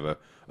forever.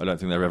 I don't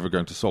think they're ever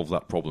going to solve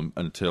that problem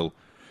until.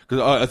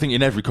 Because I think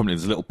in every company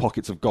there's little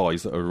pockets of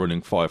guys that are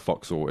running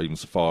Firefox or even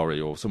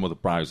Safari or some other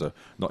browser,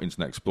 not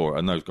Internet Explorer,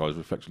 and those guys are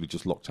effectively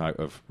just locked out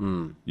of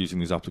using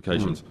these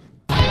applications.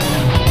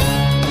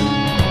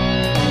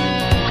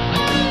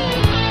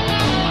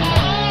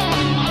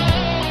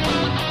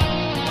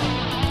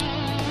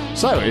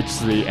 So it's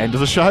the end of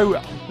the show.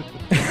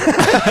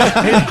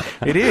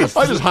 It is.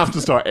 I just have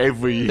to start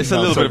every. It's a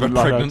little bit of a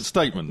pregnant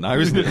statement now,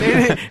 isn't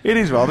it? It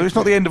is rather. It's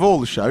not the end of all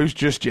the shows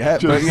just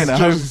yet, but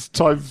just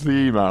time for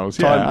the emails.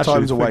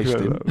 Time's a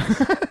wasting.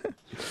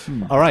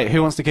 All right,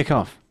 who wants to kick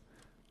off?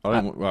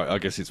 I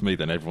guess it's me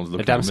then. Everyone's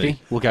looking at Adamski? me.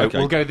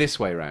 We'll go this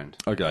way round.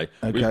 Okay.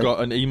 We've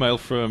got an email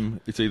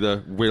from, it's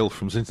either Will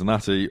from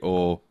Cincinnati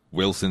or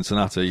Will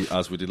Cincinnati,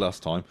 as we did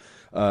last time,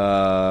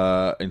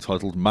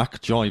 entitled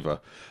MacGyver.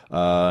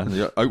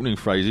 The opening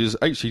phrase is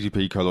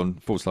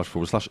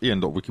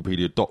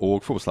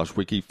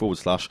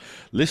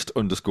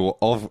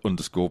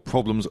http://en.wikipedia.org/wiki/list_of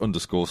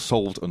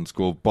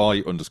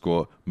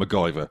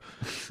problems_solved_by_MacGyver.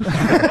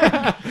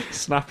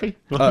 Snappy.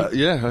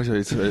 Yeah,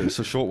 it's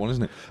a short one,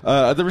 isn't it?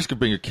 At the risk of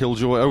being a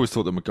killjoy, I always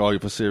thought the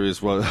MacGyver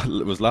series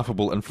was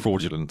laughable and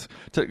fraudulent.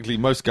 Technically,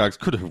 most gags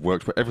could have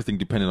worked, but everything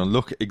depended on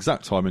luck,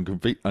 exact time,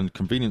 and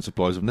convenient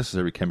supplies of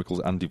necessary chemicals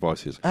and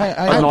devices.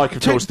 Unlike,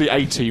 of course, the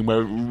A-Team,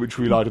 which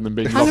relied on them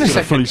being locked in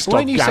a fully stocked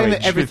Weren't you saying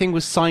that garage. everything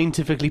was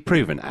scientifically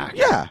proven?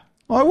 Yeah,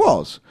 I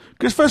was.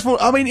 Because first of all,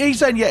 I mean, he's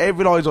saying, it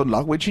relies on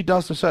luck, which he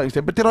does to a certain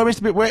extent, but did I miss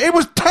the bit where it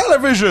was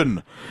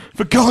television?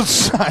 For God's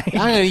sake.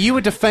 I know, you were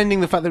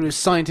defending the fact that it was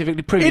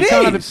scientifically proven. You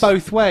can't have it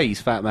both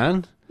ways, fat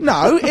man.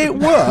 No, it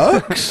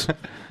works.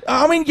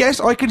 I mean,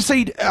 yes, I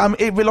concede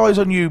it relies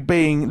on you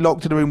being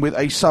locked in a room with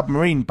a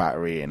submarine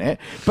battery in it,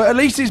 but at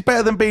least it's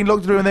better than being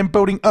locked in a room and then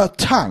building a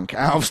tank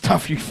out of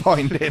stuff you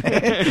find in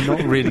it.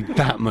 Not really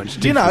that much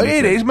difference.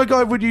 It is.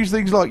 MacGyver would use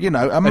things like,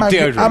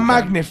 a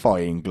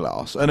magnifying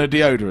glass and a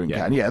deodorant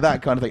can. Yeah,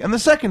 that kind of thing. And the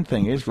second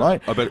thing is,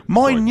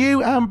 my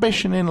new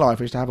ambition in life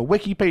is to have a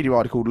Wikipedia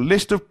article,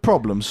 List of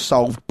Problems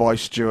Solved by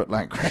Stuart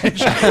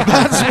Langridge.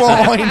 That's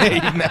what I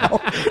need now.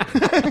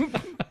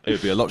 It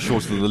would be a lot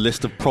shorter than the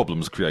list of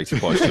problems created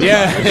by Stuart.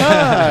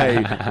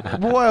 Hey,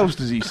 what else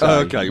does he say?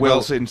 Okay,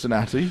 well,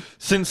 Cincinnati.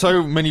 Since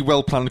so many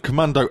well-planned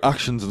commando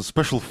actions and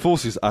special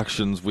forces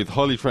actions with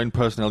highly trained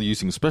personnel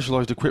using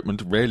specialised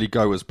equipment rarely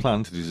go as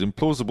planned, it is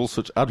implausible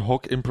such ad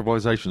hoc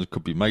improvisations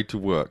could be made to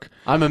work.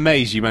 I'm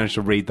amazed you managed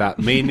to read that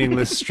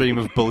meaningless stream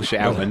of bullshit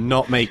out and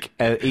not make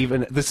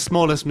even the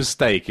smallest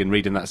mistake in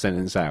reading that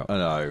sentence out. I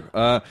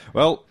know.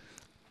 Well,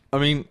 I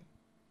mean,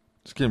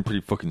 it's getting pretty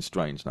fucking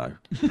strange now.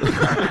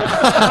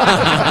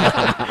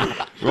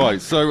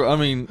 Right, so, I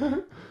mean,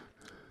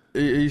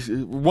 he's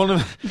one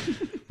of...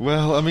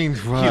 Well, I mean...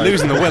 Right. You're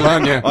losing the will,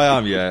 aren't you? I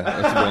am, yeah,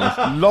 to be honest.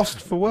 Lost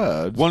for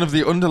words. One of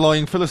the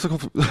underlying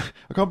philosophical...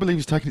 I can't believe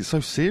he's taking it so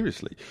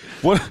seriously.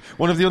 One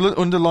of the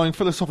underlying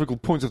philosophical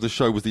points of the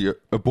show was the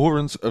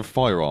abhorrence of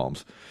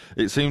firearms.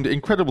 It seemed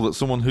incredible that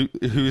someone who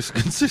is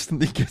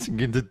consistently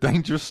getting into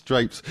dangerous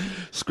scrapes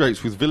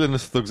with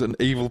villainous thugs and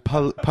evil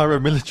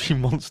paramilitary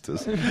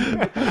monsters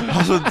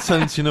hasn't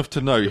sense enough to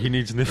know he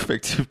needs an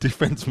effective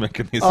defence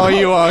mechanism. Oh,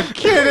 you are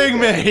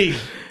kidding me!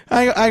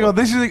 Hang on.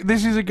 This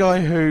is a guy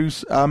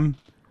who's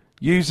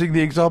using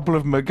the example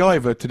of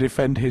MacGyver to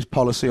defend his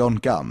policy on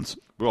guns.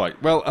 Right,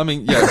 well, I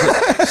mean, yeah,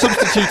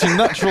 substituting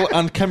natural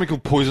and chemical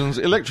poisons,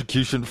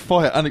 electrocution,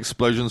 fire and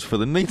explosions for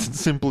the neat and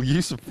simple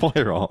use of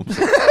firearms.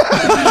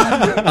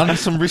 And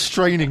some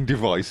restraining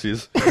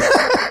devices.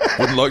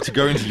 Wouldn't like to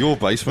go into your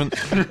basement.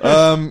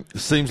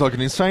 Seems like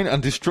an insane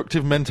and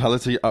destructive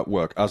mentality at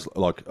work, as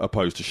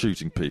opposed to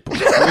shooting people.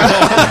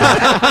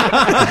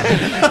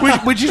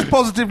 which is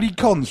positively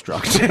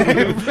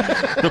constructive.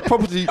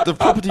 The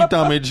property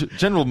damage,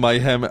 general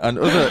mayhem, and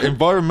other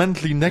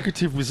environmentally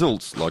negative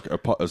results,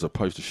 as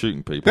opposed to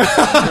shooting people, of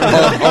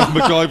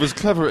MacGyver's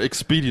clever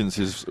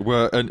expediencies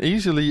were an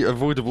easily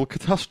avoidable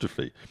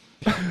catastrophe.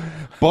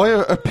 Buy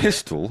a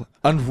pistol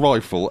and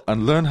rifle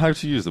and learn how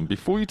to use them.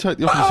 Before you take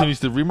the opportunity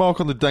to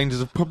remark on the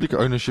dangers of public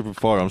ownership of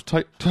firearms,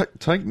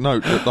 take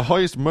note that the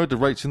highest murder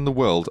rates in the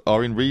world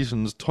are in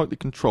regions tightly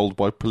controlled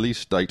by police,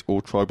 state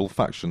or tribal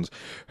factions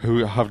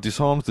who have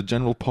disarmed the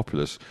general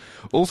populace.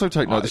 Also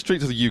take note the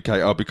streets of the UK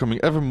are becoming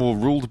ever more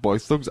ruled by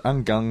thugs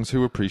and gangs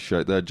who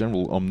appreciate their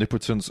general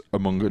omnipotence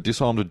among a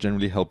disarmed and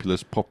generally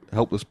helpless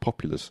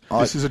populace.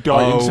 This is a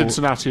guy in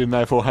Cincinnati and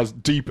therefore has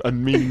deep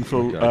and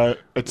meaningful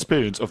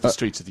experience of the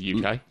streets of the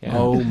UK. Yeah.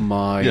 Oh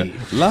my! Yeah.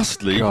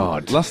 Lastly,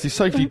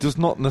 safety does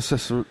not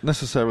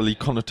necessarily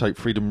connotate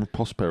freedom and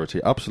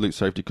prosperity. Absolute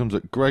safety comes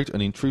at great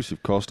and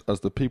intrusive cost, as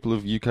the people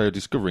of UK are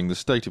discovering the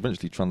state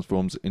eventually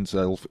transforms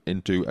itself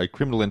into a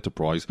criminal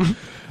enterprise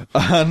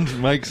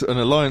and makes an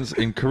alliance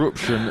in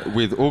corruption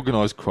with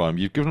organised crime.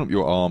 You've given up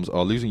your arms,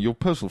 are losing your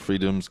personal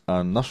freedoms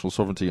and national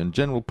sovereignty, and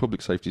general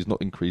public safety is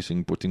not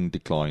increasing but in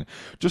decline.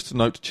 Just a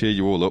note to cheer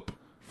you all up.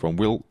 From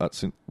Will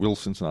at Will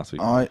Cincinnati.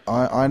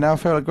 I now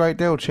feel a great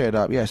deal cheered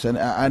up, yes.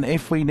 And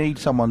if we need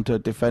someone to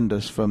defend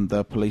us from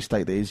the police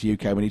state that is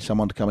UK, we need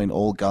someone to come in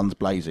all guns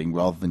blazing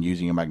rather than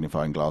using a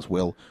magnifying glass.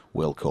 We'll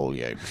call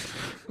you.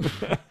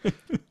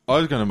 I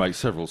was going to make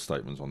several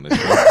statements on this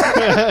one,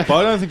 but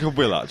I don't think I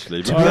will,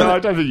 actually. I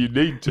don't think you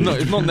need to. No,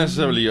 it's not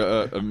necessarily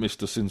a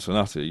Mr.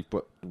 Cincinnati,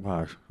 but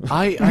wow.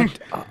 I mean,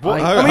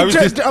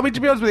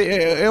 to be honest with you,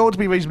 it ought to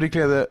be reasonably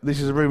clear that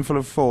this is a room full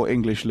of 4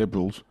 English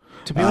liberals.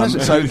 To be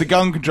honest, so the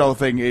gun control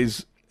thing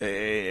is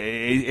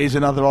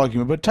another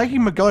argument. But taking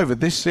MacGyver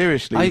this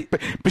seriously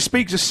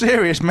bespeaks a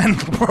serious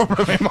mental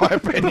problem, in my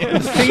opinion. The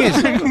thing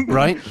is,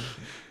 right,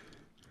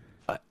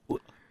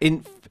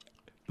 in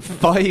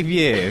 5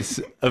 years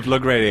of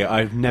Lug Radio,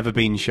 I've never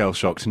been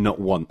shell-shocked, not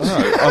once.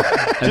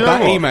 And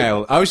that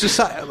email, I was just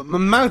sat, my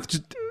mouth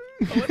just...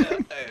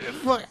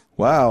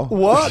 Wow.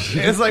 What?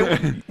 It's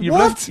like,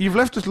 you've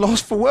left us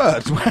lost for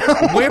words.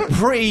 We're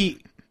pretty...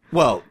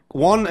 Well,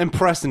 1,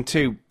 impressed, and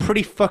 2,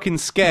 pretty fucking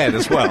scared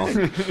as well.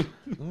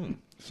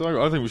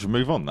 So I think we should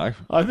move on now.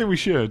 I think we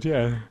should,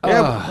 yeah.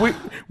 Yeah,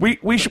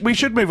 we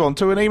should move on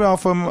to an email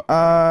from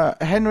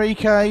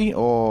Henrique,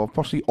 or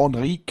possibly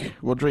Enrique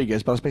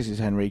Rodriguez, but I suppose it's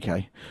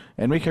Henrique.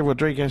 Enrique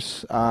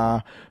Rodriguez,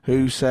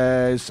 who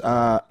says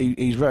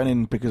he's written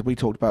in because we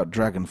talked about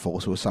Dragon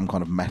Force, who was some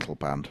kind of metal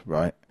band,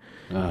 right?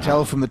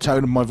 Tell from the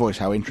tone of my voice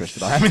how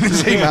interested I am in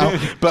this email.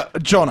 But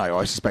Jono,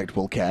 I suspect,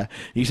 will care.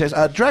 He says,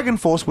 Dragon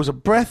Force was a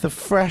breath of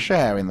fresh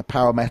air in the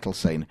power metal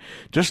scene,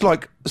 just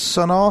like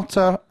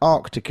Sonata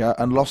Arctica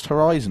and Lost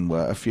Horizon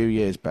were a few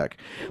years back.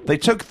 They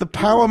took the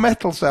power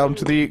metal sound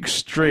to the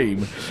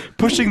extreme,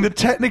 pushing the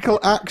technical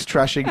axe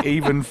trashing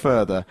even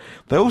further.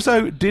 They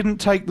also didn't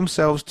take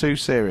themselves too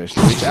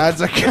seriously, which adds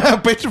a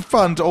bit of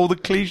fun to all the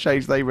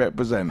cliches they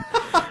represent.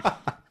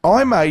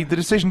 I made the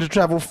decision to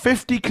travel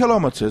 50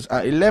 kilometres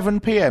at 11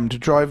 p.m.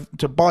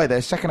 to buy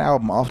their second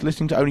album after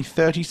listening to only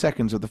 30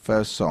 seconds of the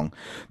first song.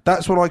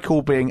 That's what I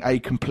call being a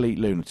complete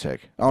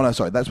lunatic. Oh, no,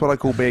 sorry. That's what I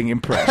call being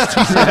impressed.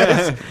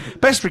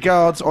 Best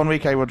regards,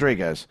 Enrique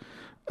Rodriguez.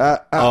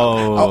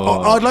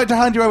 I'd like to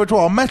hand you over to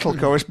our metal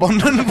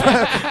correspondent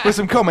with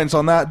some comments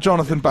on that,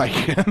 Jonathan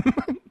Bacon.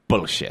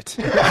 Bullshit.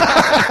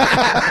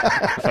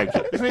 Thank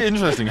you. Isn't it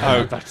interesting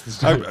how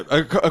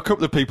a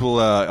couple of people,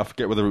 I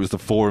forget whether it was the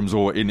forums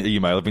or in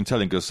email, have been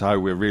telling us how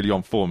we're really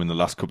on form in the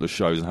last couple of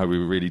shows and how we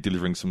were really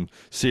delivering some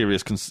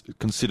serious,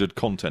 considered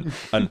content.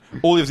 And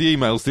all of the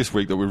emails this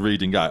week that we're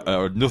reading out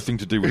are nothing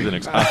to do with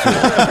Linux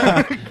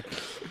at all.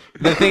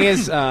 The thing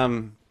is,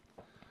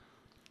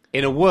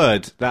 in a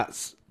word,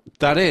 that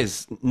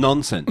is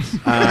nonsense.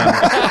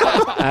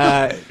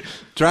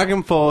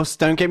 Dragon Force,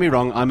 don't get me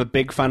wrong, I'm a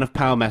big fan of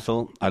power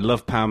metal. I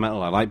love power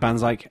metal. I like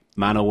bands like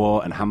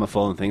Manowar and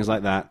Hammerfall and things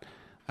like that.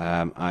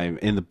 I'm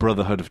in the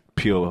brotherhood of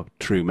pure,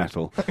 true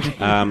metal.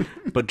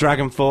 But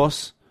Dragon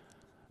Force,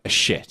 a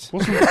shit.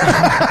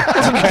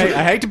 Okay,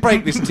 I hate to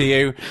break this to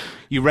you.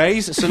 You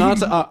raise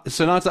Sonata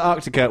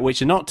Arctica,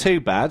 which are not too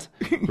bad,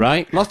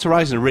 right? Lost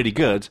Horizon are really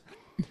good.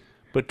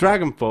 But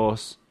Dragon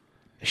Force,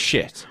 a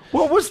shit.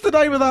 What was the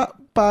name of that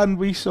band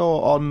we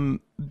saw on...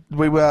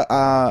 We were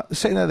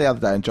sitting there the other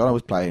day and John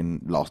was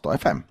playing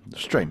Last.fm, the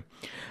stream,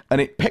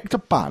 and it picked a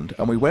band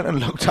and we went and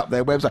looked up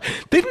their website.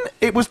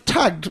 It was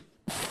tagged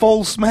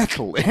False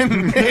Metal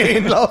in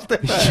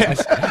Last.fm.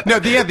 Yes. No,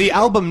 the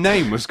album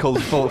name was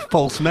called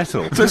False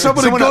Metal. So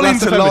someone had gone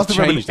into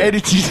Last.fm and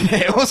edited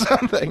it or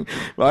something,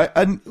 right?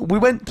 And we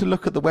went to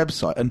look at the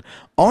website and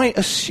I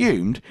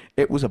assumed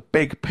it was a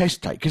big piss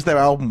take because their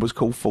album was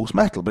called False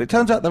Metal, but it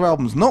turns out their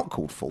album's not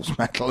called False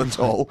Metal at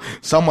all.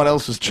 Someone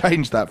else has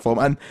changed that for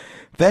them, and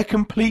they're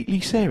completely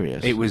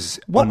serious. It was...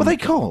 What were they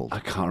called? I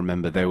can't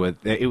remember. They were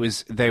It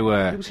was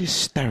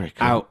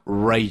hysterical.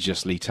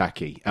 Outrageously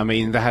tacky. I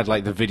mean, they had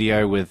like the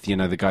video with,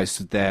 the guy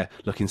stood there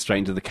looking straight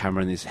into the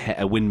camera and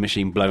a wind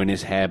machine blowing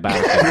his hair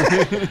back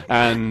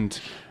and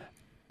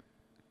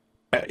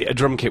a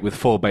drum kit with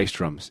 4 bass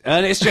drums.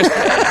 And it's just...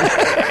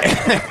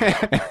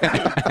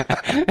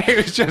 it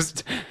was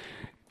just...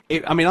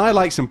 I mean, I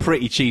like some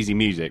pretty cheesy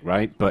music,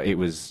 right? But it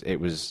was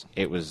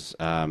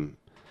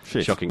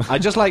Shit. Shocking.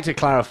 I'd just like to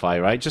clarify,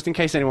 right, just in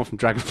case anyone from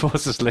Dragon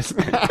Force is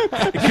listening.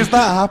 Because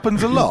that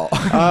happens a lot.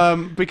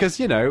 Because,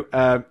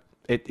 it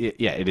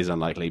is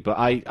unlikely.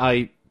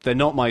 But they're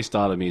not my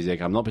style of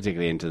music. I'm not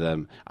particularly into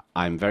them.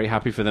 I'm very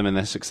happy for them and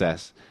their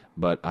success,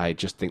 but I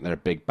just think they're a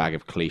big bag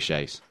of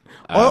cliches.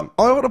 I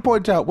want to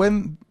point out,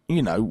 when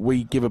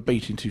we give a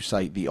beating to,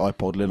 say, the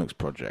iPod Linux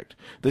project,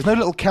 there's no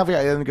little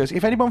caveat there that goes,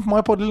 if anyone from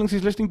iPod Linux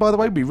is listening, by the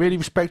way, we really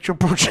respect your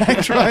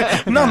project,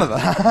 right? None of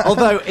that.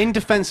 Although, in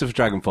defence of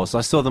Dragon Force,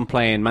 I saw them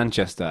play in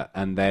Manchester,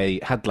 and they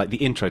had the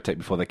intro tape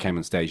before they came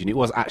on stage, and it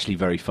was actually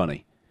very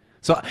funny.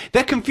 So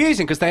they're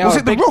confusing because they are. Was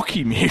it the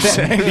Rocky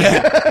music?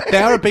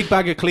 They are a big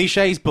bag of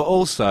cliches, but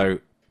also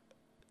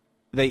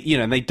they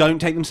don't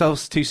take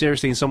themselves too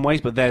seriously in some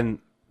ways, but then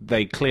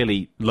they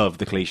clearly love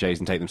the cliches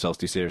and take themselves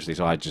too seriously.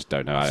 So I just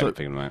don't know. I don't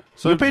think about it.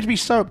 So you appear to be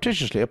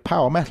surreptitiously a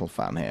power metal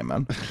fan here,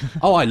 man.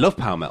 Oh, I love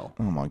power metal.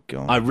 Oh my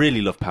god, I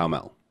really love power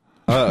metal.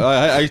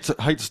 I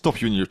hate to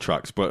stop you in your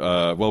tracks, but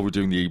while we're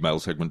doing the email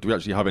segment, do we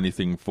actually have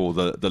anything for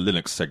the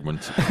Linux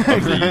segment?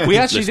 We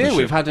actually do.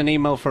 We've had an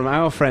email from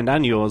our friend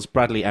and yours,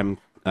 Bradley M.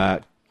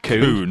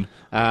 Kuhn.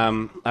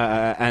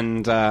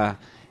 And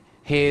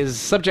his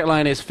subject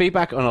line is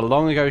feedback on a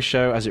long ago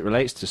show as it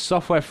relates to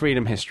software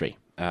freedom history.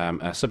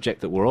 A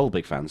subject that we're all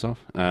big fans of.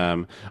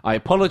 I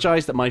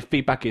apologise that my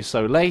feedback is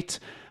so late,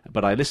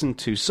 but I listen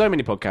to so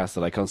many podcasts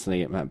that I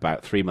constantly am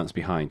about 3 months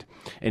behind.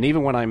 And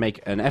even when I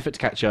make an effort to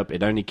catch up,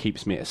 it only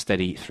keeps me a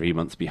steady 3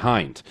 months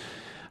behind.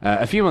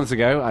 A few months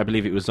ago, I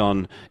believe it was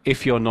on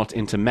If You're Not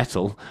Into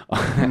Metal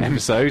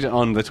episode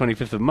on the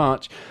 25th of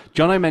March,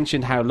 Jono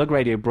mentioned how Lug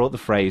Radio brought the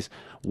phrase,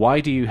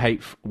 why do you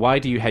hate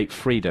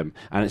freedom,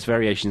 and its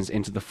variations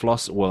into the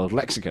Floss World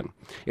lexicon.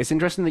 It's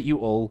interesting that you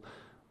all...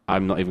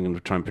 I'm not even going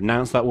to try and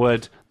pronounce that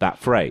word, that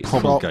phrase.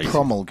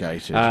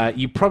 Promulgated.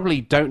 You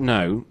probably don't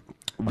know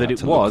that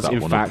it was,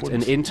 in fact,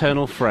 an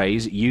internal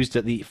phrase used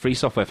at the Free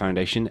Software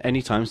Foundation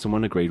anytime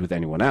someone agreed with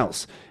anyone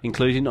else,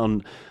 including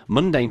on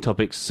mundane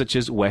topics such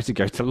as where to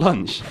go to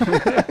lunch.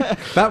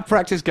 That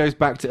practice goes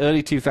back to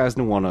early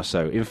 2001 or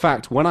so. In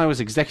fact, when I was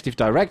executive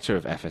director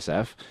of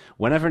FSF,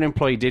 whenever an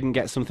employee didn't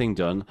get something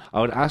done,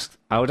 I would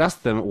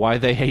ask them why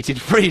they hated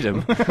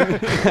freedom.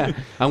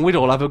 And we'd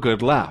all have a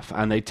good laugh,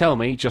 and they'd tell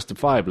me,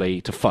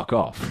 justifiably, to fuck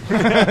off.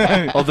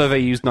 Although they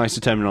used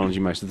nicer terminology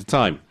most of the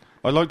time.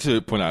 I'd like to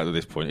point out at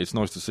this point, it's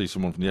nice to see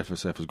someone from the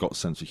FSF has got a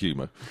sense of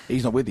humour.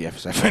 He's not with the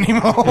FSF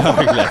anymore. No,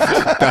 he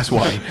left. That's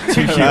why.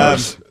 2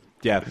 humours.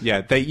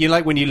 Yeah. You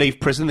like when you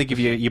leave prison, they give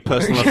you your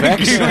personal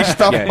effects. Give you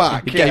stuff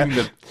back. You gave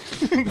him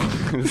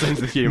the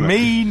sense of humour.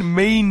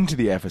 Mean to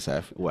the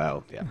FSF.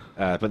 Well,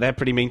 yeah. But they're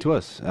pretty mean to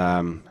us.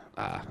 I'm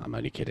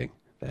only kidding.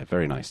 They're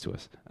very nice to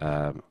us.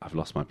 I've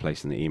lost my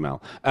place in the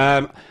email.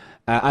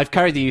 I've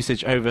carried the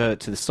usage over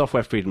to the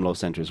Software Freedom Law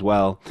Centre as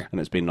well, and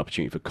it's been an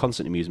opportunity for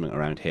constant amusement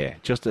around here,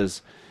 just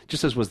as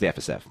was the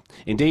FSF.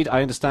 Indeed,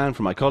 I understand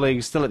from my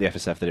colleagues still at the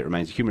FSF that it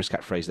remains a humorous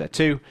catchphrase there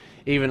too,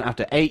 even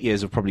after 8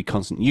 years of probably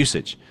constant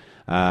usage.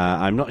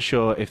 I'm not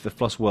sure if the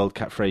Floss World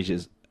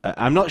catchphrases...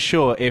 I'm not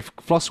sure if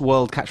Floss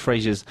World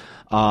catchphrases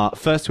are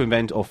first to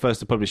invent or first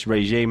to publish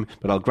regime,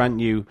 but I'll grant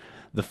you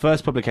the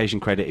first publication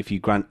credit if you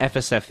grant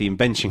FSF the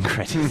invention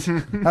credit.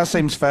 That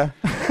seems fair.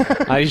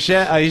 I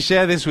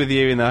share this with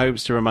you in the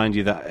hopes to remind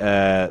you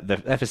that the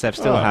FSF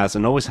still has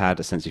and always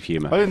had a sense of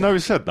humour. I didn't know he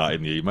said that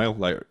in the email.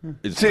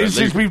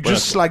 Since we've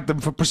just slagged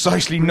them for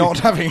precisely not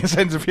having a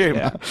sense of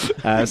humour.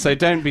 Yeah. So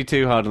don't be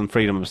too hard on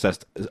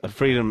freedom-obsessed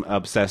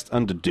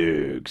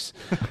underdogs.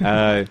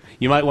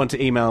 You might want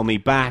to email me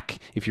back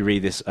if you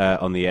read this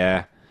on the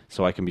air,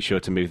 so I can be sure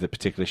to move the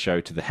particular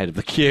show to the head of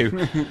the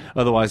queue.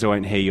 Otherwise, I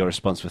won't hear your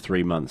response for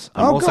 3 months.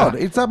 God,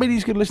 does that mean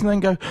he's going to listen and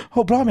go,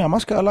 oh, blimey, I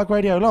must go to Lug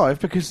Radio Live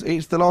because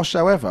it's the last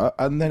show ever,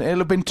 and then it'll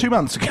have been 2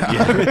 months ago.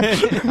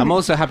 Yeah. I'm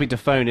also happy to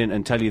phone in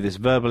and tell you this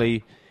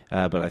verbally,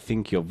 but I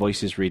think your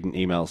voices reading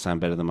emails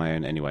sound better than my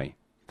own anyway.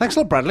 Thanks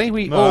a lot, Bradley.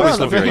 We always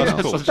love your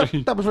emails.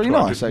 Cool. That was really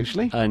nice,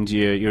 actually. And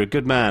you're a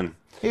good man.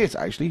 He is,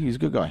 actually. He's a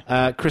good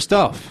guy.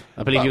 Christoph,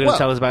 I believe you're going to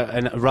tell us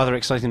about a rather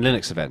exciting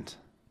Linux event.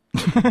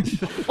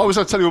 Was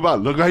I telling you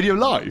about Lug Radio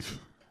Live?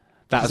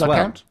 That as well.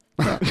 Count?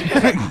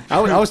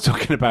 I was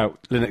talking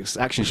about Linux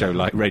Action Show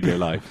like Radio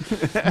Live.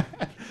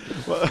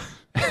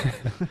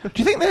 Do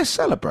you think they're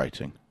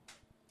celebrating?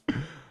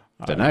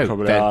 I don't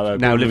know. They're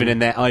now living in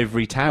their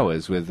ivory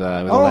towers with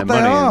all their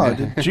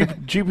money.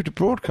 Jupiter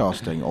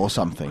Broadcasting or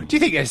something. Do you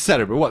think they're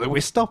celebrating? What, that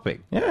we're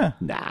stopping? Yeah.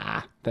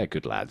 Nah, they're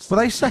good lads. Were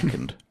they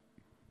second?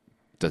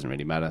 Doesn't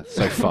really matter.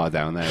 So far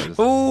down there.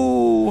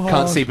 Ooh,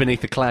 can't see beneath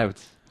the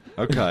clouds.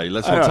 Okay,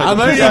 let's not take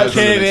I'm only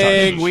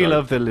kidding. We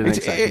love the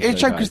Linux.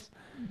 It's because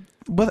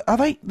are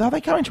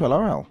they coming to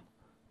LRL?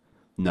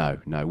 No.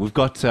 We've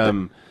got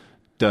Dirk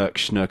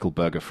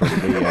Schnurkelberger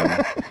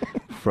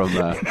from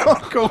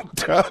not called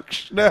Dirk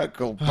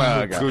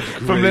Schnurkelberger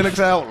from Linux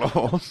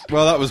Outlaws.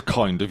 Well, that was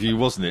kind of you,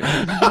 wasn't it?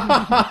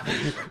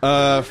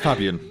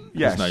 Fabian.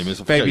 Yes. His name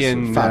is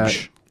Fabian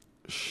Fabsch.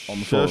 On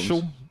the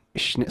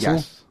Schnitzel.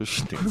 Yes.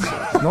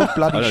 Not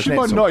bloody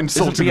Schnitzel. Not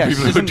insulting people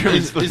who are doing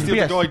Is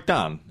the other guy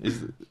Dan?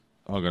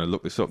 I'm going to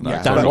look this up now.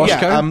 Yeah, Dan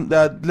Washko?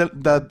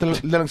 The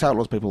Linux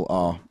Outlaws people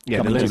are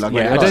coming to Lug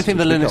Radio I don't Live, think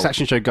the which is Linux cool.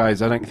 Action Show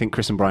guys, I don't think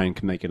Chris and Brian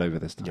can make it over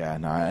this time. Yeah,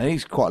 no, and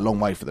it's quite a long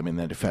way for them in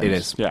their defence. It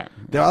is. Yeah.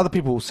 There are other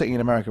people sitting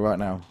in America right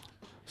now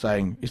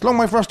saying, it's a long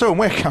way for us too, and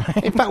we're coming.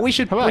 In fact, we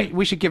should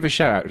give a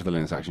shout out to the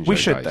Linux Action Show We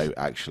should guys. do,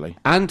 actually.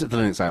 And the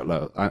Linux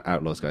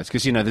Outlaws guys,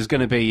 because, there's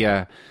going to be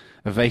a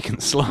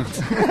vacant slot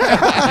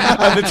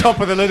at the top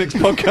of the Linux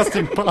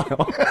podcasting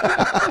pile.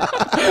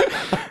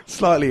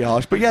 Slightly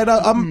harsh, but yeah, no,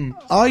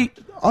 I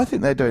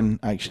think they're doing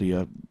actually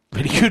a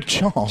pretty good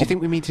job. Do you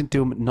think we need to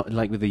do, not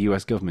like with the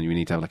US government, we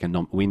need to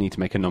have we need to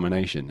make a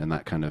nomination, and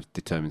that kind of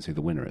determines who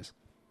the winner is?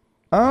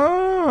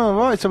 Oh,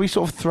 right, so we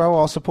sort of throw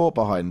our support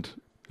behind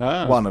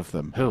one of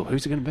them.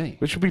 Who's it going to be?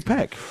 Which would be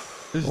Peck.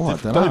 I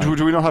don't No, know.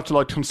 do we not have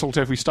to consult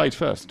every state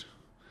first?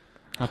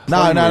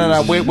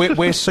 No.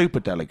 We're super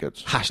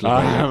delegates.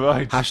 Hashlug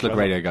right. Hashlug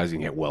Radio guys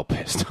can get well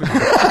pissed.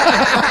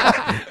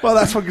 Well,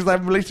 that's because they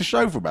haven't released a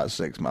show for about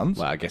 6 months.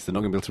 Well, I guess they're not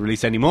going to be able to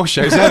release any more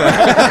shows, are they?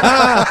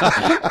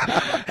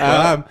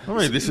 I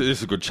mean, this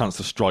is a good chance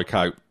to strike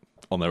out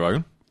on their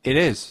own. It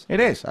is. It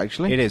is,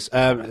 actually. It is. Who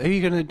are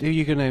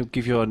you gonna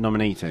give your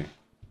nomination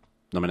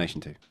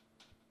to?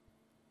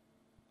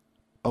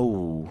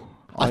 Oh,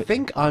 I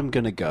think I'm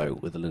going to go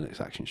with the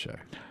Linux Action Show.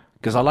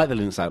 Because I like the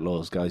Linux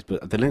Outlaws guys,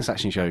 but the Linux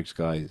Action Show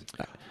guys...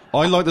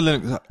 I like the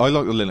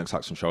Linux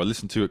Action Show. I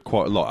listened to it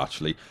quite a lot,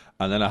 actually,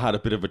 and then I had a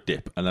bit of a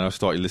dip, and then I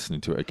started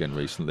listening to it again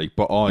recently.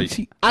 But I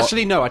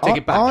no, I take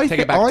it back. I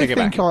Take it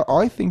back.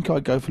 I think I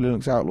go for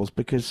Linux Outlaws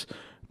because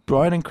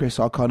Brian and Chris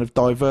are kind of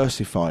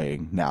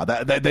diversifying now.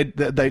 They're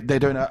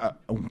doing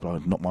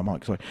not my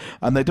mic, sorry,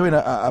 and they're doing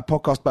a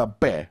podcast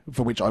about beer,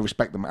 for which I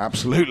respect them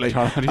absolutely,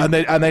 and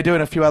they're doing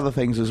a few other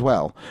things as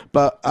well.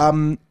 But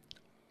I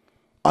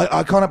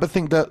can't help but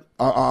think that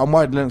I'm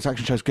worried Linux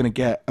Action Show is going to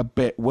get a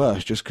bit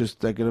worse just because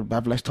they're going to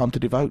have less time to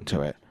devote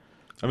to it.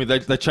 I mean,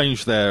 they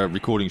changed their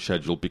recording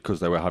schedule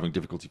because they were having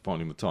difficulty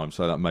finding the time,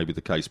 so that may be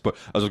the case. But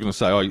as I was going to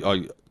say,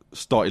 I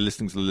started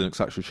listening to the Linux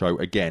Action Show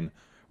again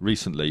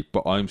recently,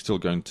 but I'm still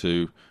going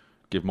to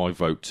give my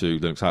vote to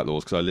Linux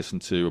Outlaws because I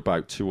listened to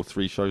about 2 or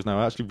 3 shows now.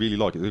 I actually really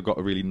like it. They've got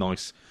a really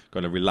nice,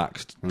 kind of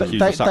relaxed, They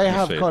atmosphere.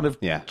 have kind of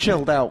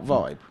chilled out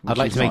vibe. I'd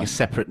like to make a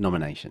separate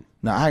nomination.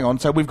 Now, hang on.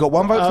 So we've got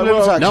one vote for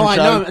Linux Action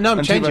Show. No, I'm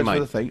and 2 changing votes mine.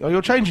 for the thing. Oh,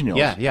 you're changing yours?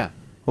 Yeah.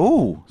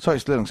 Oh, so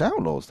it's Linux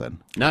Outlaws then?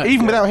 No.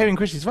 Even without hearing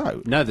Chris's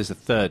vote? No, there's a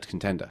third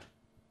contender.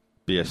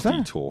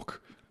 BSD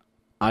talk.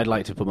 I'd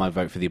like to put my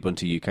vote for the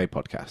Ubuntu UK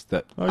podcast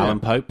that Alan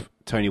Pope,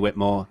 Tony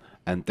Whitmore,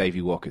 and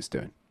Davey Walker's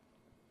doing.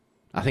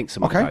 I think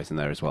some other guys in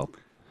there as well.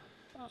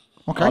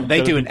 Okay.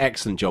 They do an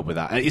excellent job with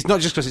that. And it's not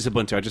just because it's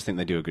Ubuntu, I just think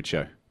they do a good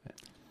show.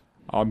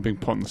 I'm being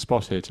put on the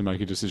spot here to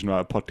make a decision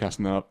about a podcast,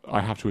 and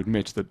I have to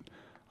admit that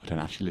I don't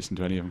actually listen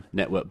to any of them.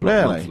 Network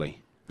Block Monthly.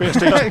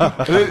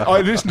 BSD, I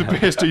listen to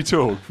BSD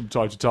Talk from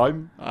time to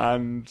time,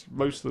 and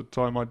most of the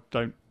time I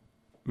don't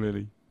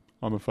really,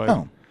 I'm afraid.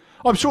 Oh.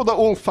 I'm sure they're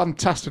all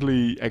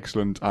fantastically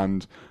excellent,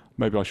 and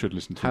maybe I should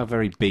listen to How them.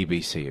 very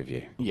BBC of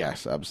you.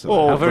 Yes,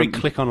 absolutely. How very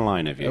click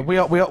online of you. We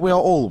are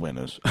all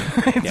winners.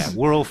 Yeah,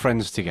 we're all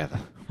friends together.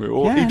 We're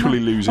all equally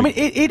losing. I mean,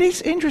 it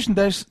is interesting.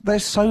 There's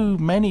so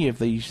many of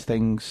these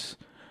things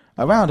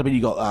around. I mean,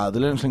 you got the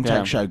Linux Link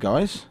Tech Show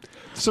guys.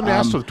 Somebody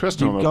asked the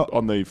question you've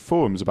on the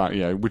forums about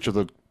which of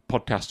the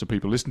podcasts do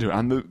people listen to,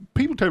 and the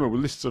people came up with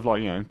lists of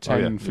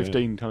 10,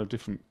 15 kind of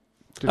different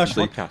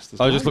Actually,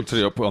 podcasts. I just looked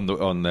it up on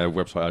their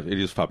website. It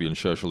is Fabian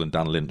Scherschel and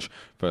Dan Lynch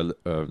for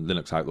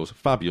Linux Outlaws.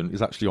 Fabian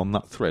is actually on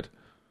that thread.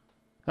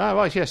 Ah,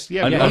 right, yes.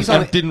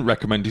 And didn't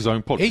recommend his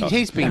own podcast.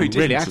 He's been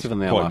really active on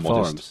the quite LR modest.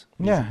 forums.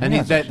 Yeah. And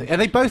are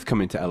they both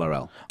coming to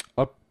LRL?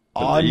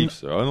 I believe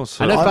so. I'm not I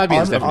certain. know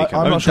Fabian's definitely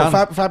coming. I'm not sure.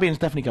 Dan- Fabian's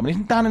definitely coming.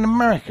 Isn't Dan in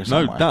America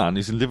somewhere? No, Dan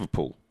is in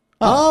Liverpool.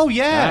 Oh,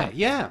 yeah.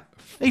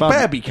 He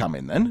better be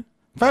coming then.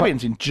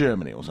 Fabian's in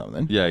Germany or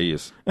something. Yeah, he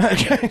is.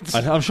 Okay.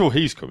 I'm sure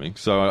he's coming,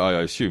 so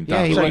I assume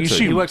Dan Yeah, will he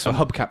too. works for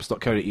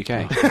hubcaps.co.uk.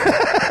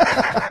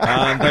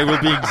 And they will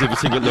be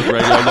exhibiting at Lug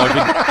Radio Live.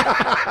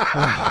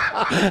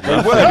 They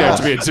were going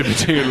to be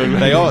exhibiting at Lug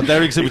Radio.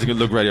 They're exhibiting at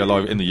Lug Radio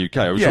Live in the UK.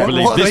 I Yeah,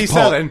 believe what are they this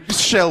part. selling?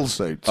 Shell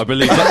suits. I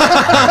believe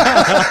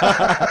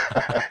that.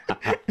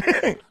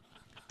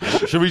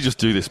 Should we just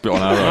do this bit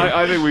on our own?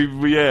 I think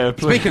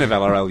please. Speaking of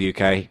LRL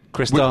UK,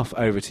 Christoph,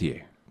 over to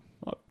you.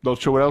 Not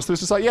sure what else there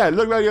is to say. Yeah,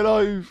 Lug Radio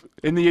Live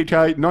in the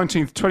UK,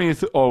 19th,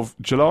 20th of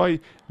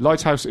July,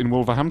 Lighthouse in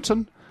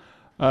Wolverhampton.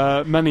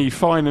 Many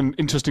fine and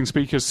interesting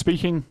speakers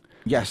speaking.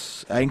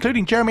 Yes,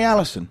 including Jeremy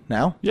Allison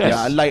now. Yes.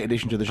 Yeah, a late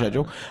addition to the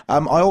schedule.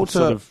 I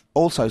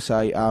also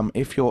say,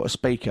 if you're a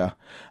speaker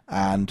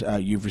and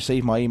you've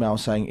received my email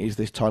saying, is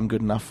this time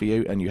good enough for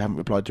you, and you haven't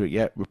replied to it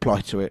yet, reply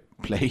to it,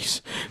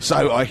 please,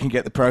 so I can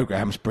get the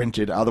programmes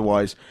printed.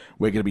 Otherwise,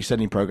 we're going to be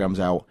sending programmes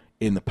out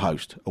in the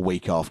post a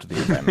week after the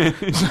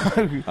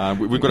event.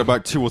 We've got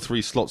about 2 or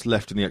 3 slots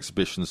left in the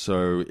exhibition,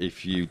 so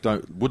if you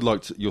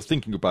you're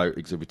thinking about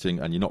exhibiting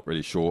and you're not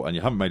really sure and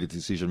you haven't made a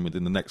decision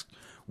within the next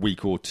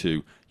week or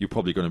 2, you're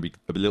probably going to be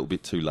a little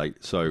bit too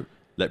late, so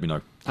let me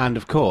know. And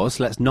of course,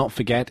 let's not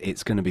forget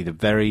it's going to be the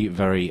very,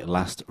 very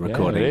last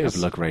recording of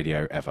Lug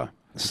Radio ever.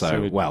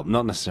 So, well,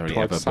 not necessarily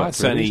ever, but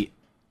certainly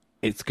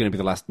it's going to be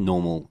the last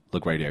normal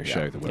Lug Radio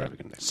show that we're ever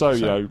going to do.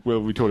 So,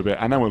 we'll record a bit,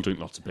 and then we'll drink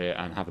lots of beer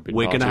and have a bit.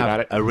 We're going to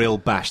have a real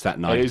bash that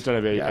night. It is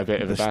going to be a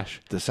bit of a bash.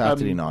 The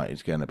Saturday night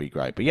is going to be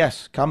great. But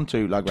yes, come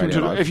to Lug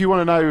Radio Live. If you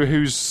want to know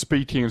who's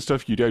speaking and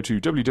stuff, you go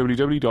to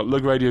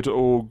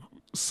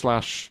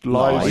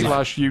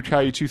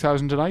www.lugradio.org/live/UK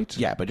 2008.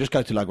 Yeah, but just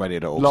go to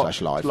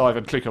lugradio.org/live. Live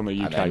and click on the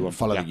UK one.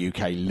 Follow the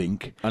UK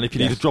link. And if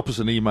you need to drop us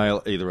an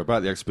email either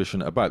about the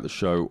exhibition, about the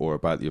show, or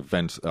about the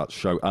event,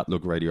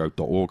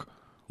 show@lugradio.org.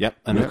 Yep,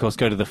 and of course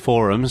go to the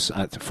forums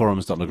at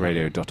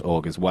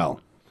forums.lugradio.org as well.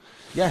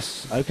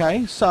 Yes,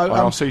 okay. So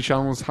IRC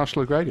channels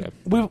 #LugRadio.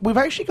 We've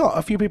actually got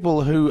a few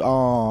people who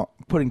are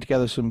putting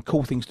together some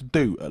cool things to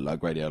do at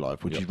Lug Radio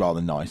Live, which is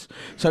rather nice.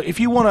 So if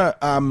you want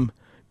to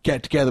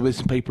get together with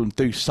some people and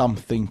do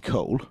something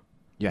cool,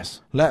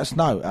 yes, let us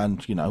know,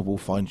 and we'll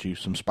find you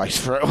some space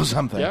for it or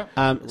something.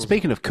 Yeah.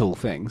 Speaking of cool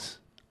things,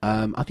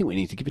 I think we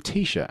need to give a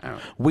T-shirt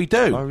out. We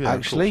do,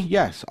 actually.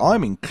 Yes,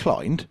 I'm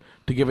inclined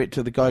to give it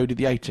to the guy who did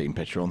the 18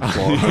 picture on the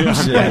forum.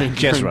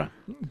 Jezra,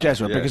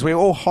 because we're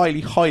all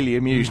highly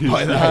amused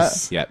by that.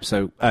 Yes. Yep.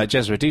 So,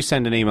 Jezra, do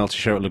send an email to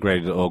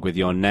show@lugradio.org with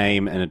your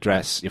name and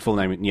address, your full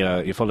name,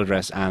 your full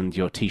address, and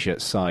your T-shirt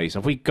size.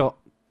 Have we got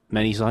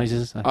many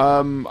sizes?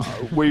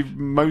 We've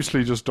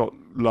mostly just got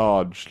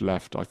large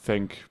left, I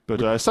think.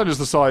 But send us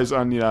the size,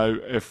 and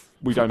if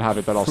we don't have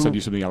it, then I'll send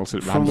you something else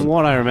at random. From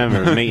what I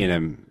remember of meeting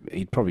him,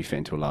 he'd probably fit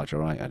into a large, all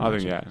right? I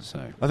think, yeah. So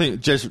I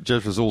think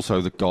Jez was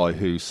also the guy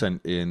who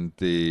sent in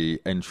the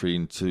entry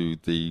into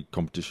the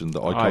competition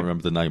that I can't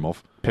remember the name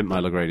of. Pimp My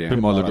Lug Radio.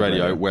 Pimp My Lug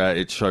Radio, where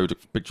it showed a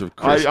picture of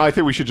Chris. I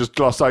think we should just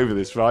gloss over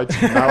this, right?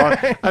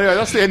 Anyway,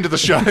 that's the end of the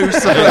show.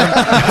 So.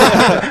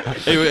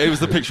 It was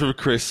the picture of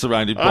Chris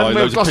surrounded by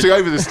loads glossing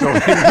over this story.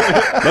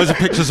 Loads of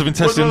pictures of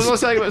intestines. What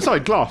was I saying? Sorry,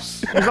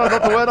 gloss. Was that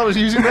not the word I was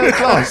using there?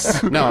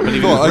 Gloss. No, I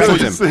believe I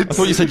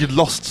thought you said you'd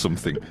lost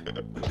something.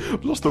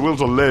 Lost the will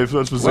to live.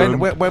 That's for certain.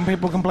 When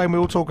people complain we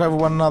all talk over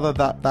one another,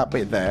 that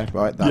bit there,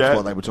 right? That's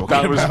what they were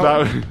talking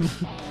about.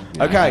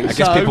 Okay, I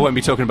guess people won't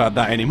be talking about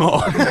that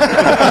anymore.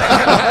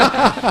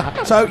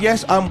 So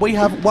yes, we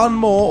have one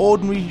more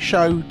ordinary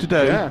show to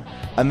do,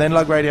 and then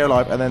Lug Radio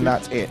Live, and then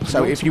that's it.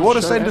 So if you want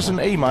to send us an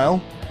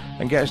email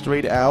and get us to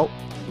read it out,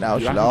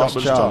 now's your last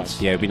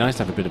chance. Yeah, it'd be nice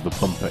to have a bit of a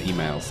bumper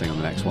email thing on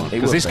the next one,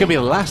 because this could be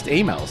the last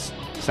emails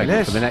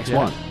segment for the next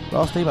one.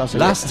 Last email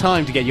segment. Last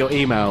time to get your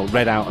email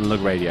read out on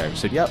Lug Radio.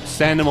 So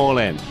send them all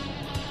in,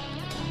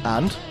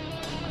 and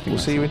we'll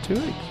see you in 2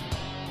 weeks.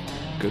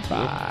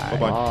 Goodbye.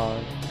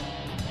 Bye-bye.